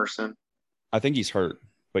being a person? I think he's hurt,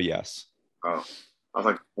 but yes. Oh, I was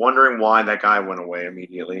like wondering why that guy went away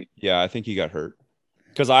immediately. Yeah, I think he got hurt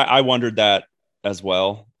because I wondered that as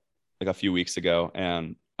well, like a few weeks ago,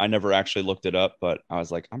 and I never actually looked it up, but I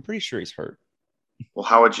was like, I'm pretty sure he's hurt. Well,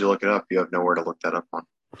 how would you look it up? You have nowhere to look that up on.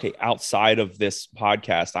 Okay, outside of this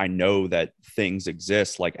podcast, I know that things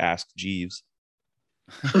exist like Ask Jeeves.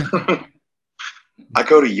 I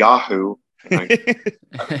go to Yahoo. I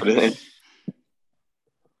put it in.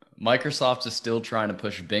 Microsoft is still trying to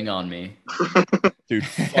push Bing on me. Dude,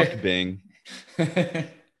 fuck Bing.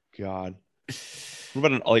 God. What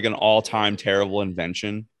about an all-time terrible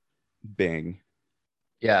invention? Bing.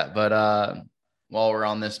 Yeah, but while we're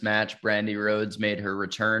on this match, Brandy Rhodes made her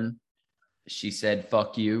return. She said,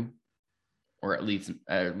 fuck you, or at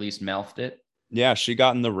least mouthed it. Yeah, she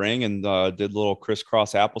got in the ring and did little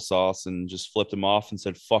crisscross applesauce and just flipped him off and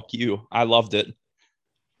said, fuck you. I loved it.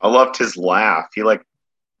 I loved his laugh. He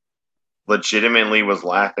legitimately was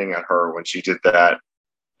laughing at her when she did that.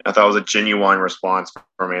 I thought it was a genuine response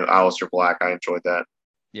from Aleister Black. I enjoyed that.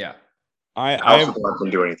 Yeah. Aleister Black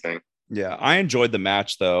didn't do anything. Yeah, I enjoyed the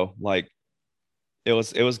match though. Like it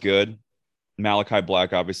was good. Malachi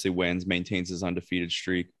Black obviously wins, maintains his undefeated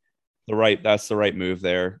streak. That's the right move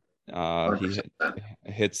there. He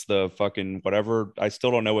hits the fucking whatever. I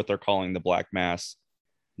still don't know what they're calling the Black Mass,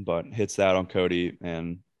 but hits that on Cody.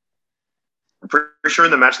 And I'm pretty sure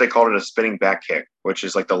in the match they called it a spinning back kick, which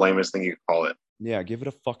is like the lamest thing you could call it. Yeah, give it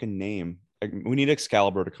a fucking name. We need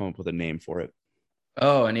Excalibur to come up with a name for it.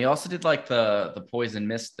 Oh, and he also did like the poison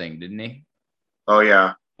mist thing, didn't he? Oh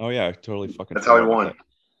yeah. Oh yeah, totally fucking. That's how he won.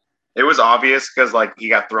 It was obvious because like he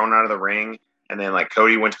got thrown out of the ring. And then like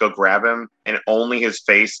Cody went to go grab him and only his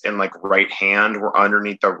face and like right hand were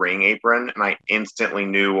underneath the ring apron. And I instantly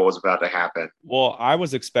knew what was about to happen. Well, I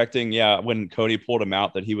was expecting, when Cody pulled him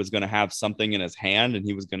out that he was going to have something in his hand and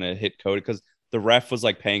he was going to hit Cody because the ref was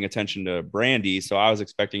like paying attention to Brandy. So I was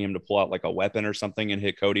expecting him to pull out like a weapon or something and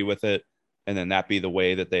hit Cody with it. And then that be the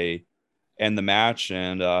way that they end the match.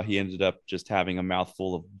 And he ended up just having a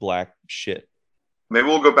mouthful of black shit. Maybe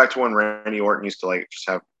we'll go back to when Randy Orton used to like just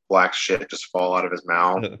have black shit just fall out of his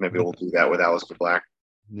mouth. Maybe we'll do that with Aleister Black.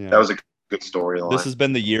 Yeah. That was a good storyline. This has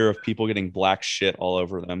been the year of people getting black shit all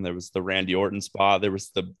over them. There was the Randy Orton spot. There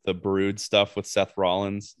was the Brood stuff with Seth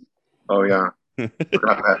Rollins. Oh, yeah.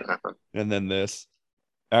 Forgot that happened. And then this.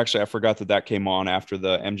 Actually, I forgot that came on after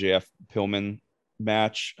the MJF Pillman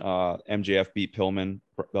match. MJF beat Pillman.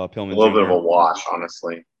 Pillman a little bit of a wash,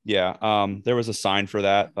 honestly. Yeah. There was a sign for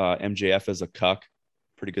that. MJF is a cuck.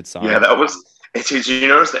 Pretty good sign. Yeah, that was... Did you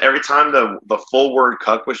notice that every time the full word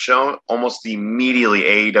cuck was shown, almost immediately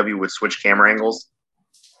AEW would switch camera angles?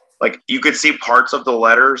 Like, you could see parts of the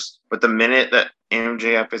letters, but the minute that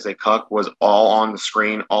MJF is a cuck was all on the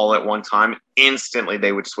screen all at one time, instantly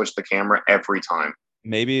they would switch the camera every time.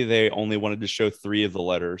 maybe they only wanted to show 3 of the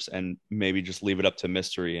letters and maybe just leave it up to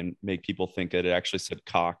mystery and make people think that it actually said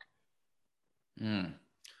cock.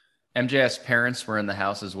 MJF's parents were in the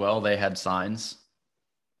house as well. They had signs.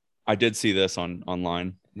 I did see this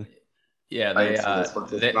online. Yeah,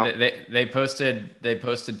 they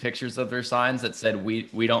posted pictures of their signs that said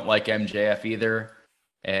we don't like MJF either.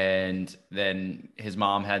 And then his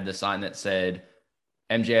mom had the sign that said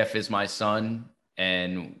MJF is my son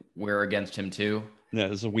and we're against him too.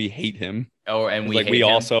 Yeah, so we hate him. Oh, and we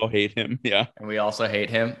also hate him. Yeah. And we also hate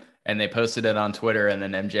him. And they posted it on Twitter, and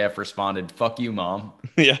then MJF responded, "Fuck you, mom."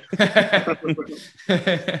 Yeah.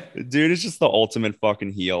 Dude, it's just the ultimate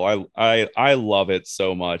fucking heel. I love it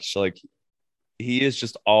so much. Like, he is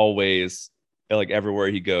just always, like, everywhere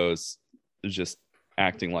he goes, just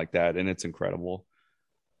acting like that, and it's incredible.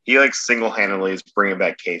 He, like, single-handedly is bringing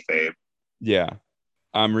back kayfabe. Yeah.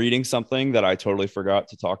 I'm reading something that I totally forgot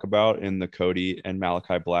to talk about in the Cody and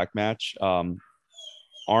Malachi Black match. Arn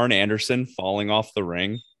Anderson falling off the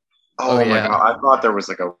ring. Oh my God. I thought there was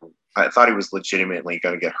I thought he was legitimately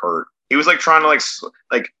going to get hurt. He was like trying to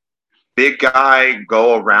like big guy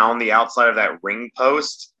go around the outside of that ring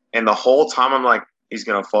post. And the whole time I'm like, he's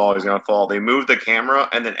going to fall. He's going to fall. They move the camera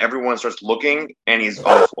and then everyone starts looking and he's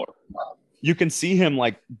on the floor. You can see him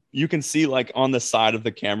like on the side of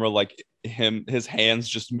the camera, like his hands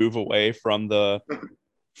just move away from the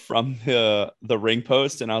ring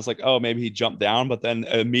post. And I was like, oh, maybe he jumped down. But then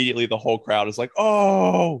immediately the whole crowd is like,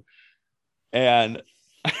 oh. And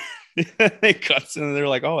they cuts and they're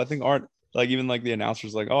like, oh, I think Arn, like, even like the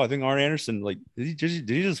announcers like, oh, I think Arn Anderson, like, did he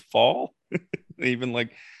just fall? Even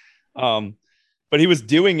like, but he was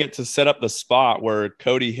doing it to set up the spot where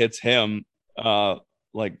Cody hits him,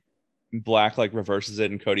 like Black like reverses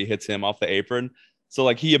it and Cody hits him off the apron. So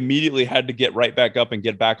like he immediately had to get right back up and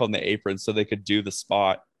get back on the apron so they could do the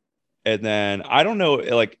spot. And then I don't know,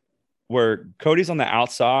 like, where Cody's on the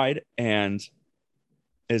outside and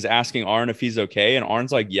is asking Arn if he's okay, and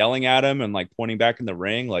Arn's like yelling at him and like pointing back in the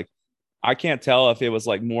ring. Like, I can't tell if it was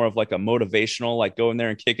like more of like a motivational, like go in there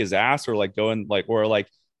and kick his ass, or like going like, or like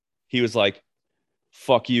he was like,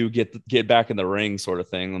 fuck you, get back in the ring sort of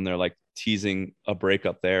thing. And they're like teasing a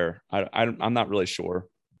breakup there. I'm not really sure.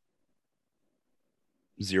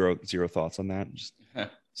 Zero thoughts on that. Just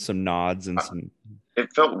some nods and some.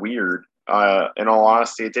 It felt weird. In all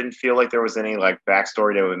honesty, it didn't feel like there was any like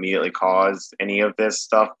backstory that would immediately cause any of this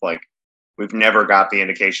stuff. Like, we've never got the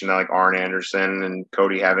indication that like Arn Anderson and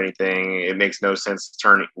Cody have anything. It makes no sense to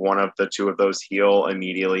turn one of the two of those heel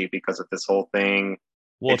immediately because of this whole thing.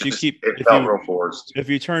 Well, it felt real forced. If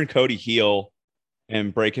you turn Cody heel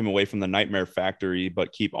and break him away from the Nightmare Factory,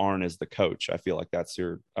 but keep Arn as the coach, I feel like that's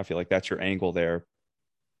your angle there.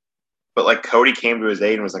 But like Cody came to his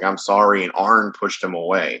aid and was like, "I'm sorry," and Arn pushed him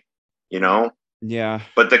away. You know? Yeah.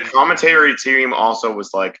 But the commentary team also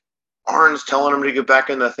was like, Arn's telling him to get back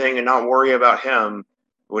in the thing and not worry about him,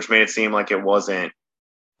 which made it seem like it wasn't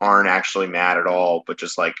Arn actually mad at all, but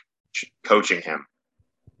just like coaching him.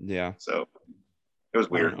 Yeah. So it was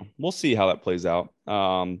weird. We'll see how that plays out.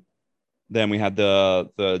 Then we had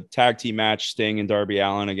the tag team match, Sting and Darby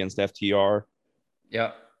Allin against FTR.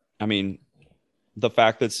 Yeah. I mean, the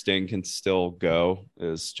fact that Sting can still go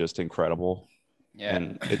is just incredible. Yeah.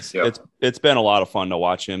 And it's been a lot of fun to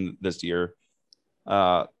watch him this year.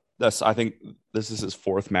 I think this is his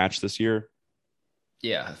 4th match this year.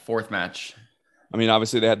 Yeah, 4th match. I mean,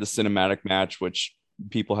 obviously they had the cinematic match, which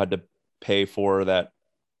people had to pay for that,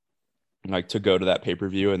 like, to go to that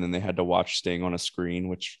pay-per-view, and then they had to watch Sting on a screen,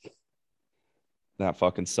 which that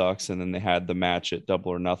fucking sucks. And then they had the match at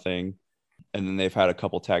Double or Nothing, and then they've had a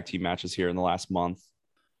couple tag team matches here in the last month.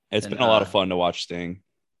 It's been a lot of fun to watch Sting.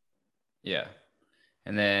 Yeah.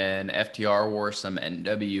 And then FTR wore some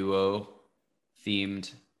NWO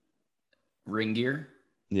themed ring gear.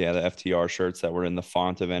 Yeah, the FTR shirts that were in the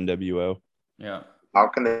font of NWO. Yeah. How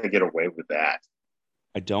can they get away with that?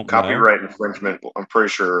 I don't know. Copyright infringement. I'm pretty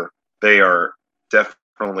sure they are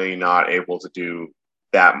definitely not able to do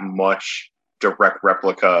that much direct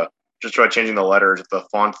replica just by changing the letters. If the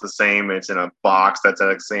font's the same, it's in a box that's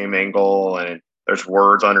at the same angle, and there's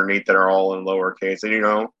words underneath that are all in lowercase. And, you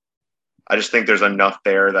know, I just think there's enough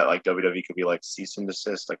there that like WWE could be like cease and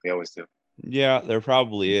desist like they always do. Yeah, there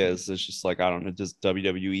probably is. It's just like, I don't know. Does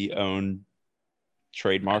WWE own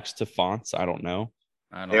trademarks to fonts? I don't know.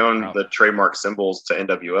 They own the trademark symbols to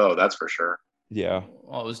NWO. That's for sure. Yeah.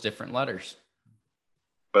 Well, it was different letters.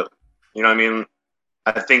 But, you know what I mean?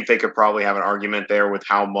 I think they could probably have an argument there with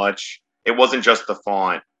how much it wasn't just the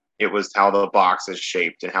font. It was how the box is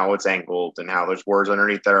shaped and how it's angled and how there's words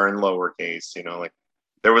underneath that are in lowercase, you know, like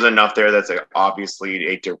there was enough there that's obviously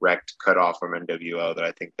a direct cutoff from NWO that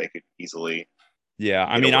I think they could easily. Yeah,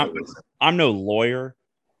 I mean, I'm no lawyer,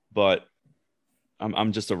 but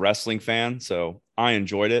I'm just a wrestling fan, so I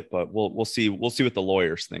enjoyed it. But we'll see what the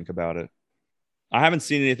lawyers think about it. I haven't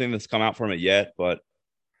seen anything that's come out from it yet, but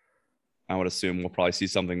I would assume we'll probably see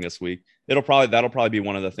something this week. That'll probably be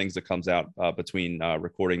one of the things that comes out between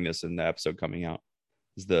recording this and the episode coming out.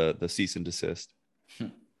 Is the cease and desist.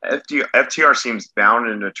 FTR seems bound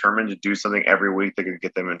and determined to do something every week that could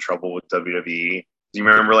get them in trouble with WWE. Do you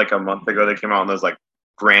remember like a month ago they came out in those like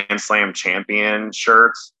Grand Slam champion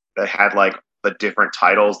shirts that had like the different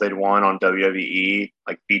titles they'd won on WWE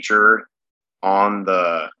like featured on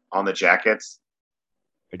the jackets?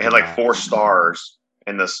 It had like 4 stars,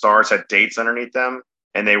 and the stars had dates underneath them,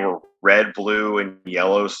 and they were red, blue, and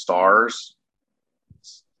yellow stars,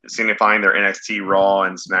 signifying their NXT, Raw,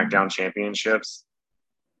 and SmackDown championships.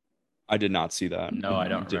 I did not see that. No, I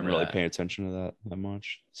didn't really pay attention to that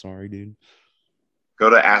much. Sorry, dude. Go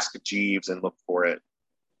to Ask Jeeves and look for it.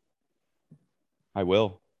 I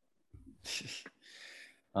will.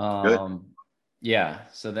 Yeah.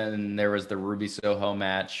 So then there was the Ruby Soho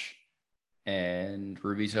match, and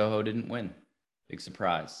Ruby Soho didn't win. Big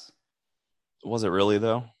surprise. Was it really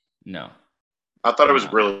though? No. I thought it was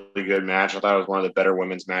a really good match. I thought it was one of the better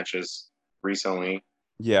women's matches recently.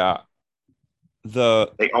 Yeah.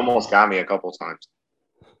 They almost got me a couple times.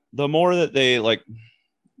 The more that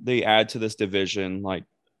they add to this division, like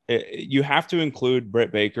you have to include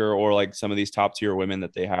Britt Baker or like some of these top tier women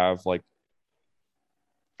that they have, like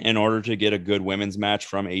in order to get a good women's match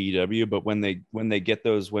from AEW. But when they get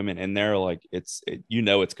those women in there, like it's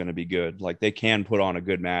going to be good. Like they can put on a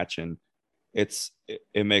good match, and it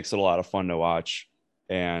makes it a lot of fun to watch.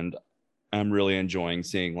 And I'm really enjoying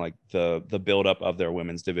seeing like the buildup of their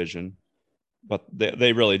women's division. But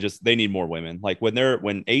they really they need more women. Like when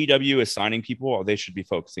AEW is signing people, they should be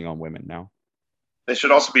focusing on women now. They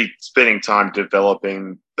should also be spending time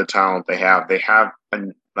developing the talent they have. They have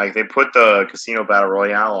like they put the Casino Battle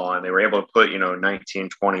Royale on. They were able to put 19,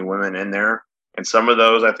 20 women in there, and some of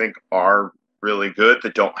those I think are really good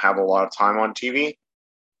that don't have a lot of time on TV.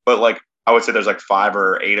 But like I would say, there's like 5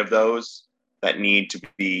 or 8 of those that need to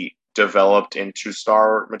be developed into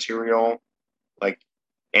star material, like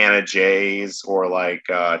Anna Jay's or like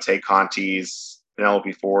Tay Conti's,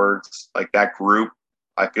 Penelope Ford's. Like that group,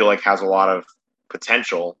 I feel like has a lot of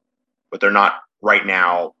potential, but they're not right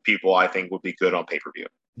now people I think would be good on pay-per-view.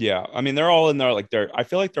 Yeah, I mean they're all in there I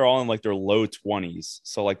feel like they're all in like their low 20s,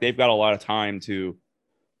 so like they've got a lot of time to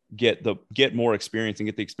get more experience and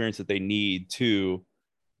get the experience that they need to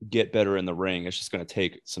get better in the ring. It's just going to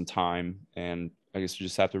take some time, and I guess you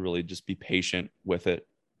just have to really just be patient with it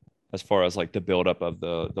as far as like the buildup of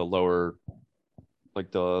the lower,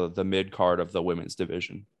 like the mid card of the women's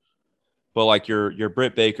division. But like your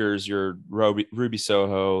Britt Bakers, your Ruby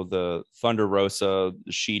Soho, the Thunder Rosa,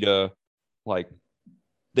 the Sheeta, like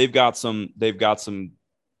they've got some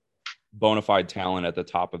bona fide talent at the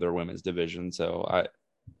top of their women's division. So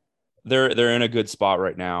they're in a good spot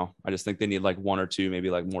right now. I just think they need like 1 or 2, maybe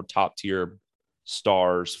like more top tier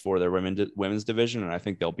stars for their women's division, and I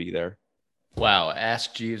think they'll be there. Wow,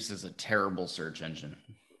 Ask Jeeves is a terrible search engine.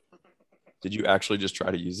 Did you actually just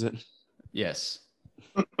try to use it? Yes.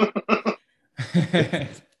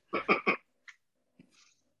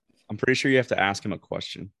 I'm pretty sure you have to ask him a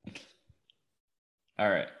question. All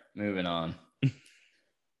right, moving on.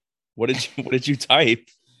 What did you type?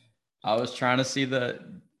 I was trying to see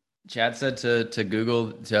Chad said to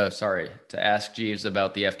Google to Ask Jeeves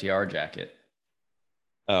about the FTR jacket.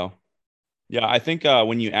 Oh. Yeah, I think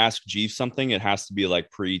when you ask Jeeves something, it has to be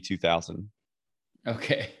like pre-2000.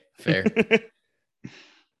 Okay, fair.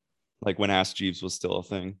 Like when Ask Jeeves was still a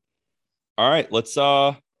thing. All right, let's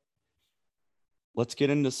get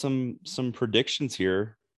into some predictions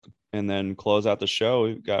here and then close out the show.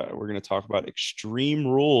 We're going to talk about Extreme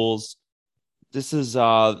Rules. This is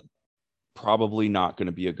probably not going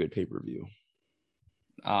to be a good pay-per-view.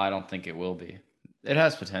 I don't think it will be. It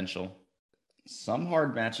has potential. Some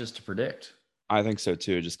hard matches to predict. I think so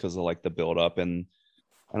too, just because of like the build up, and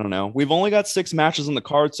I don't know. We've only got 6 matches on the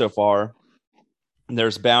card so far. And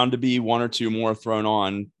there's bound to be 1 or 2 more thrown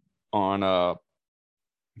on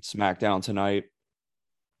SmackDown tonight.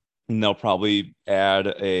 And they'll probably add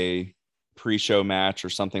a pre-show match or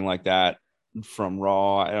something like that from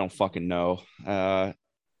Raw. I don't fucking know.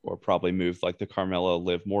 Or probably move like the Carmella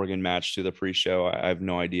Liv Morgan match to the pre-show. I have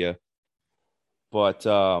no idea. But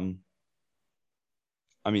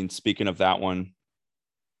I mean, speaking of that one,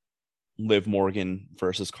 Liv Morgan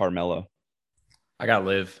versus Carmella. I got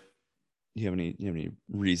Liv. Do you have any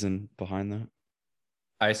reason behind that?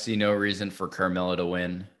 I see no reason for Carmella to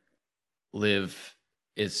win. Liv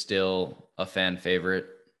is still a fan favorite,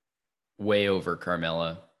 way over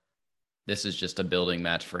Carmella. This is just a building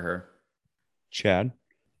match for her. Chad?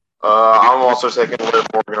 I'm also taking Liv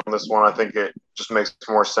Morgan on this one. I think it just makes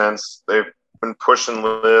more sense. They've been pushing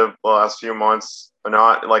Liv the last few months, but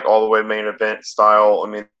not like all the way main event style. I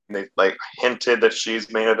mean, they like hinted that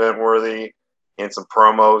she's main event worthy in some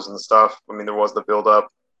promos and stuff. I mean, there was the build up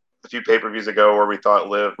a few pay-per-views ago where we thought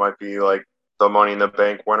Liv might be like the Money in the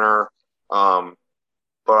Bank winner.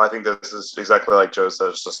 But I think this is exactly like Joe said,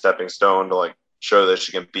 it's a stepping stone to like show that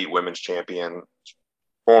she can beat women's champion,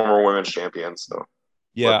 former women's champion. So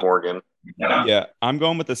Yeah. Liv Morgan. Yeah. I'm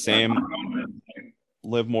going with the same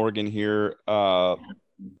Liv Morgan here. I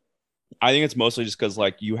think it's mostly just because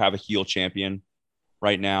like you have a heel champion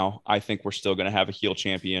right now. I think we're still going to have a heel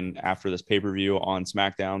champion after this pay-per-view on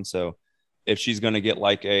SmackDown. So if she's going to get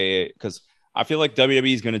like because I feel like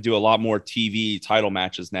WWE is going to do a lot more TV title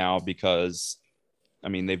matches now because, I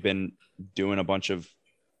mean, they've been doing a bunch of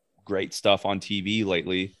great stuff on TV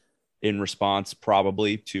lately in response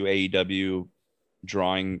probably to AEW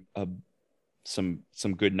drawing some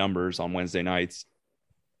good numbers on Wednesday nights.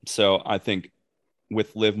 So I think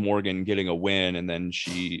with Liv Morgan getting a win and then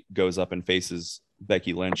she goes up and faces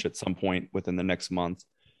Becky Lynch at some point within the next month,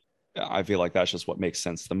 I feel like that's just what makes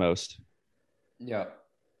sense the most. Yeah.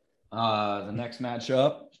 The next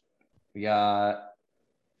matchup, we got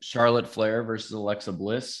Charlotte Flair versus Alexa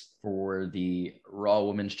Bliss for the Raw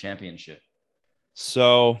Women's Championship.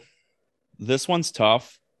 So this one's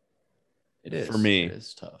tough. It is. For me. It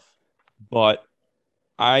is tough. But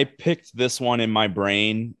I picked this one in my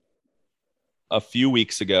brain a few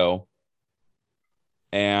weeks ago,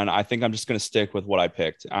 and I think I'm just going to stick with what I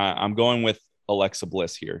picked. I'm going with Alexa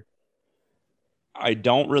Bliss here. I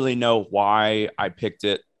don't really know why I picked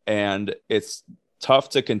it, and it's tough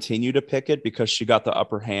to continue to pick it because she got the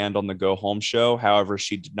upper hand on the Go Home show. However,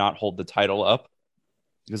 she did not hold the title up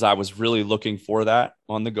because I was really looking for that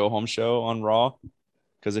on the Go Home show on Raw.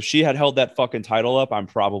 Because if she had held that fucking title up, I'm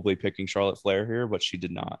probably picking Charlotte Flair here, but she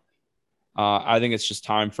did not. I think it's just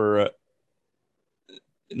time for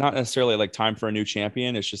not necessarily like time for a new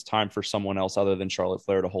champion. It's just time for someone else other than Charlotte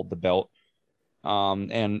Flair to hold the belt.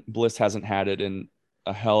 And Bliss hasn't had it in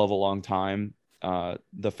a hell of a long time.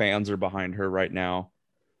 The fans are behind her right now.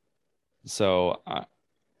 So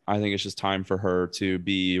I think it's just time for her to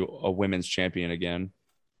be a women's champion again.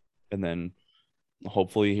 And then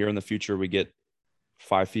hopefully here in the future, we get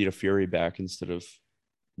 5 Feet of Fury back instead of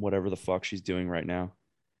whatever the fuck she's doing right now.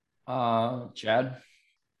 Chad?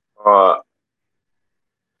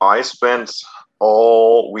 I spent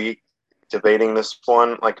all week debating this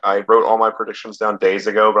one. Like I wrote all my predictions down days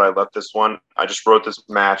ago, but I left this one. I just wrote this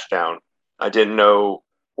match down. I didn't know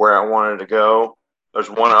where I wanted to go. There's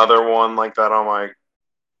one other one like that on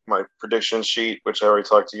my prediction sheet, which I already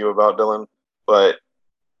talked to you about, Dylan. But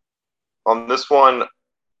on this one,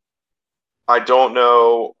 I don't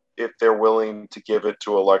know if they're willing to give it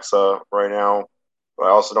to Alexa right now. But I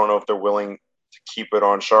also don't know if they're willing to keep it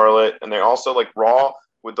on Charlotte. And they also like Raw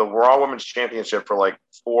with the Raw Women's Championship for like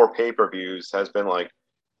 4 pay-per-views has been like,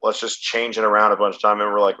 let's just change it around a bunch of time.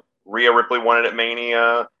 And we're like, Rhea Ripley won it at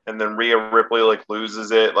Mania, and then Rhea Ripley like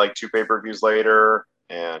loses it like 2 pay-per-views later,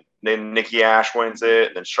 and then Nikki Ash wins it,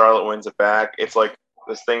 and then Charlotte wins it back. It's like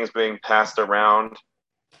this thing is being passed around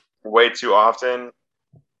way too often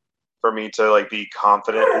for me to like be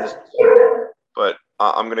confident in this. But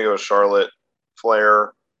I'm gonna go Charlotte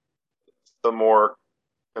Flair, the more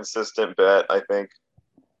consistent bet, I think.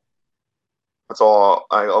 That's all.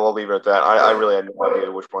 I'll leave it at that. I really had no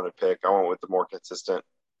idea which one to pick. I went with the more consistent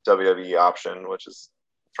WWE option, which is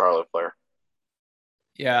Charlotte Flair.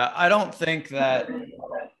 Yeah, I don't think that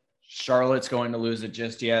Charlotte's going to lose it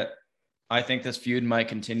just yet. I think this feud might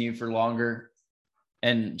continue for longer.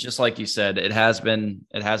 And just like you said, it has been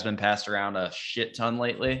passed around a shit ton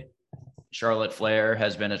lately. Charlotte Flair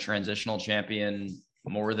has been a transitional champion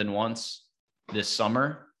more than once this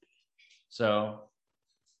summer. So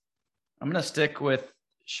I'm going to stick with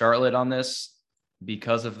Charlotte on this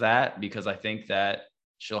because of that, because I think that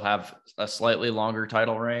she'll have a slightly longer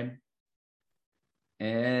title reign.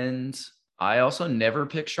 And I also never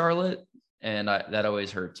pick Charlotte, and that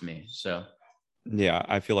always hurts me. So, yeah,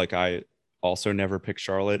 I feel like I also never pick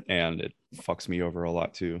Charlotte, and it fucks me over a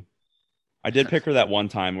lot too. I did pick her that one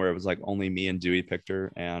time where it was like only me and Dewey picked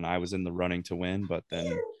her, and I was in the running to win, but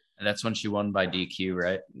then. And that's when she won by DQ,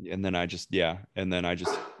 right? And then I just,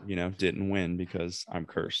 didn't win because I'm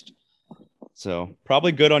cursed. So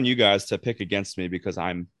probably good on you guys to pick against me because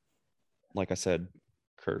I'm, like I said,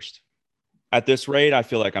 cursed. At this rate, I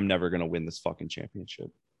feel like I'm never going to win this fucking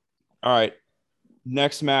championship. All right.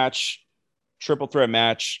 Next match, triple threat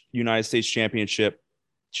match, United States Championship.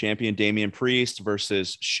 Champion Damian Priest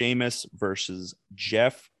versus Sheamus versus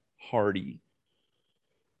Jeff Hardy.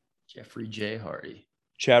 Jeffrey J. Hardy.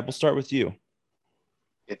 Chad, we'll start with you.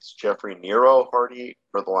 It's Jeffrey Nero Hardy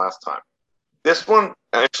for the last time. This one,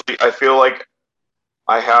 actually, I feel like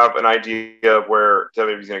I have an idea of where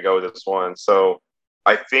WWE's going to go with this one. So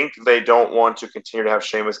I think they don't want to continue to have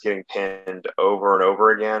Sheamus getting pinned over and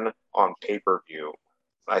over again on pay-per-view.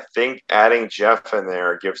 I think adding Jeff in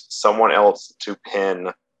there gives someone else to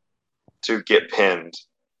get pinned.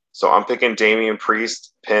 So I'm thinking Damian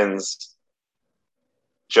Priest pins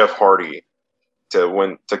Jeff Hardy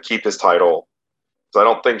to keep his title. So I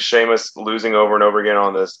don't think Sheamus losing over and over again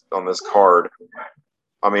on this card,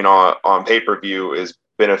 on pay-per-view, is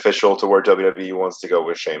beneficial to where WWE wants to go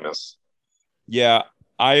with Sheamus. Yeah,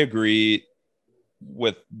 I agree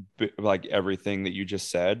with like everything that you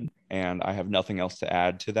just said, and I have nothing else to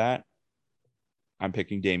add to that. I'm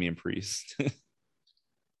picking Damian Priest.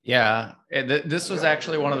 Yeah, this was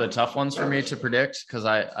actually one of the tough ones for me to predict because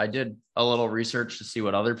I did a little research to see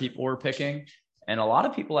what other people were picking. And a lot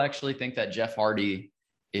of people actually think that Jeff Hardy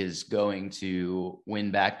is going to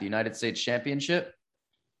win back the United States Championship.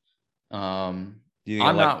 Do you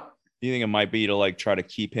think it might be to like try to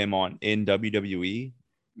keep him in WWE?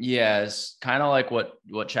 Yes, kind of like what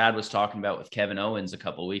Chad was talking about with Kevin Owens a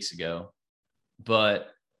couple of weeks ago. But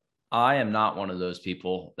I am not one of those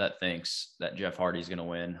people that thinks that Jeff Hardy's going to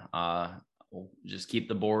win. We'll just keep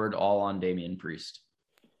the board all on Damian Priest.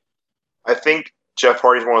 I think Jeff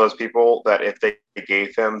Hardy's one of those people that if they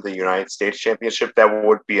gave him the United States Championship, that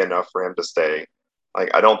would be enough for him to stay.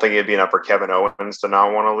 Like, I don't think it'd be enough for Kevin Owens to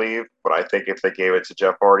not want to leave, but I think if they gave it to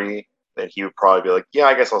Jeff Hardy, then he would probably be like, yeah,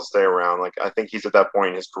 I guess I'll stay around. Like, I think he's at that point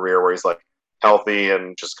in his career where he's like healthy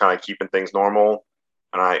and just kind of keeping things normal.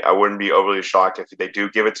 And I wouldn't be overly shocked if they do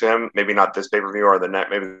give it to him. Maybe not this pay-per-view or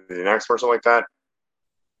maybe the next or something like that.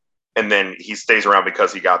 And then he stays around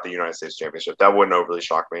because he got the United States Championship. That wouldn't overly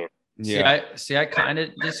shock me. Yeah. I kind of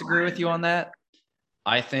disagree with you on that.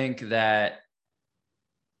 I think that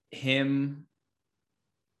him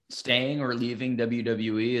staying or leaving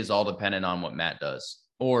WWE is all dependent on what Matt does,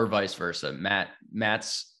 or vice versa.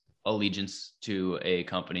 Matt's allegiance to a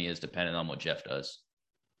company is dependent on what Jeff does.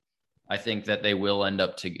 I think that they will end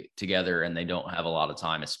up together, and they don't have a lot of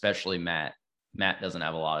time, especially Matt. Matt doesn't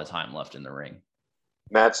have a lot of time left in the ring.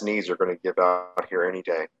 Matt's knees are going to give out here any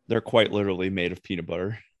day. They're quite literally made of peanut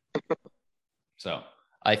butter. So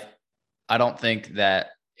I don't think that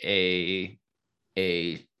a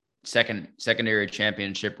secondary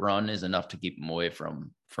championship run is enough to keep him away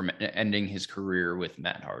from ending his career with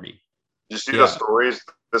Matt Hardy. Did you see the stories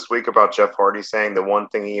this week about Jeff Hardy saying the one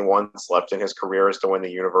thing he wants left in his career is to win the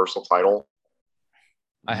Universal title?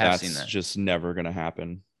 I have seen that. That's just never going to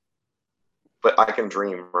happen. But I can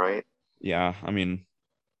dream, right? Yeah, I mean,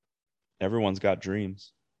 everyone's got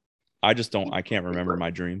dreams. I can't remember my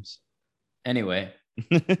dreams. Anyway,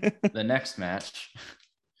 the next match.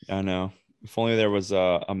 I know. If only there was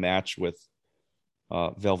a match with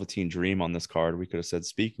Velveteen Dream on this card, we could have said,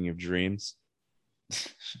 speaking of dreams.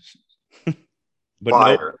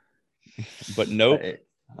 But nope.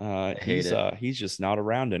 He's just not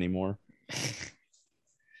around anymore.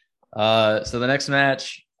 So the next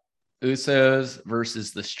match, Usos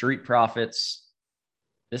versus the Street Profits.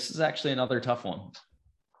 This is actually another tough one.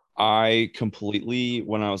 I completely,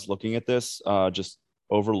 when I was looking at this, just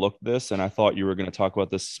overlooked this, and I thought you were going to talk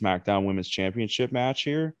about this SmackDown Women's Championship match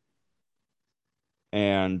here.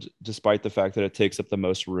 And despite the fact that it takes up the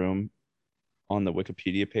most room on the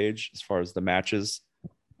Wikipedia page as far as the matches,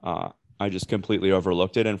 I just completely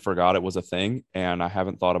overlooked it and forgot it was a thing, and I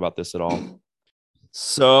haven't thought about this at all.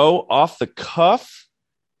 So off the cuff,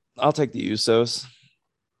 I'll take the Usos.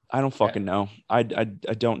 I don't fucking know. I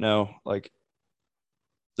don't know. Like,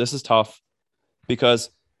 this is tough because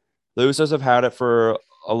the Usos have had it for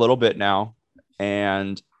a little bit now,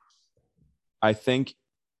 and I think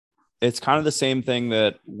it's kind of the same thing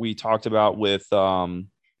that we talked about with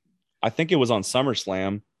I think it was on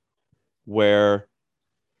SummerSlam, where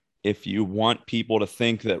if you want people to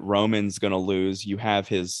think that Roman's going to lose, you have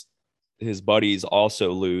his buddies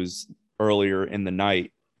also lose earlier in the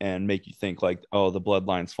night and make you think like, oh, the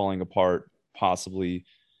bloodline's falling apart, possibly.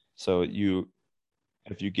 So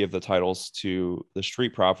if you give the titles to the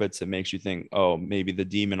Street Profits, it makes you think, oh, maybe the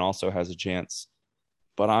Demon also has a chance.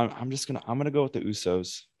 But I'm gonna go with the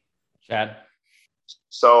Usos. Chad?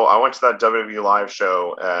 So I went to that WWE live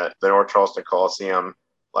show at the North Charleston Coliseum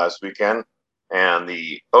last weekend, And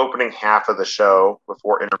the opening half of the show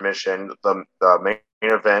before intermission, the main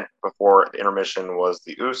event before the intermission was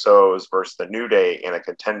the Usos versus the New Day in a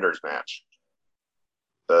contenders match.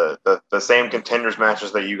 The same contenders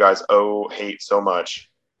matches that you guys hate so much.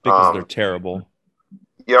 Because they're terrible.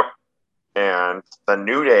 Yep. And the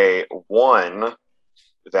New Day won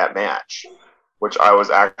that match, which I was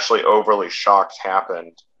actually overly shocked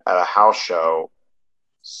happened at a house show.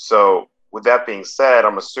 So with that being said,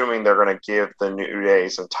 I'm assuming they're going to give the New Day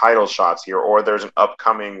some title shots here, or there's an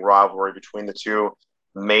upcoming rivalry between the two,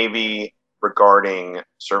 maybe regarding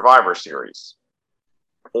Survivor Series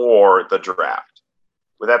or the draft.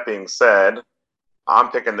 With that being said,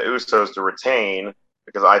 I'm picking the Usos to retain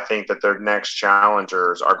because I think that their next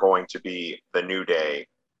challengers are going to be the New Day,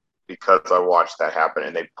 because I watched that happen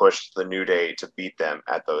and they pushed the New Day to beat them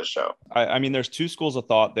at those shows. I mean, there's two schools of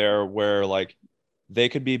thought there where like they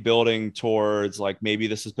could be building towards like maybe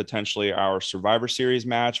this is potentially our Survivor Series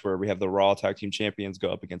match where we have the Raw Tag Team Champions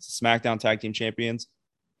go up against the SmackDown Tag Team Champions,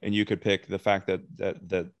 and you could pick the fact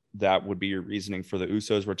that would be your reasoning for the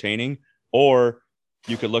Usos retaining, or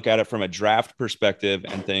you could look at it from a draft perspective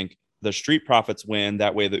and think the Street Profits win.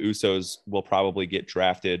 That way the Usos will probably get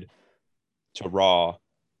drafted to Raw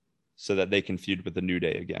so that they can feud with the New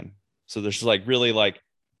Day again. So there's like really like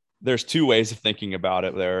there's two ways of thinking about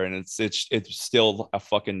it there, and it's still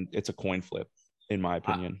it's a coin flip in my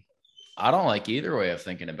opinion. I don't like either way of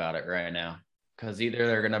thinking about it right now, because either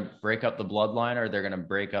they're gonna break up the bloodline or they're gonna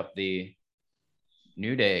break up the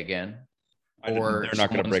New Day again. Or they're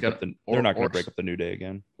not going to break up the New Day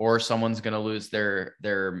again. Or someone's going to lose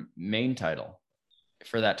their main title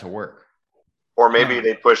for that to work. Or maybe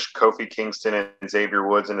they push Kofi Kingston and Xavier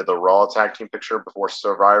Woods into the Raw tag team picture before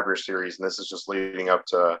Survivor Series, and this is just leading up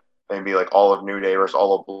to maybe like all of New Day versus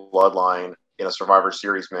all of Bloodline in a Survivor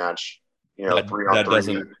Series match. You know, 3-on-3. That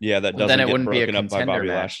doesn't. Then it get wouldn't be a broken up by Bobby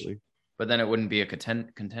contender match. Lashley. But then it wouldn't be a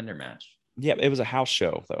contender match. Yeah, it was a house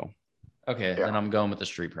show though. Okay, then I'm going with the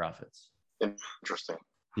Street Profits. Interesting.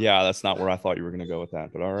 Yeah, that's not where I thought you were going to go with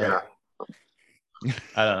that, but all right. Yeah.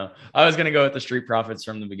 I don't know. I was going to go with the Street Profits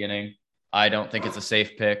from the beginning. I don't think it's a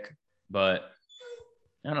safe pick, but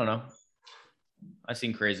I don't know. I've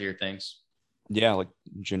seen crazier things. Yeah, like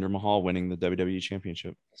Jinder Mahal winning the WWE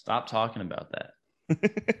Championship. Stop talking about that.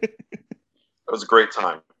 It was a great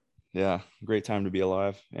time. Yeah, great time to be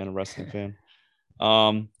alive and a wrestling fan.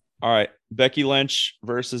 All right, Becky Lynch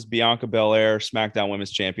versus Bianca Belair, SmackDown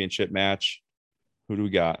Women's Championship match. Who do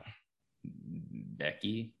we got?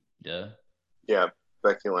 Becky, duh. Yeah,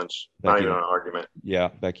 Becky Lynch. Not even an argument. Yeah,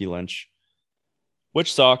 Becky Lynch.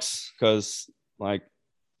 Which sucks because, like,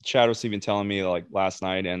 Chad was even telling me, like, last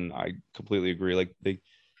night, and I completely agree. Like,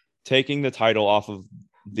 taking the title off of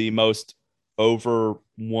the most over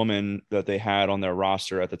woman that they had on their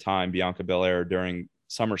roster at the time, Bianca Belair, during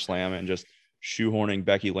SummerSlam, and just shoehorning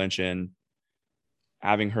Becky Lynch in,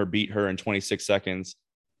 having her beat her in 26 seconds,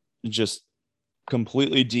 just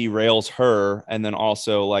completely derails her. And then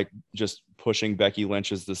also like just pushing Becky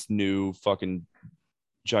Lynch as this new fucking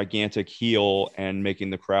gigantic heel and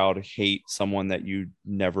making the crowd hate someone that you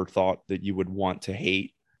never thought that you would want to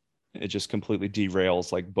hate. It just completely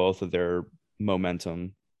derails like both of their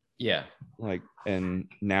momentum. Yeah. Like, and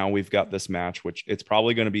now we've got this match, which it's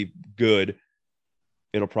probably going to be good.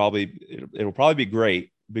 It'll probably be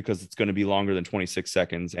great because it's going to be longer than 26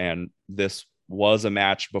 seconds. And this was a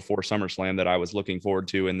match before SummerSlam that I was looking forward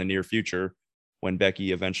to in the near future when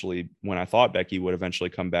I thought Becky would eventually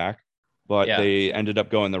come back, but they ended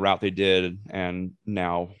up going the route they did. And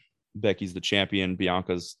now Becky's the champion.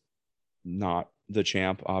 Bianca's not the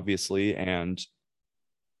champ, obviously, and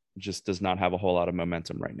just does not have a whole lot of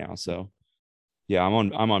momentum right now. So yeah,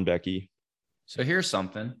 I'm on Becky. So here's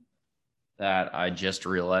something that I just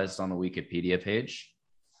realized on the Wikipedia page.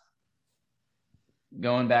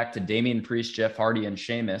 Going back to Damian Priest, Jeff Hardy, and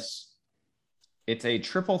Sheamus, it's a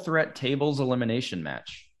triple threat tables elimination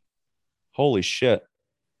match. Holy shit.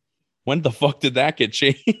 When the fuck did that get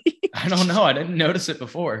changed? I don't know. I didn't notice it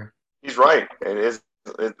before. He's right.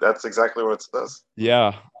 That's exactly what it says.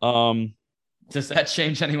 Yeah. Does that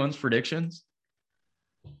change anyone's predictions?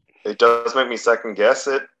 It does make me second guess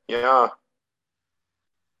it. Yeah.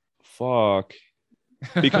 Fuck.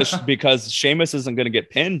 Because Sheamus isn't going to get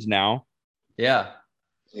pinned now. Yeah.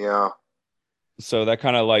 Yeah. So that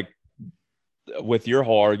kind of like with your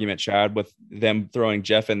whole argument, Chad, with them throwing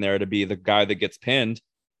Jeff in there to be the guy that gets pinned.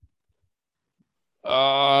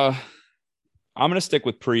 I'm going to stick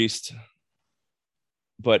with Priest,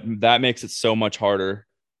 but that makes it so much harder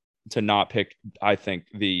to not pick, I think,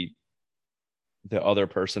 the other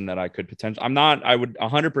person that I could potentially. I would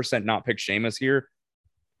 100% not pick Sheamus here.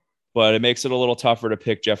 but it makes it a little tougher to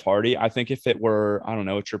pick Jeff Hardy. I think if it were, I don't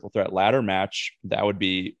know, a triple threat ladder match, that would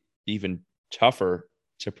be even tougher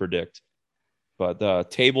to predict. But the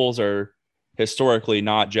tables are historically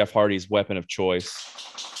not Jeff Hardy's weapon of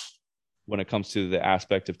choice when it comes to the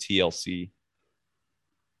aspect of TLC.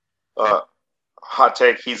 Hot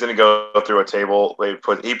take: he's going to go through a table.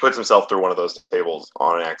 He puts himself through one of those tables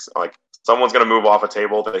on an X. Like someone's going to move off a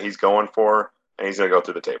table that he's going for, and he's going to go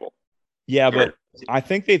through the table. Yeah, but I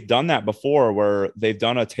think they've done that before, where they've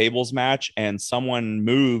done a tables match and someone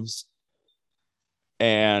moves,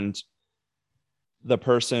 and the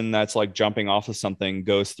person that's like jumping off of something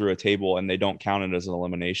goes through a table, and they don't count it as an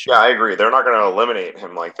elimination. Yeah, I agree. They're not going to eliminate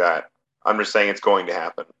him like that. I'm just saying it's going to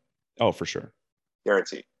happen. Oh, for sure,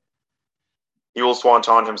 guaranteed. He will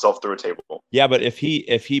swanton himself through a table. Yeah, but if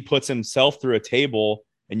he puts himself through a table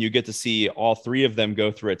and you get to see all three of them go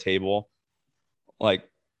through a table, like,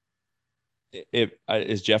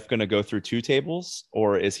 is Jeff going to go through two tables,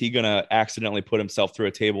 or is he going to accidentally put himself through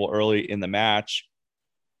a table early in the match?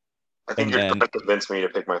 I think you're trying to convince me to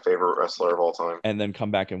pick my favorite wrestler of all time, and then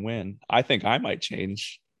come back and win. I think I might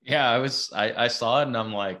change. Yeah, I saw it and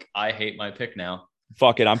I'm like, I hate my pick now.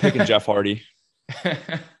 Fuck it, I'm picking Jeff Hardy.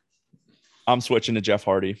 I'm switching to Jeff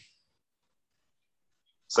Hardy.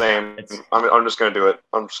 Same. I'm just going to do it.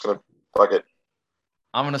 I'm just going to fuck it.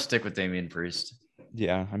 I'm going to stick with Damian Priest.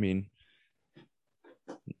 Yeah, I mean,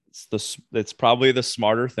 it's probably the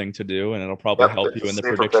smarter thing to do, and it'll probably help you in the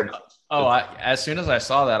prediction. Oh, as soon as I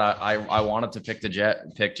saw that, I wanted to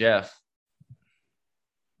pick Jeff,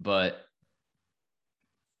 but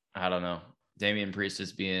I don't know. Damian Priest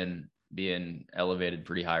is being elevated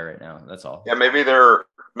pretty high right now. That's all. Yeah, maybe they're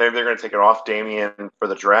going to take it off Damian for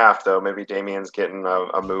the draft, though. Maybe Damian's getting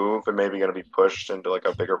a move and maybe going to be pushed into like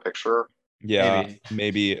a bigger picture. Yeah,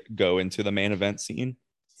 maybe go into the main event scene.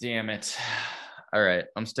 Damn it. All right,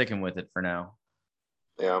 I'm sticking with it for now.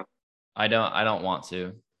 Yeah. I don't want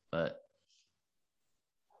to, but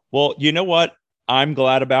well, you know what I'm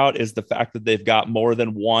glad about is the fact that they've got more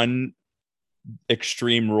than one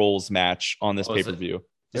Extreme Rules match on this pay-per-view.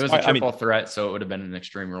 It was a triple threat, so it would have been an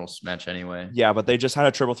Extreme Rules match anyway. Yeah, but they just had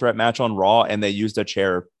a triple threat match on Raw, and they used a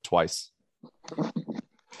chair twice.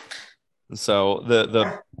 So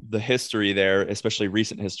the history there, especially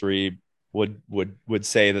recent history, would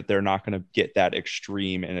say that they're not going to get that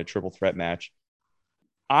extreme in a triple threat match.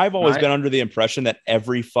 I've always been under the impression that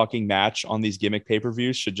every fucking match on these gimmick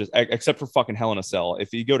pay-per-views should just, except for fucking Hell in a Cell.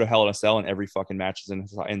 If you go to Hell in a Cell and every fucking match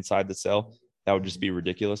is inside the cell, that would just be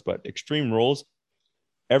ridiculous. But Extreme Rules,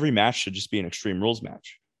 every match should just be an Extreme Rules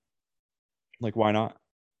match. Like, why not?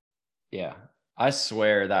 Yeah. I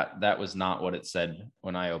swear that was not what it said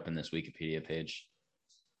when I opened this Wikipedia page.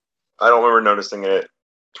 I don't remember noticing it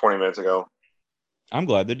 20 minutes ago. I'm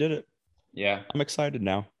glad they did it. Yeah. I'm excited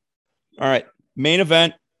now. All right. Main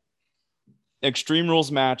event, Extreme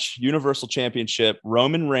Rules match, Universal Championship,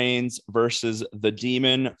 Roman Reigns versus the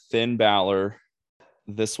Demon Finn Balor.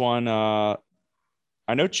 This one, I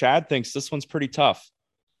know Chad thinks this one's pretty tough.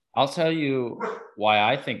 I'll tell you why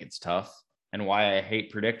I think it's tough and why I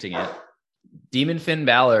hate predicting it. Demon Finn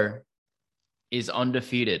Balor is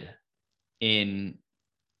undefeated in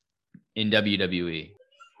WWE.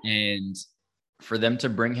 And for them to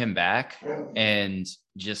bring him back and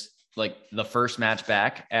just like the first match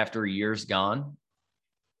back after a year's gone,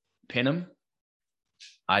 pin him,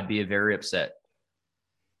 I'd be very upset.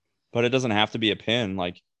 But it doesn't have to be a pin.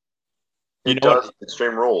 Like, it does.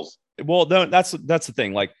 Extreme Rules. Well, no, that's the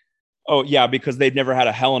thing. Like, oh yeah, because they've never had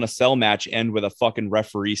a Hell in a Cell match end with a fucking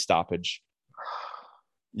referee stoppage.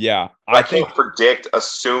 Yeah, I can't predict,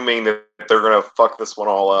 assuming that they're gonna fuck this one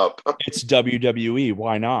all up. It's WWE.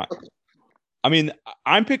 Why not? I mean,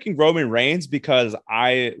 I'm picking Roman Reigns because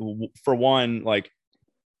for one, like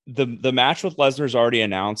the match with Lesnar is already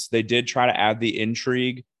announced. They did try to add the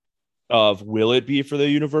intrigue of will it be for the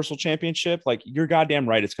Universal Championship? Like, you're goddamn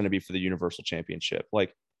right, it's going to be for the Universal Championship. Like,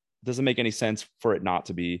 it doesn't make any sense for it not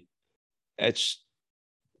to be.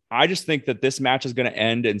 I just think that this match is going to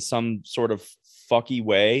end in some sort of fucky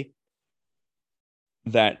way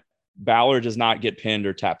that Balor does not get pinned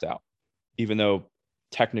or tapped out, even though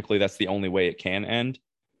technically that's the only way it can end.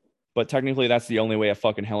 But technically that's the only way a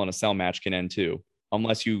fucking Hell in a Cell match can end too,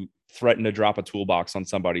 unless you threaten to drop a toolbox on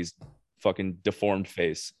somebody's fucking deformed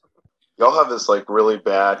face. Y'all have this like really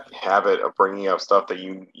bad habit of bringing up stuff that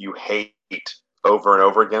you hate over and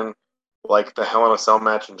over again, like the Hell in a Cell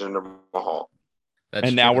match in Jinder Mahal.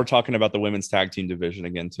 And now we're talking about the women's tag team division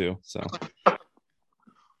again too. So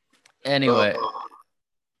anyway,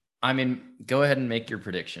 I mean, go ahead and make your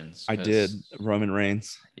predictions. I did. Roman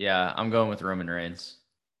Reigns. Yeah, I'm going with Roman Reigns.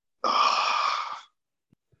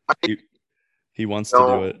 He wants to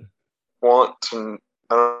do it. I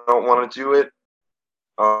don't want to do it.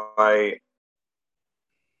 I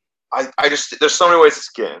just there's so many ways to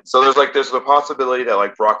skin. So there's the possibility that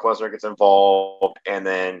like Brock Lesnar gets involved and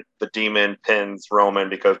then the Demon pins Roman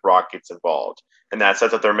because Brock gets involved, and that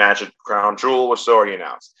sets up their match at Crown Jewel, which is already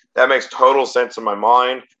announced. That makes total sense in my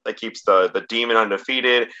mind. That keeps the Demon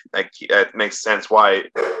undefeated. That makes sense why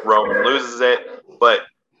Roman loses it. But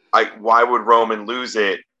why would Roman lose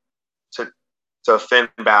it to Finn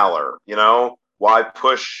Balor? You know, why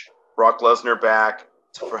push Brock Lesnar back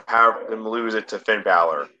to have him lose it to Finn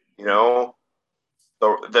Balor? You know,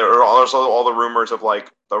 there are also all the rumors of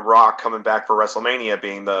like The Rock coming back for WrestleMania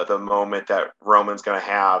being the moment that Roman's going to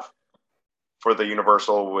have for the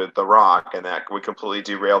Universal with The Rock, and that would completely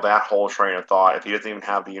derail that whole train of thought if he doesn't even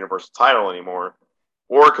have the Universal title anymore.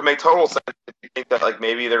 Or it could make total sense if you think that like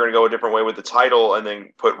maybe they're going to go a different way with the title and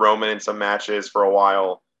then put Roman in some matches for a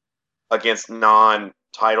while against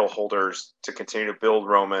non-title holders to continue to build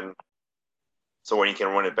Roman so when he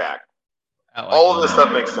can win it back. All of this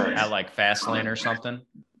stuff makes sense. At like Fastlane or something.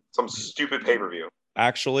 Some stupid pay-per-view.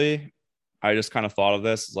 Actually, I just kind of thought of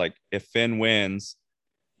this. Like, if Finn wins,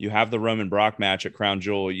 you have the Roman Brock match at Crown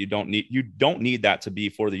Jewel. You don't need that to be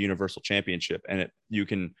for the Universal Championship, and you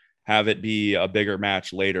can have it be a bigger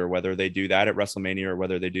match later. Whether they do that at WrestleMania or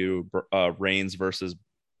whether they do Reigns versus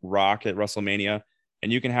Rock at WrestleMania,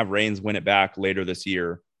 and you can have Reigns win it back later this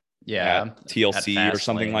year. Yeah, at TLC or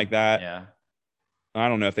something like that. Yeah. I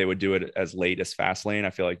don't know if they would do it as late as Fastlane.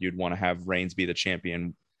 I feel like you'd want to have Reigns be the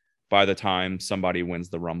champion by the time somebody wins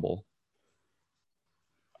the Rumble.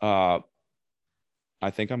 I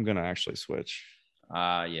think I'm going to actually switch.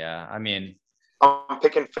 Yeah. I mean, I'm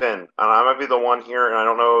picking Finn, and I might be the one here, and I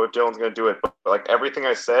don't know if Dylan's going to do it, but like everything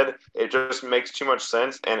I said, it just makes too much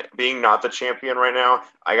sense. And being not the champion right now,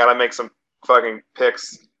 I got to make some fucking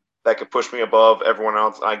picks that could push me above everyone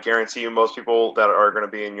else. I guarantee you most people that are going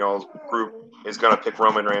to be in y'all's group is going to pick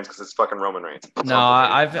Roman Reigns because it's fucking Roman Reigns. No,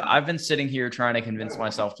 I've been sitting here trying to convince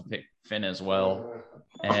myself to pick Finn as well.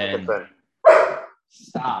 And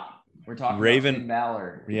stop. We're talking about Finn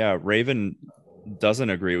Balor. Yeah, Raven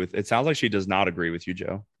doesn't agree with it. Sounds like she does not agree with you,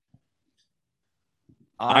 Joe.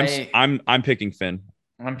 I'm picking Finn.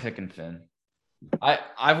 I'm picking Finn.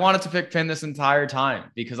 I wanted to pick Finn this entire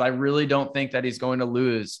time because I really don't think that he's going to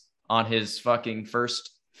lose on his fucking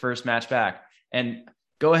first match back. And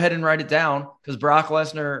go ahead and write it down because Brock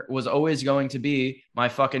Lesnar was always going to be my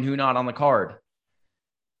fucking who not on the card.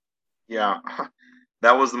 Yeah,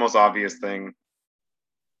 that was the most obvious thing.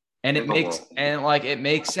 And it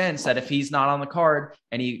makes sense that if he's not on the card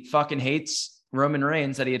and he fucking hates Roman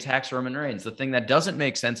Reigns, that he attacks Roman Reigns. The thing that doesn't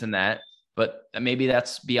make sense in that, but maybe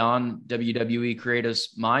that's beyond WWE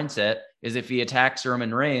creative's mindset, is if he attacks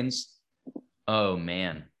Roman Reigns, oh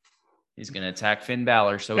man, he's going to attack Finn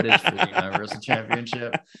Balor. So it is for the Universal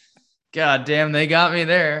Championship. God damn, they got me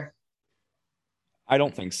there. I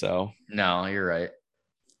don't think so. No, you're right.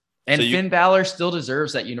 And Finn Balor still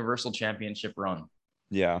deserves that Universal Championship run.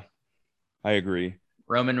 Yeah, I agree.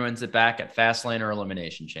 Roman wins it back at Fastlane or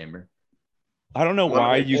Elimination Chamber. I don't know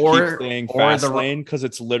why you keep saying Fastlane because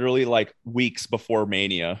it's literally like weeks before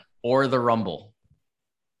Mania. Or the Rumble.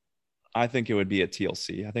 I think it would be at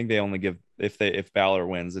TLC. I think they only give if Balor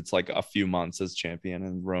wins, it's like a few months as champion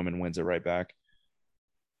and Roman wins it right back.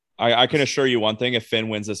 I can assure you one thing: if Finn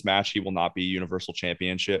wins this match, he will not be Universal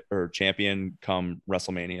Championship or champion come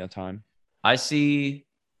WrestleMania time. I see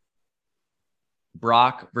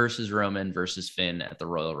Brock versus Roman versus Finn at the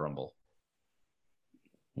Royal Rumble.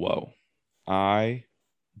 Whoa.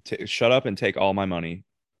 Shut up and take all my money.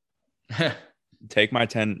 Take my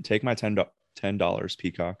 $10,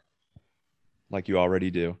 Peacock. Like you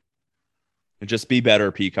already do. And just be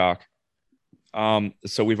better, Peacock.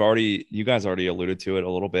 So you guys already alluded to it a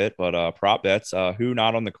little bit, but prop bets, who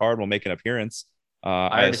not on the card will make an appearance. I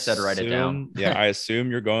already said write it down. Yeah, I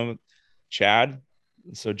assume you're going with Chad.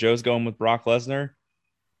 So Joe's going with Brock Lesnar.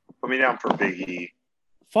 Put me down for Big E.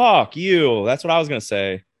 Fuck you. That's what I was gonna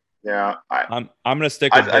say. Yeah, I'm gonna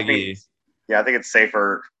stick with Big E. Yeah, I think it's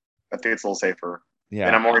safer. I think it's a little safer. Yeah,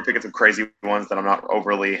 and I'm only picking some crazy ones that I'm not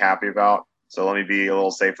overly happy about. So let me be a little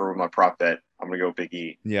safer with my prop bet. I'm gonna go Big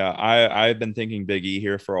E. Yeah, I've been thinking Big E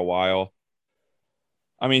here for a while.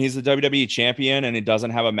 I mean, he's the WWE champion and he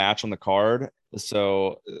doesn't have a match on the card,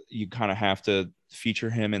 so you kind of have to feature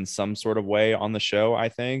him in some sort of way on the show, I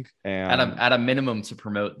think. And at a minimum to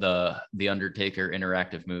promote the Undertaker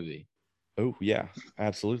interactive movie. Oh yeah,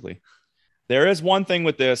 absolutely. There is one thing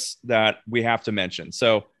with this that we have to mention.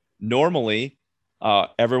 So normally,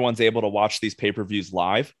 everyone's able to watch these pay-per-views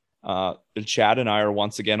live. Chad and I are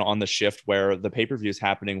once again on the shift where the pay-per-view is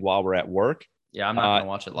happening while we're at work. Yeah, I'm not going to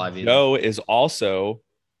watch it live either. Joe is also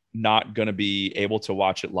not going to be able to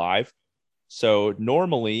watch it live. So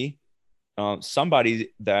normally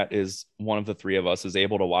somebody that is one of the three of us is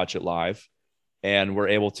able to watch it live, and we're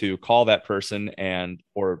able to call that person,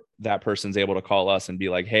 or that person's able to call us and be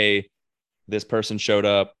like, hey, this person showed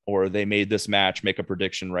up, or they made this match, make a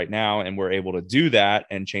prediction right now. And we're able to do that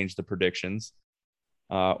and change the predictions.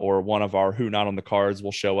 Or one of our Who Not on the Cards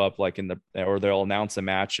will show up or they'll announce a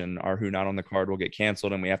match and our Who Not on the Card will get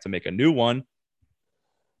canceled and we have to make a new one.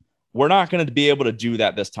 We're not going to be able to do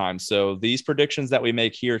that this time. So these predictions that we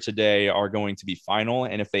make here today are going to be final.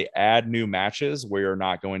 And if they add new matches, we're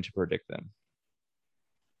not going to predict them.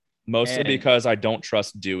 Mostly because I don't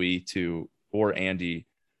trust Dewey or Andy.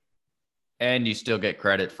 And you still get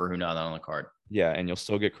credit for Who Not on the Card. Yeah, and you'll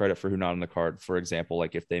still get credit for Who Not on the Card. For example,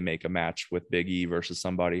 like if they make a match with Big E versus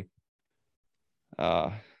somebody,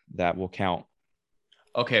 that will count.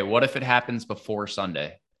 Okay, what if it happens before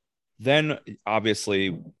Sunday? Then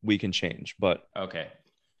obviously we can change. But okay,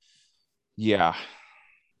 yeah,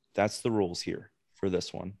 that's the rules here for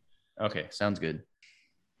this one. Okay, sounds good.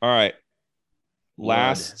 All right,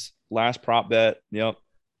 last prop bet. Yep.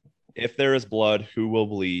 If there is blood, who will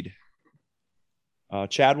bleed?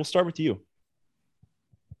 Chad, we'll start with you.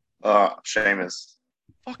 Sheamus.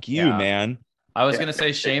 Fuck you, man. I was gonna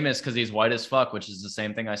say Sheamus because he's white as fuck, which is the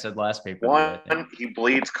same thing I said last paper. One, he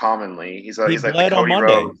bleeds commonly. He's bled like on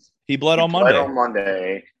Monday. Rhodes. He bled on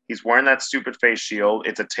Monday. He's wearing that stupid face shield.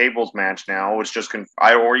 It's a tables match now, which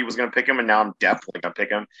I already was gonna pick him, and now I'm definitely gonna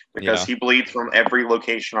pick him because he bleeds from every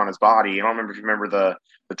location on his body. I don't remember if you remember the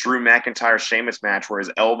Drew McIntyre Sheamus match where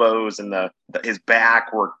his elbows and his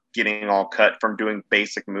back were getting all cut from doing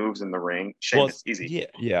basic moves in the ring. Sheamus, easy.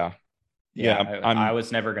 Yeah. I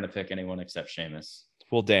was never going to pick anyone except Sheamus.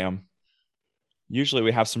 Well, damn. Usually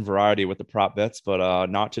we have some variety with the prop bets, but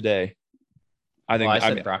not today. I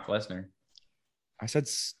said Brock Lesnar. I said,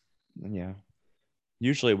 yeah.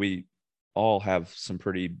 Usually we all have some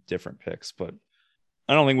pretty different picks, but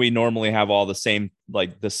I don't think we normally have all the same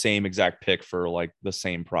exact pick for like the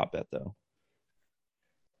same prop bet though.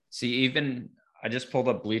 See, I just pulled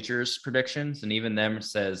up Bleacher's predictions, and even them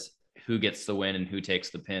says who gets the win and who takes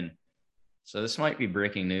the pin. So this might be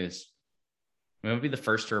breaking news. We'll be the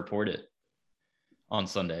first to report it on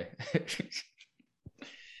Sunday.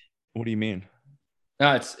 What do you mean?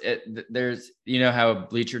 No, there's, how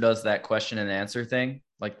Bleacher does that question and answer thing,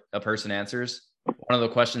 like a person answers. One of the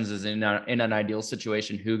questions is in an ideal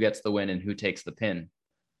situation, who gets the win and who takes the pin?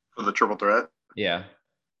 For the triple threat? Yeah.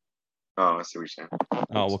 Oh, I see what you're saying.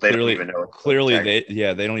 Oh, well, clearly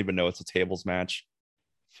they don't even know it's a tables match.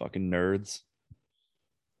 Fucking nerds.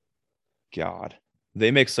 God,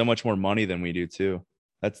 they make so much more money than we do too.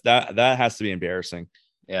 That has to be embarrassing.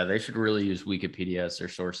 Yeah, they should really use Wikipedia as their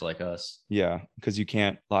source like us. Yeah, because you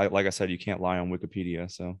can't lie. Like I said, you can't lie on Wikipedia.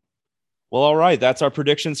 So, well, all right. That's our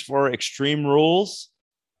predictions for Extreme Rules.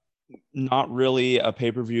 Not really a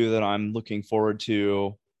pay-per-view that I'm looking forward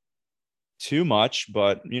to too much,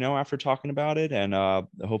 but after talking about it, and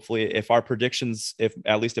hopefully if my predictions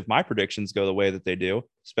go the way that they do,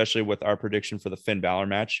 especially with our prediction for the Finn Balor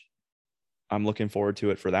match, I'm looking forward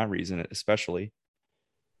to it for that reason, especially.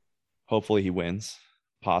 Hopefully he wins.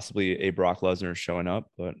 Possibly a Brock Lesnar showing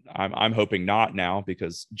up, but I'm hoping not now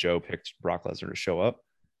because Joe picked Brock Lesnar to show up.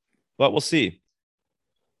 But we'll see.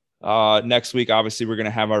 Next week, obviously, we're going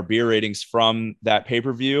to have our beer ratings from that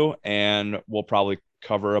pay-per-view, and we'll probably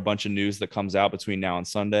cover a bunch of news that comes out between now and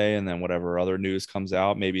Sunday, and then whatever other news comes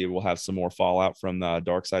out. Maybe we'll have some more fallout from the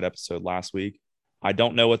Dark Side episode last week. I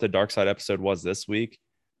don't know what the Dark Side episode was this week.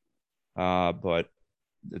 But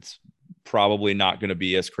it's probably not going to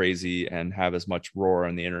be as crazy and have as much roar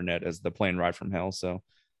on the internet as the plane ride from hell. So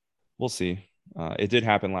we'll see. It did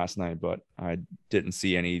happen last night, but I didn't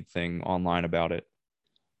see anything online about it.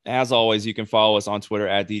 As always, you can follow us on Twitter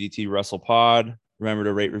at DDT WrestlePod. Remember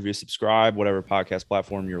to rate, review, subscribe, whatever podcast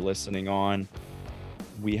platform you're listening on.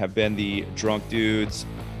 We have been the Drunk Dudes,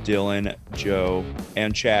 Dylan, Joe,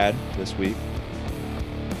 and Chad this week.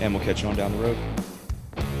 And we'll catch you on down the road.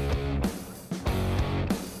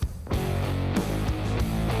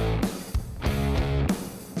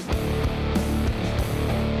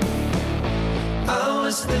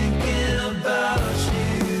 Thinking